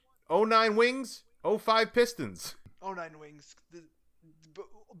 101. 09 Wings, 05 Pistons. 09 Wings,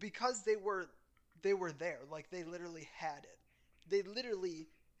 because they were there, like they literally had it. They literally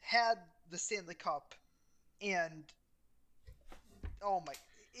had the Stanley Cup, and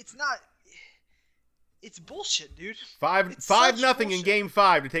it's bullshit, dude. It's 5-0 such in bullshit. Game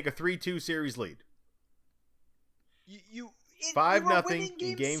 5 to take a 3-2 series lead. You 5-0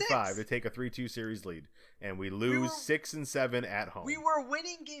 in Game 6. 5 to take a 3-2 series lead, and we lose 6 and 7 at home. We were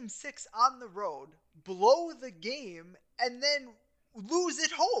winning Game 6 on the road, blow the game, and then lose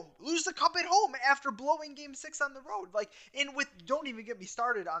at home, lose the cup at home after blowing Game 6 on the road. Don't even get me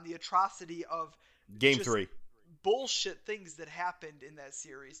started on the atrocity of Game just 3. bullshit things that happened in that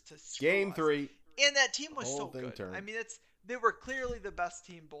series to screw Game us. 3. And that team was so Whole thing good. turned. I mean, they were clearly the best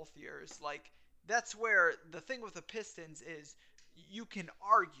team both years. That's where the thing with the Pistons is you can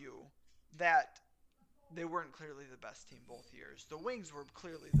argue that they weren't clearly the best team both years. The Wings were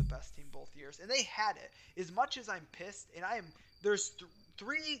clearly the best team both years, and they had it. As much as I'm pissed, and there's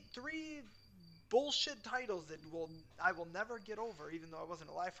three bullshit titles that I will never get over, even though I wasn't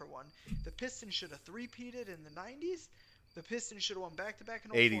alive for one. The Pistons should have three-peated in the 90s, The Pistons should have won back-to-back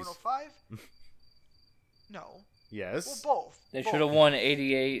in 04 80s. and 05? No. Yes. Well, both. They Both. should have won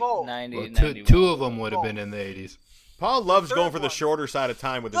 88, Both. 90, Well, 91. two of them would have Both. been in the 80s. Paul loves third going for the one. shorter side of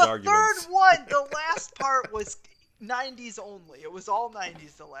time with his The arguments. third one, the last part was 90s only. It was all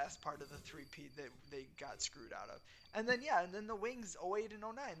 90s, the last part of the three-peat that they got screwed out of. And then, the Wings 08 and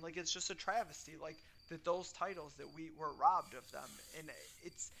 09. Like, it's just a travesty. Like, that those titles that we were robbed of them. And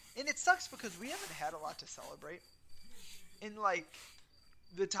it sucks because we haven't had a lot to celebrate. And, like,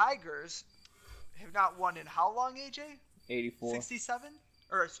 the Tigers have not won in how long, AJ? 84. 67?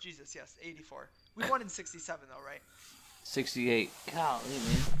 Or, Jesus, yes, 84. We won in 67, though, right? 68. Golly,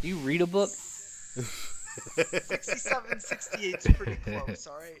 man. Do you read a book? 67, 68 is pretty close,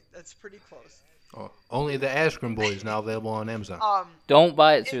 all right? That's pretty close. Oh, only the Askren Boys now available on Amazon. Don't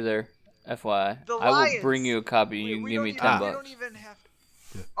buy it through there, FYI. The I will Lions- bring you a copy. You can give me 10 We bucks. don't even have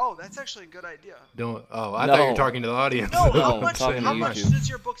Oh, that's actually a good idea. I thought No. you were talking to the audience. No, No, how I'm much, talking how to much YouTube. does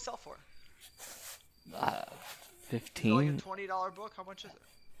your book sell for? Is it like a 15? $20 book? How much is it?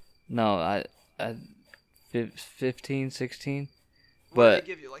 No, I 15, 16. What But do they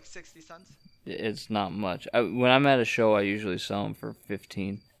give you, like 60 cents? it's not much. When I'm at a show, I usually sell them for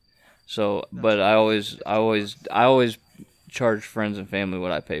 15. So, but I always charge friends and family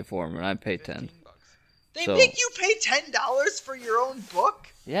what I pay for them, and I pay 10. $15. They So- make you pay $10 for your own book?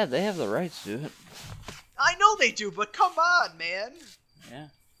 Yeah, they have the rights to it. I know they do, but come on, man. Yeah.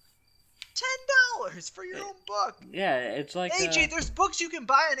 $10 for your own book. Yeah, it's like AJ, there's books you can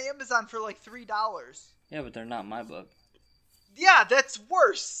buy on Amazon for like $3. yeah, but they're not my book. Yeah, that's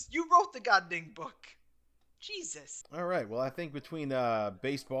worse. You wrote the goddamn book. Jesus. All right. Well, I think between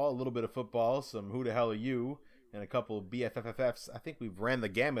baseball, a little bit of football, some who the hell are you, and a couple of BFFFs, I think we've ran the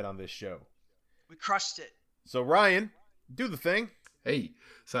gamut on this show. We crushed it. So, Ryan, do the thing. Hey,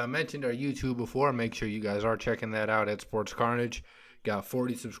 so I mentioned our YouTube before. Make sure you guys are checking that out at Sports Carnage. Got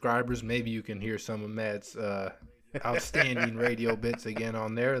 40 subscribers. Maybe you can hear some of Matt's outstanding radio bits again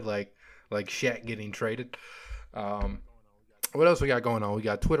on there, like Shaq getting traded. What else we got going on? We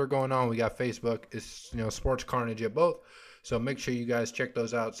got Twitter going on. We got Facebook. It's Sports Carnage at both. So make sure you guys check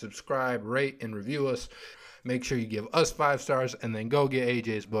those out. Subscribe, rate, and review us. Make sure you give us 5 stars, and then go get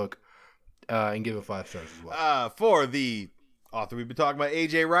AJ's book and give it 5 stars as well. For the author we've been talking about,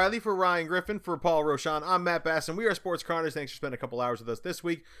 AJ Riley, for Ryan Griffin, for Paul Roshan, I'm Matt Basson. We are Sports Carnage. Thanks for spending a couple hours with us this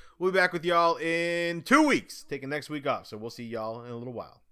week. We'll be back with y'all in 2 weeks, taking next week off. So we'll see y'all in a little while.